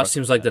 Bonnie Ross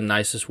seems like the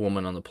nicest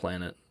woman on the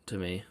planet to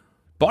me.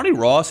 Bonnie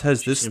Ross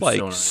has this like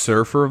so nice.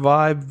 Surfer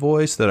vibe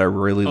voice that I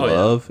really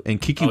love,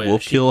 and Kiki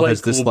Wolfkill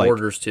has this like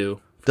borders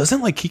too.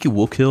 Doesn't like Kiki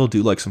Wolfkill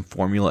do like some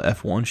Formula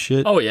F1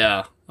 shit? Oh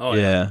yeah,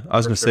 yeah. I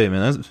was gonna say,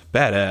 man, that's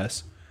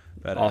badass.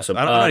 Awesome.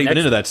 I'm not even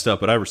into that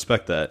stuff, but I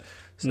respect that.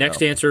 So.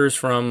 Next answer is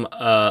from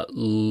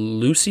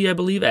Lucy, I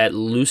believe, at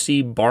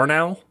Lucy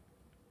Barnow.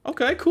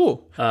 Okay,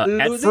 cool. At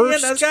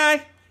first,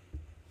 guy.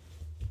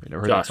 We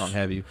never heard that song,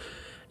 have you?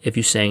 If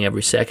you sang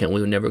every second,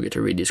 we would never get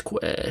to read these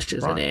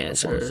questions and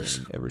answers.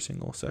 Every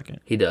single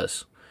second. He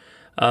does.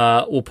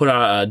 We'll put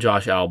out a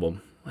Josh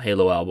album, a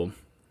Halo album.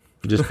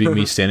 Just be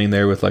me standing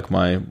there with like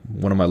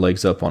one of my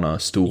legs up on a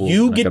stool.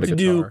 You get to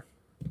do.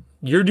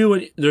 You're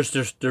doing. There's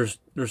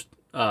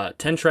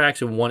 10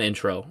 tracks and one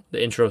intro.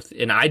 The intro,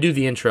 and I do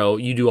the intro.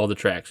 You do all the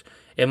tracks.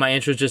 And my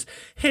intro is just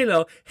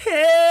Halo,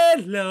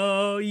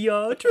 Halo,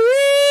 your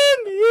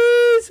dream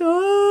is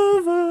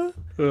over.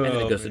 And then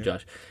it goes to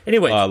Josh.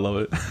 Anyway, I love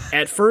it.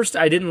 At first,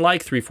 I didn't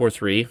like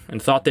 343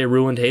 and thought they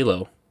ruined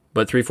Halo.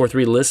 But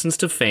 343 listens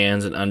to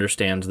fans and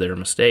understands their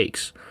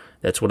mistakes.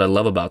 That's what I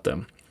love about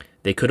them.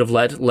 They could have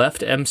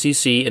left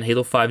MCC and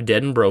Halo 5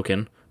 dead and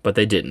broken, but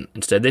they didn't.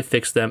 Instead, they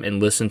fixed them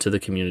and listened to the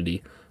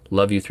community.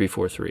 Love you,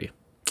 343.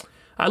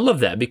 I love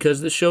that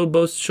because it showed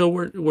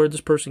where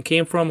this person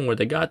came from and where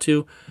they got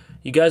to.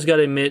 You guys got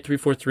to admit,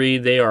 343,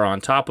 they are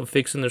on top of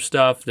fixing their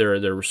stuff. They're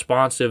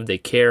responsive. They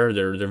care.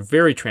 They're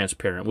very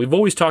transparent. We've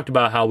always talked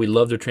about how we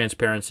love their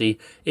transparency.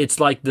 It's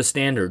like the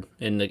standard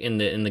in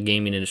the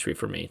gaming industry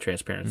for me,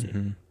 transparency.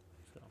 Mm-hmm.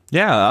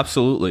 Yeah,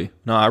 absolutely.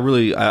 No,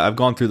 I've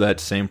gone through that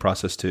same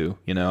process too.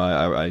 You know,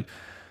 I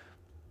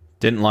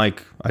didn't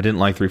like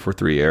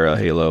 343 era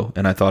Halo,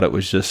 and I thought it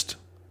was garbage.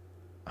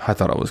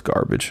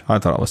 I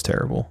thought it was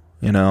terrible.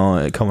 You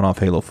know, coming off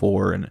Halo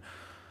 4, and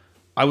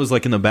I was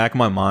like in the back of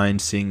my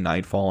mind seeing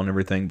Nightfall and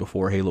everything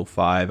before Halo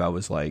 5. I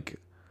was like,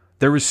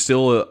 there was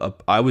still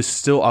I was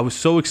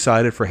so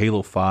excited for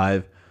Halo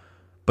 5,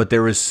 but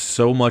there was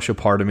so much a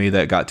part of me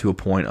that got to a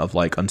point of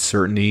like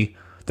uncertainty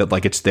that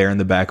like it's there in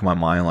the back of my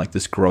mind, like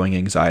this growing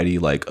anxiety,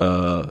 like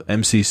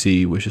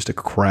MCC was just a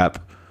crap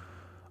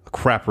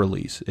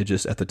release. It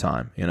just at the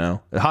time, you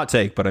know, a hot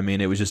take, but I mean,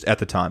 it was just at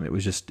the time,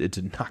 it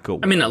did not go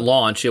well. I mean, at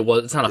launch,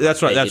 it's not a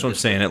that's right. That's what I'm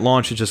saying. At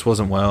launch, it just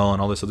wasn't well,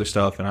 and all this other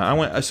stuff. And I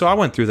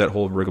went through that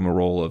whole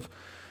rigmarole of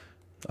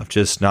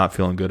just not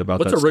feeling good about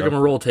what's that. What's a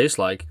rigmarole taste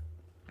like?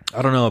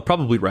 I don't know.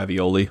 Probably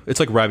ravioli. It's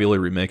like ravioli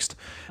remixed.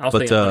 I was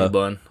thinking honey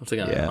bun. I was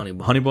thinking honey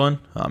bun. Honey bun?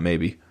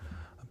 Maybe.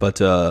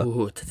 But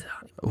anyway,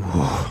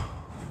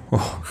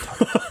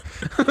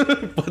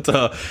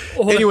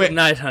 good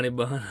night, honey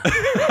bun.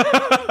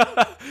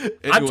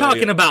 Anyway, I'm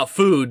talking about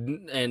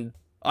food, and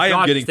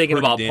Josh is thinking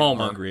about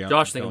Palmer. Hungry.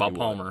 Josh is thinking about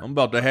Palmer. I'm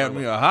about to have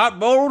me a hot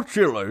bowl of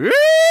chili.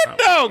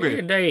 Doggy.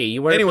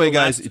 Anyway,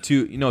 guys,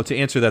 to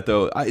answer that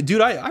though,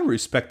 I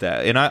respect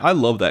that, and I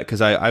love that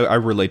because I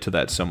relate to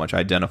that so much. I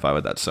identify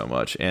with that so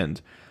much,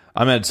 and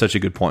I'm at such a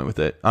good point with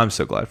it. I'm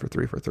so glad for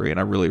 343, and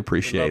I really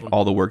appreciate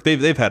all the work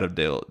they've had a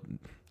deal.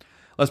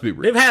 Let's be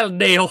real. They've had a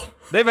deal.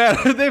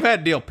 They've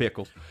had deal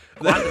pickles.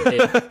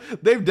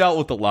 They've dealt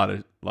with a lot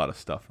of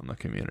stuff from the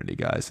community,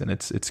 guys, and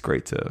it's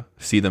great to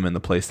see them in the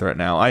place they're at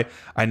now.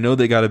 I know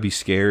they got to be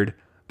scared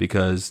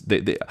because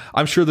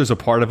I'm sure there's a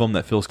part of them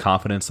that feels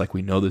confidence, like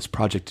we know this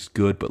project is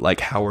good, but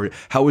like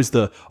how is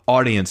the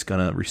audience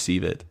gonna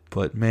receive it?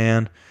 But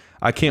man,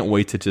 I can't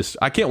wait for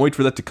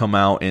that to come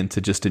out and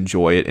to just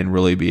enjoy it and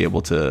really be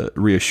able to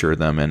reassure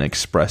them and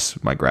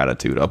express my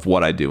gratitude of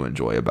what I do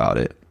enjoy about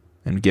it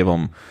and give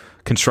them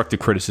constructive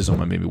criticism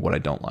on maybe what I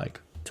don't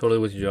like. Totally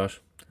with you, Josh.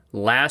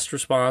 Last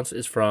response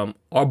is from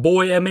our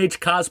boy MH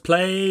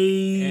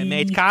Cosplay.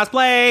 MH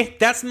Cosplay.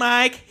 That's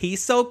Mike.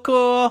 He's so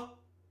cool.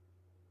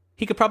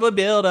 He could probably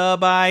build a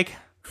bike.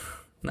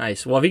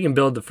 Nice. Well, if he can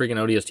build the freaking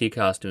ODST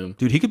costume.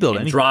 Dude, he could build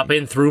anything. Drop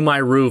in through my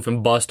roof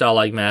and bust out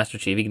like Master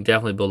Chief. He can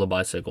definitely build a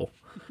bicycle.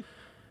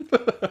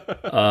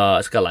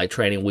 It's got like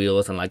training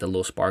wheels and like the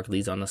little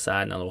sparklies on the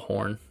side and a little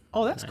horn.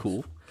 Oh, that's nice.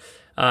 Cool.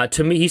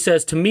 To me, he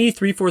says, to me,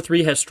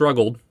 343 has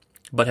struggled,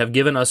 but have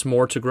given us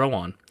more to grow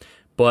on.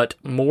 But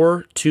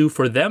more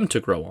for them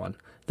to grow on.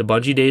 The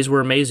Bungie days were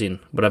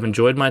amazing, but I've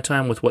enjoyed my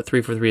time with what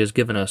 343 has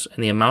given us,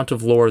 and the amount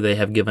of lore they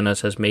have given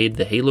us has made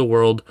the Halo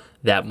world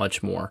that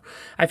much more.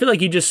 I feel like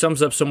he just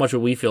sums up so much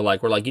what we feel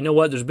like. We're like, you know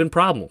what? There's been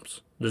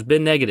problems. There's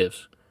been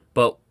negatives.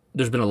 But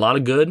there's been a lot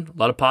of good, a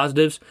lot of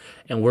positives,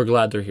 and we're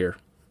glad they're here.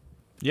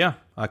 Yeah,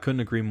 I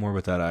couldn't agree more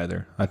with that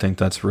either. I think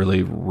that's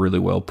really, really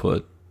well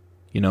put.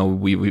 You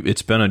know,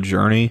 it's been a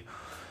journey.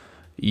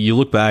 You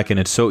look back and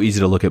it's so easy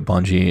to look at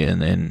Bungie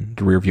and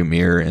the rearview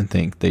mirror and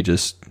think they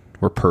just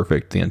were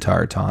perfect the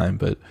entire time.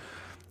 But,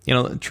 you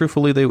know,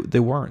 truthfully, they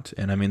weren't.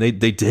 And I mean, they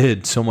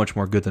did so much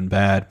more good than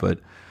bad. But,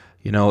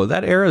 you know,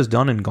 that era is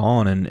done and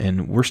gone,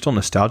 and we're still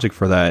nostalgic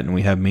for that. And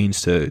we have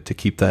means to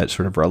keep that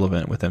sort of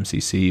relevant with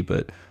MCC.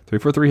 But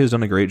 343 has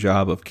done a great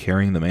job of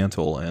carrying the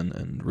mantle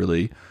and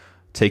really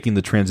taking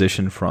the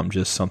transition from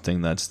just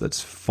something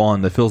that's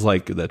fun, that feels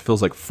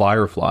like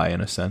Firefly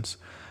in a sense,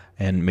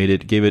 and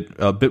gave it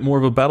a bit more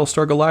of a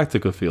Battlestar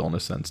Galactica feel in a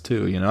sense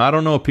too. You know, I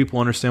don't know if people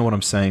understand what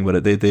I'm saying,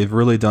 but they've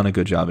really done a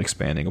good job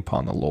expanding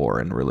upon the lore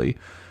and really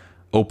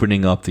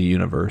opening up the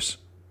universe.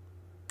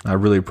 I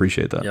really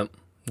appreciate that. Yep.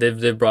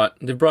 They've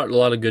brought a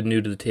lot of good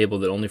new to the table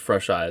that only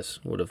fresh eyes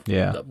would have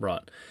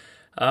brought.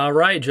 All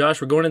right, Josh,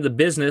 we're going into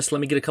business.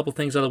 Let me get a couple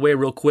things out of the way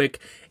real quick.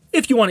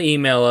 If you want to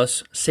email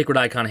us,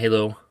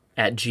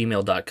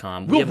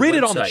 sacrediconhalo@gmail.com. We'll read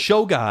it on the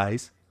show,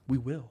 guys. We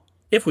will.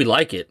 If we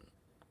like it.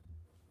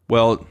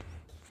 Well,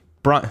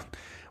 Brian,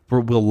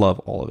 we'll love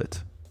all of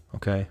it.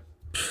 Okay?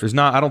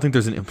 I don't think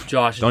there's an...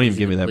 Josh, don't even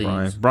give me that,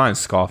 Brian. Brian's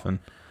scoffing.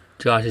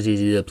 Josh is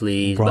easy to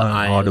please, Brian, but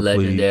I am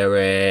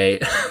legendary.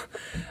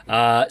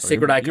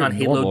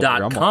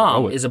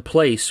 SacredIconHalo.com is a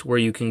place where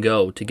you can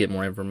go to get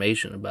more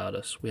information about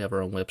us. We have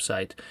our own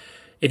website.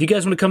 If you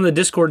guys want to come to the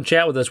Discord and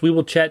chat with us, we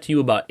will chat to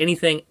you about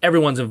anything.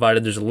 Everyone's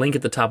invited. There's a link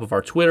at the top of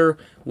our Twitter.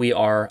 We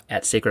are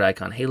at Sacred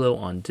Icon Halo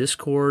on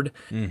Discord.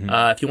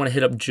 If you want to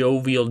hit up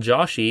Jovial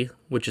Joshy,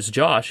 which is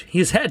Josh,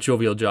 he's at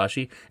Jovial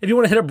Joshy. If you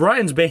want to hit up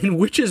Brian's Bane,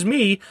 which is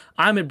me,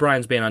 I'm at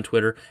Brian's Bane on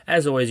Twitter.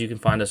 As always, you can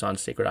find us on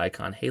Sacred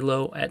Icon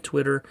Halo at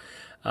Twitter.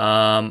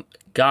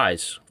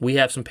 Guys, we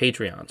have some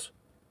Patreons.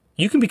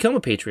 You can become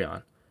a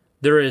Patreon.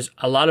 There is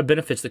a lot of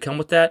benefits that come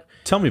with that.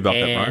 Tell me about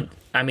that, Brian.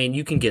 I mean,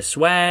 you can get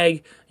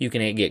swag. We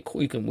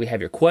have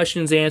your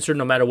questions answered,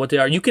 no matter what they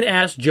are. You can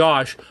ask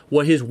Josh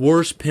what his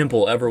worst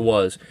pimple ever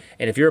was,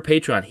 and if you're a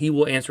Patreon, he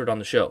will answer it on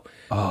the show.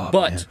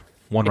 But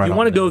if you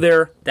want to go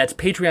there, that's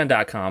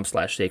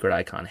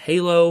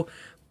patreon.com/sacrediconhalo.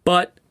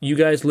 But you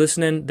guys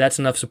listening, that's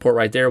enough support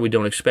right there. We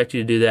don't expect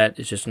you to do that.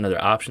 It's just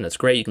another option. That's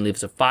great. You can leave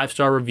us a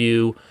 5-star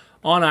review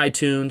on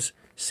iTunes.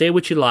 Say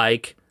what you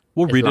like.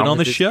 We'll read it on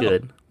the show.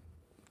 Good.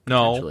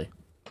 No.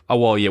 Oh,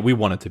 well, yeah, we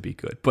want it to be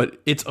good,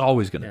 but it's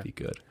always going to be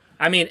good.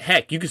 I mean,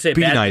 heck, you can say be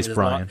bad nice, things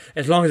Brian.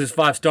 As long as it's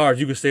 5 stars,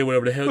 you can say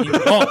whatever the hell you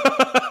want.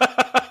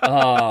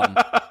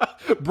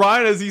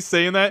 Brian, as he's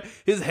saying that,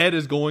 his head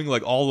is going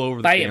like all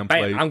over the damn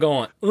place. I'm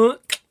going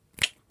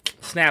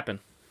snapping.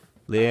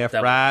 Left,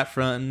 right,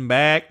 front, and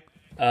back.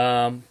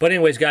 But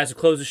anyways, guys, to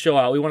close the show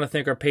out, we want to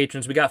thank our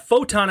patrons. We got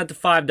Photon at the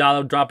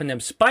 $5, dropping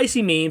them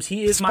spicy memes.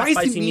 He is my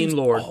spicy meme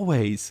lord.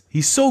 Always.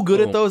 He's so good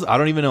at those. I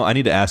don't even know. I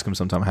need to ask him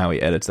sometime how he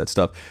edits that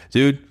stuff.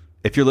 Dude,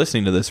 if you're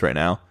listening to this right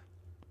now,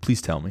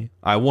 please tell me.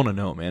 I want to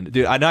know, man.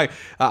 Dude, I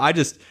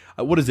just,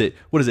 what is it?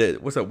 What's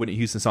that Whitney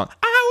Houston song?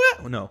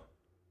 No.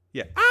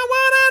 Yeah. I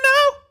want to know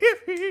if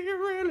he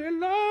really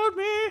loves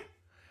me.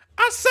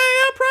 I say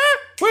a prayer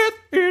with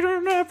each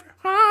and every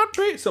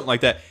heartbeat. Something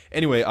like that.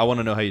 Anyway, I want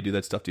to know how you do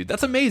that stuff, dude.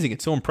 That's amazing.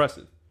 It's so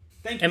impressive.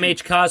 Thank you.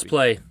 MH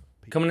Cosplay,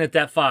 coming at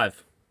that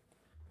 5.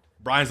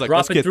 Brian's like,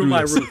 let's get through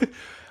my roof.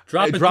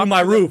 Drop it through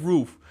my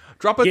roof.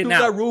 Drop it through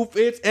that roof.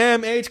 It's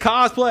MH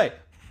Cosplay.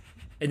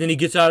 And then he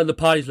gets out of the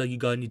pod. He's like, you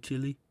got any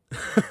chili?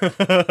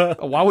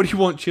 Why would he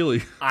want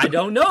chili? I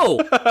don't know.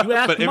 You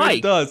ask but Mike. If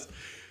it does.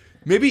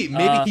 Maybe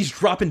he's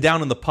dropping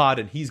down in the pod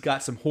and he's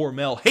got some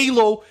Hormel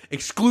Halo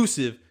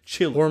exclusive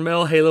chili.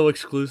 Hormel Halo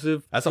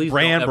exclusive. That's a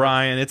brand,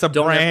 Brian. It's a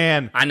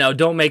brand. I know.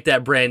 Don't make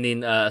that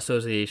branding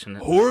association.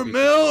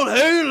 Hormel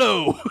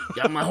Halo.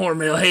 Got my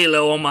Hormel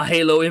Halo on my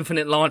Halo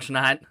Infinite launch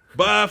night.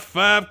 Buy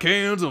 5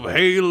 cans of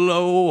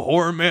Halo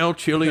Hormel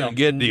chili and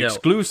get the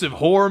exclusive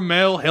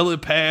Hormel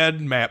Helipad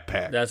map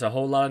pack. That's a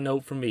whole lot of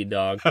note from me,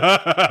 dog.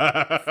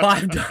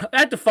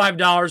 At the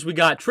 $5, we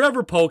got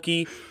Trevor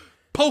Pokey.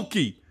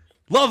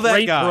 Love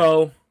that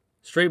guy.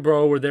 Straight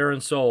bro. We're there in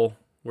soul.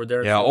 We're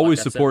there. Yeah,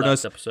 always supporting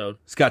us. Episode.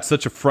 He's got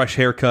such a fresh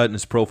haircut in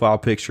his profile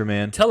picture,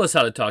 man. Tell us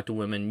how to talk to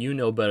women. You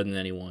know better than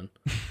anyone.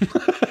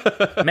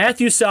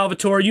 Matthew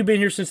Salvatore, you've been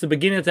here since the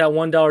beginning at that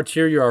 $1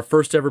 tier. You're our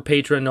first ever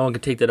patron. No one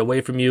can take that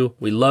away from you.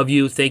 We love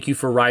you. Thank you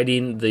for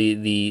writing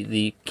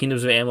the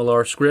Kingdoms of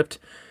Amalur script.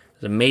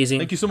 It's amazing.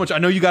 Thank you so much. I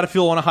know you got to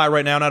feel on a high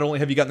right now. Not only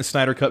have you gotten the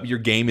Snyder Cut, your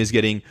game is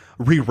getting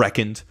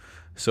re-reckoned.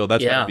 So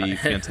that's going to be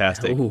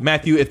fantastic.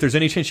 Matthew, if there's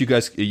any chance you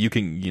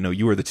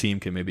or the team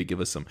can maybe give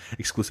us some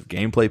exclusive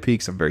gameplay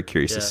peeks. I'm very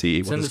curious to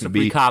see what it's going to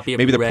be.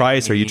 Maybe the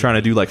price. Are you trying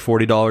to do like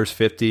 $40,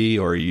 $50,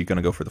 or are you going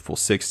to go for the full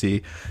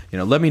 $60?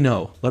 Let me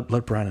know. Let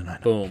Brian and I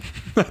know. Boom.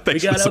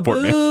 Thanks we got for the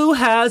support, man.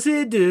 How's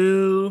it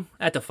do?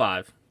 At the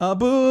 5.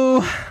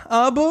 Abu,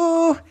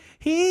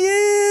 he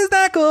is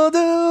that cool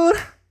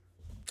dude.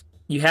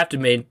 You have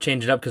to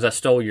change it up because I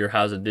stole your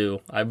how's it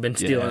do. I've been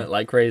stealing it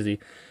like crazy.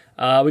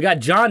 We got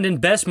Jondon,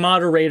 best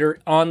moderator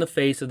on the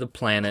face of the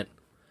planet.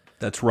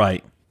 That's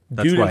right.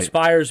 Dude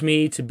inspires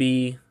me to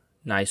be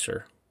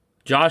nicer.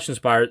 Josh has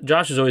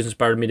always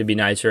inspired me to be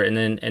nicer, and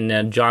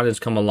then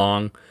Jondon's come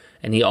along,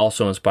 and he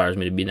also inspires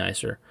me to be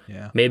nicer.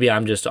 Yeah. Maybe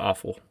I'm just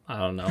awful. I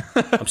don't know.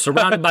 I'm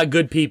surrounded by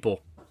good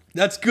people.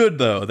 That's good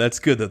though.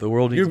 The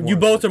world needs more. You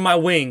both are my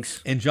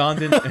wings. And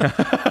Jondon.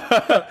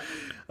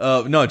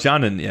 No,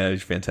 Jondon. Yeah,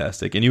 he's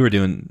fantastic, and you were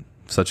doing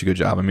such a good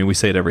job. I mean, we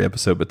say it every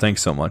episode, but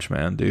thanks so much,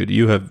 man, dude.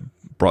 You have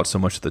brought so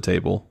much to the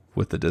table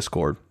with the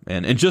Discord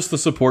and just the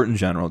support in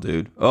general,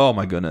 dude. Oh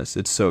my goodness,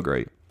 it's so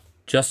great.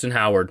 Justin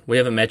Howard. We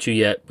haven't met you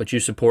yet, but you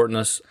supporting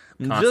us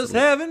constantly. Just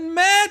haven't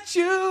met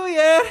you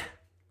yet.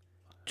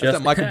 That's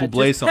that Michael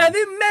Bublé song.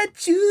 Haven't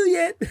met you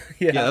yet.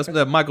 Yeah, that's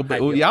that Michael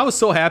Bublé. Yeah, I was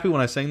so happy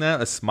when I sang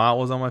that. A smile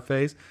was on my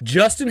face.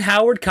 Justin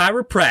Howard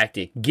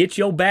Chiropractic. Get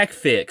your back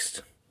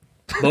fixed.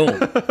 Boom.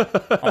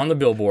 On the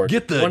billboard.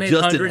 Get the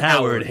Justin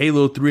Howard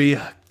Halo 3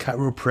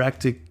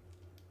 Chiropractic.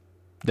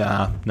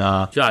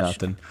 Nah, Josh,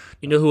 nothing.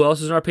 You know who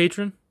else is our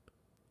patron?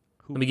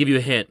 Let me give you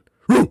a hint.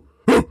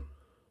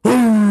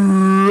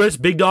 It's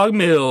Big Dog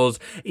Mills.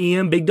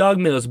 Ian Big Dog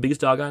Mills, the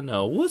biggest dog I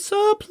know. What's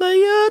up,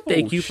 player?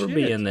 Thank you for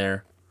being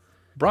there.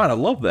 Brian, I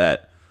love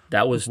that.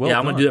 That was, well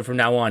I'm going to do it from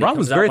now on. Brian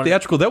was very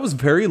theatrical. That was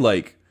very,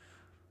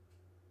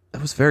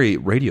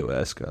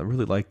 radio-esque. I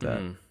really liked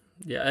that.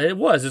 Yeah, it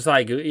was. It's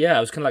like, it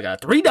was kind of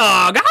like a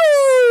 3-dog.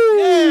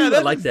 Yeah,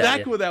 that's like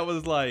exactly what that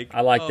was like.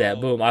 I like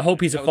that. Boom. I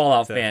hope he's a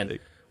Fallout fan.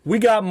 We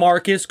got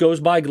Marcus, goes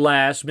by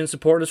Glass, been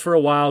supporting us for a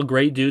while.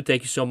 Great dude.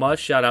 Thank you so much.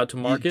 Shout out to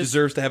Marcus. He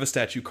deserves to have a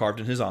statue carved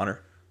in his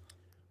honor.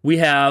 We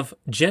have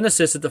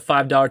Genesis at the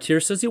 $5 tier.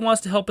 Says he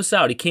wants to help us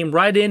out. He came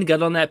right in,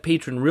 got on that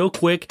patron real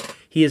quick.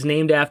 He is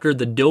named after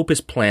the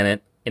dopest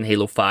planet in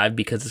Halo 5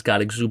 because it's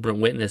got Exuberant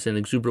Witness, and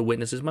Exuberant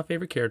Witness is my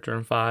favorite character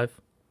in 5.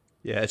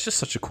 Yeah, it's just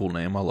such a cool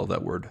name. I love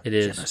that word. It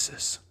is.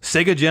 Genesis.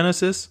 Sega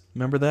Genesis.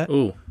 Remember that?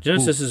 Ooh,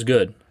 Genesis is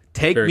good.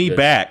 Take me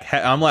back.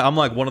 I'm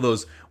like one of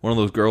those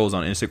girls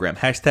on Instagram.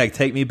 #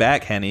 take me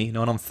back, Henny. You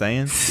know what I'm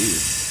saying? Dude,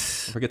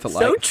 don't forget to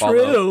like.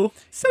 Follow.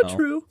 So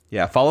true.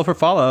 Yeah, follow for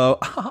follow.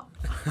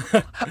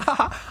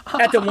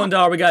 At the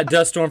 $1, we got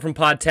Duststorm from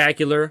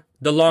Podtacular,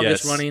 the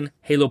longest running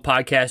Halo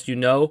podcast you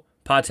know.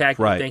 Podtacular,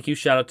 right. Thank you.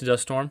 Shout out to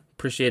Duststorm.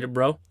 Appreciate it,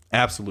 bro.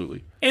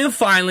 Absolutely. And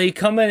finally,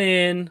 coming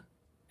in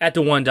at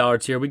the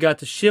 $1 tier, we got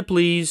the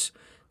Shipleys.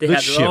 They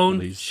have their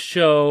own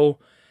show.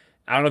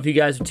 I don't know if you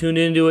guys have tuned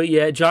into it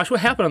yet. Josh, what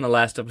happened on the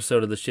last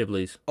episode of the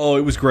Shipleys? Oh,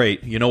 it was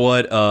great. You know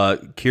what?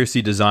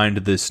 Kirsty designed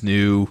this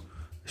new...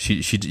 She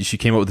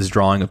came up with this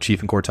drawing of Chief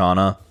and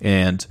Cortana,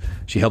 and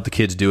she helped the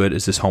kids do it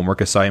as this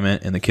homework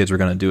assignment, and the kids were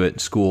going to do it in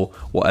school.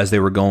 Well, as they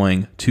were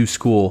going to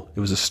school, it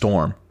was a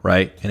storm,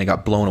 right? And it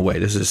got blown away.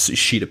 This is a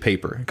sheet of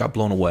paper. It got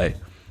blown away.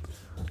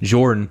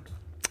 Jordan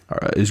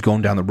is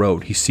going down the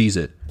road. He sees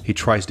it. He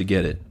tries to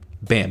get it.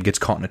 Bam, gets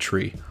caught in a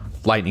tree.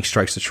 Lightning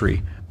strikes the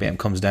tree. Bam,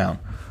 comes down.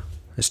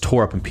 It's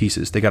tore up in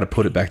pieces. They got to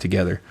put it back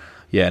together.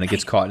 Yeah, and it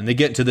gets caught. And they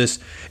get into this.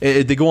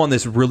 They go on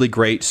this really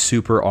great,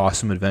 super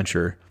awesome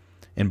adventure.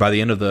 And by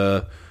the end of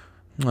the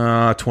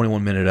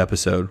 21-minute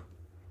episode,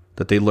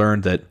 that they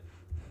learned that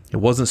it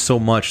wasn't so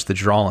much the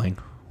drawing,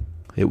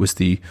 it was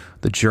the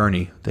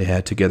journey they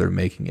had together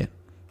making it.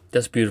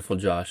 That's beautiful,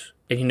 Josh.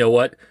 And you know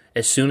what?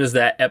 As soon as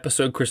that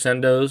episode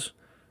crescendos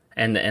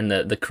and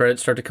the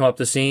credits start to come up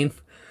the scene,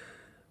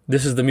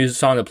 this is the music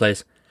song that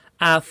plays.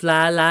 I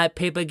fly like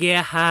paper,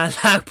 get high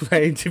like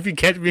planes. If you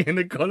catch me in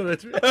the corner,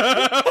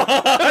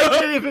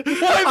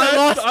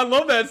 I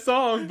love that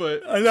song,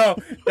 but I know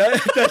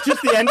that's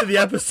just the end of the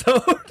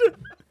episode.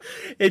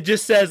 It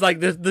just says like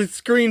the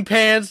screen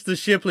pans to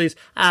Shipley's.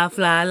 I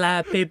fly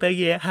like paper,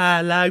 get high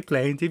like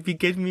planes. If you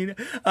catch me,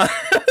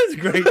 that's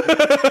great.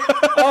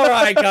 All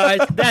right,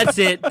 guys, that's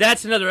it.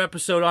 That's another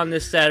episode on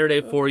this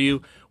Saturday for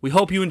you. We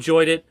hope you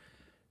enjoyed it.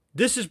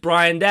 This is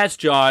Brian. That's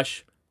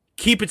Josh.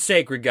 Keep it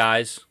sacred,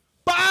 guys.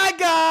 Bye,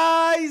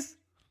 guys.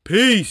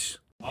 Peace.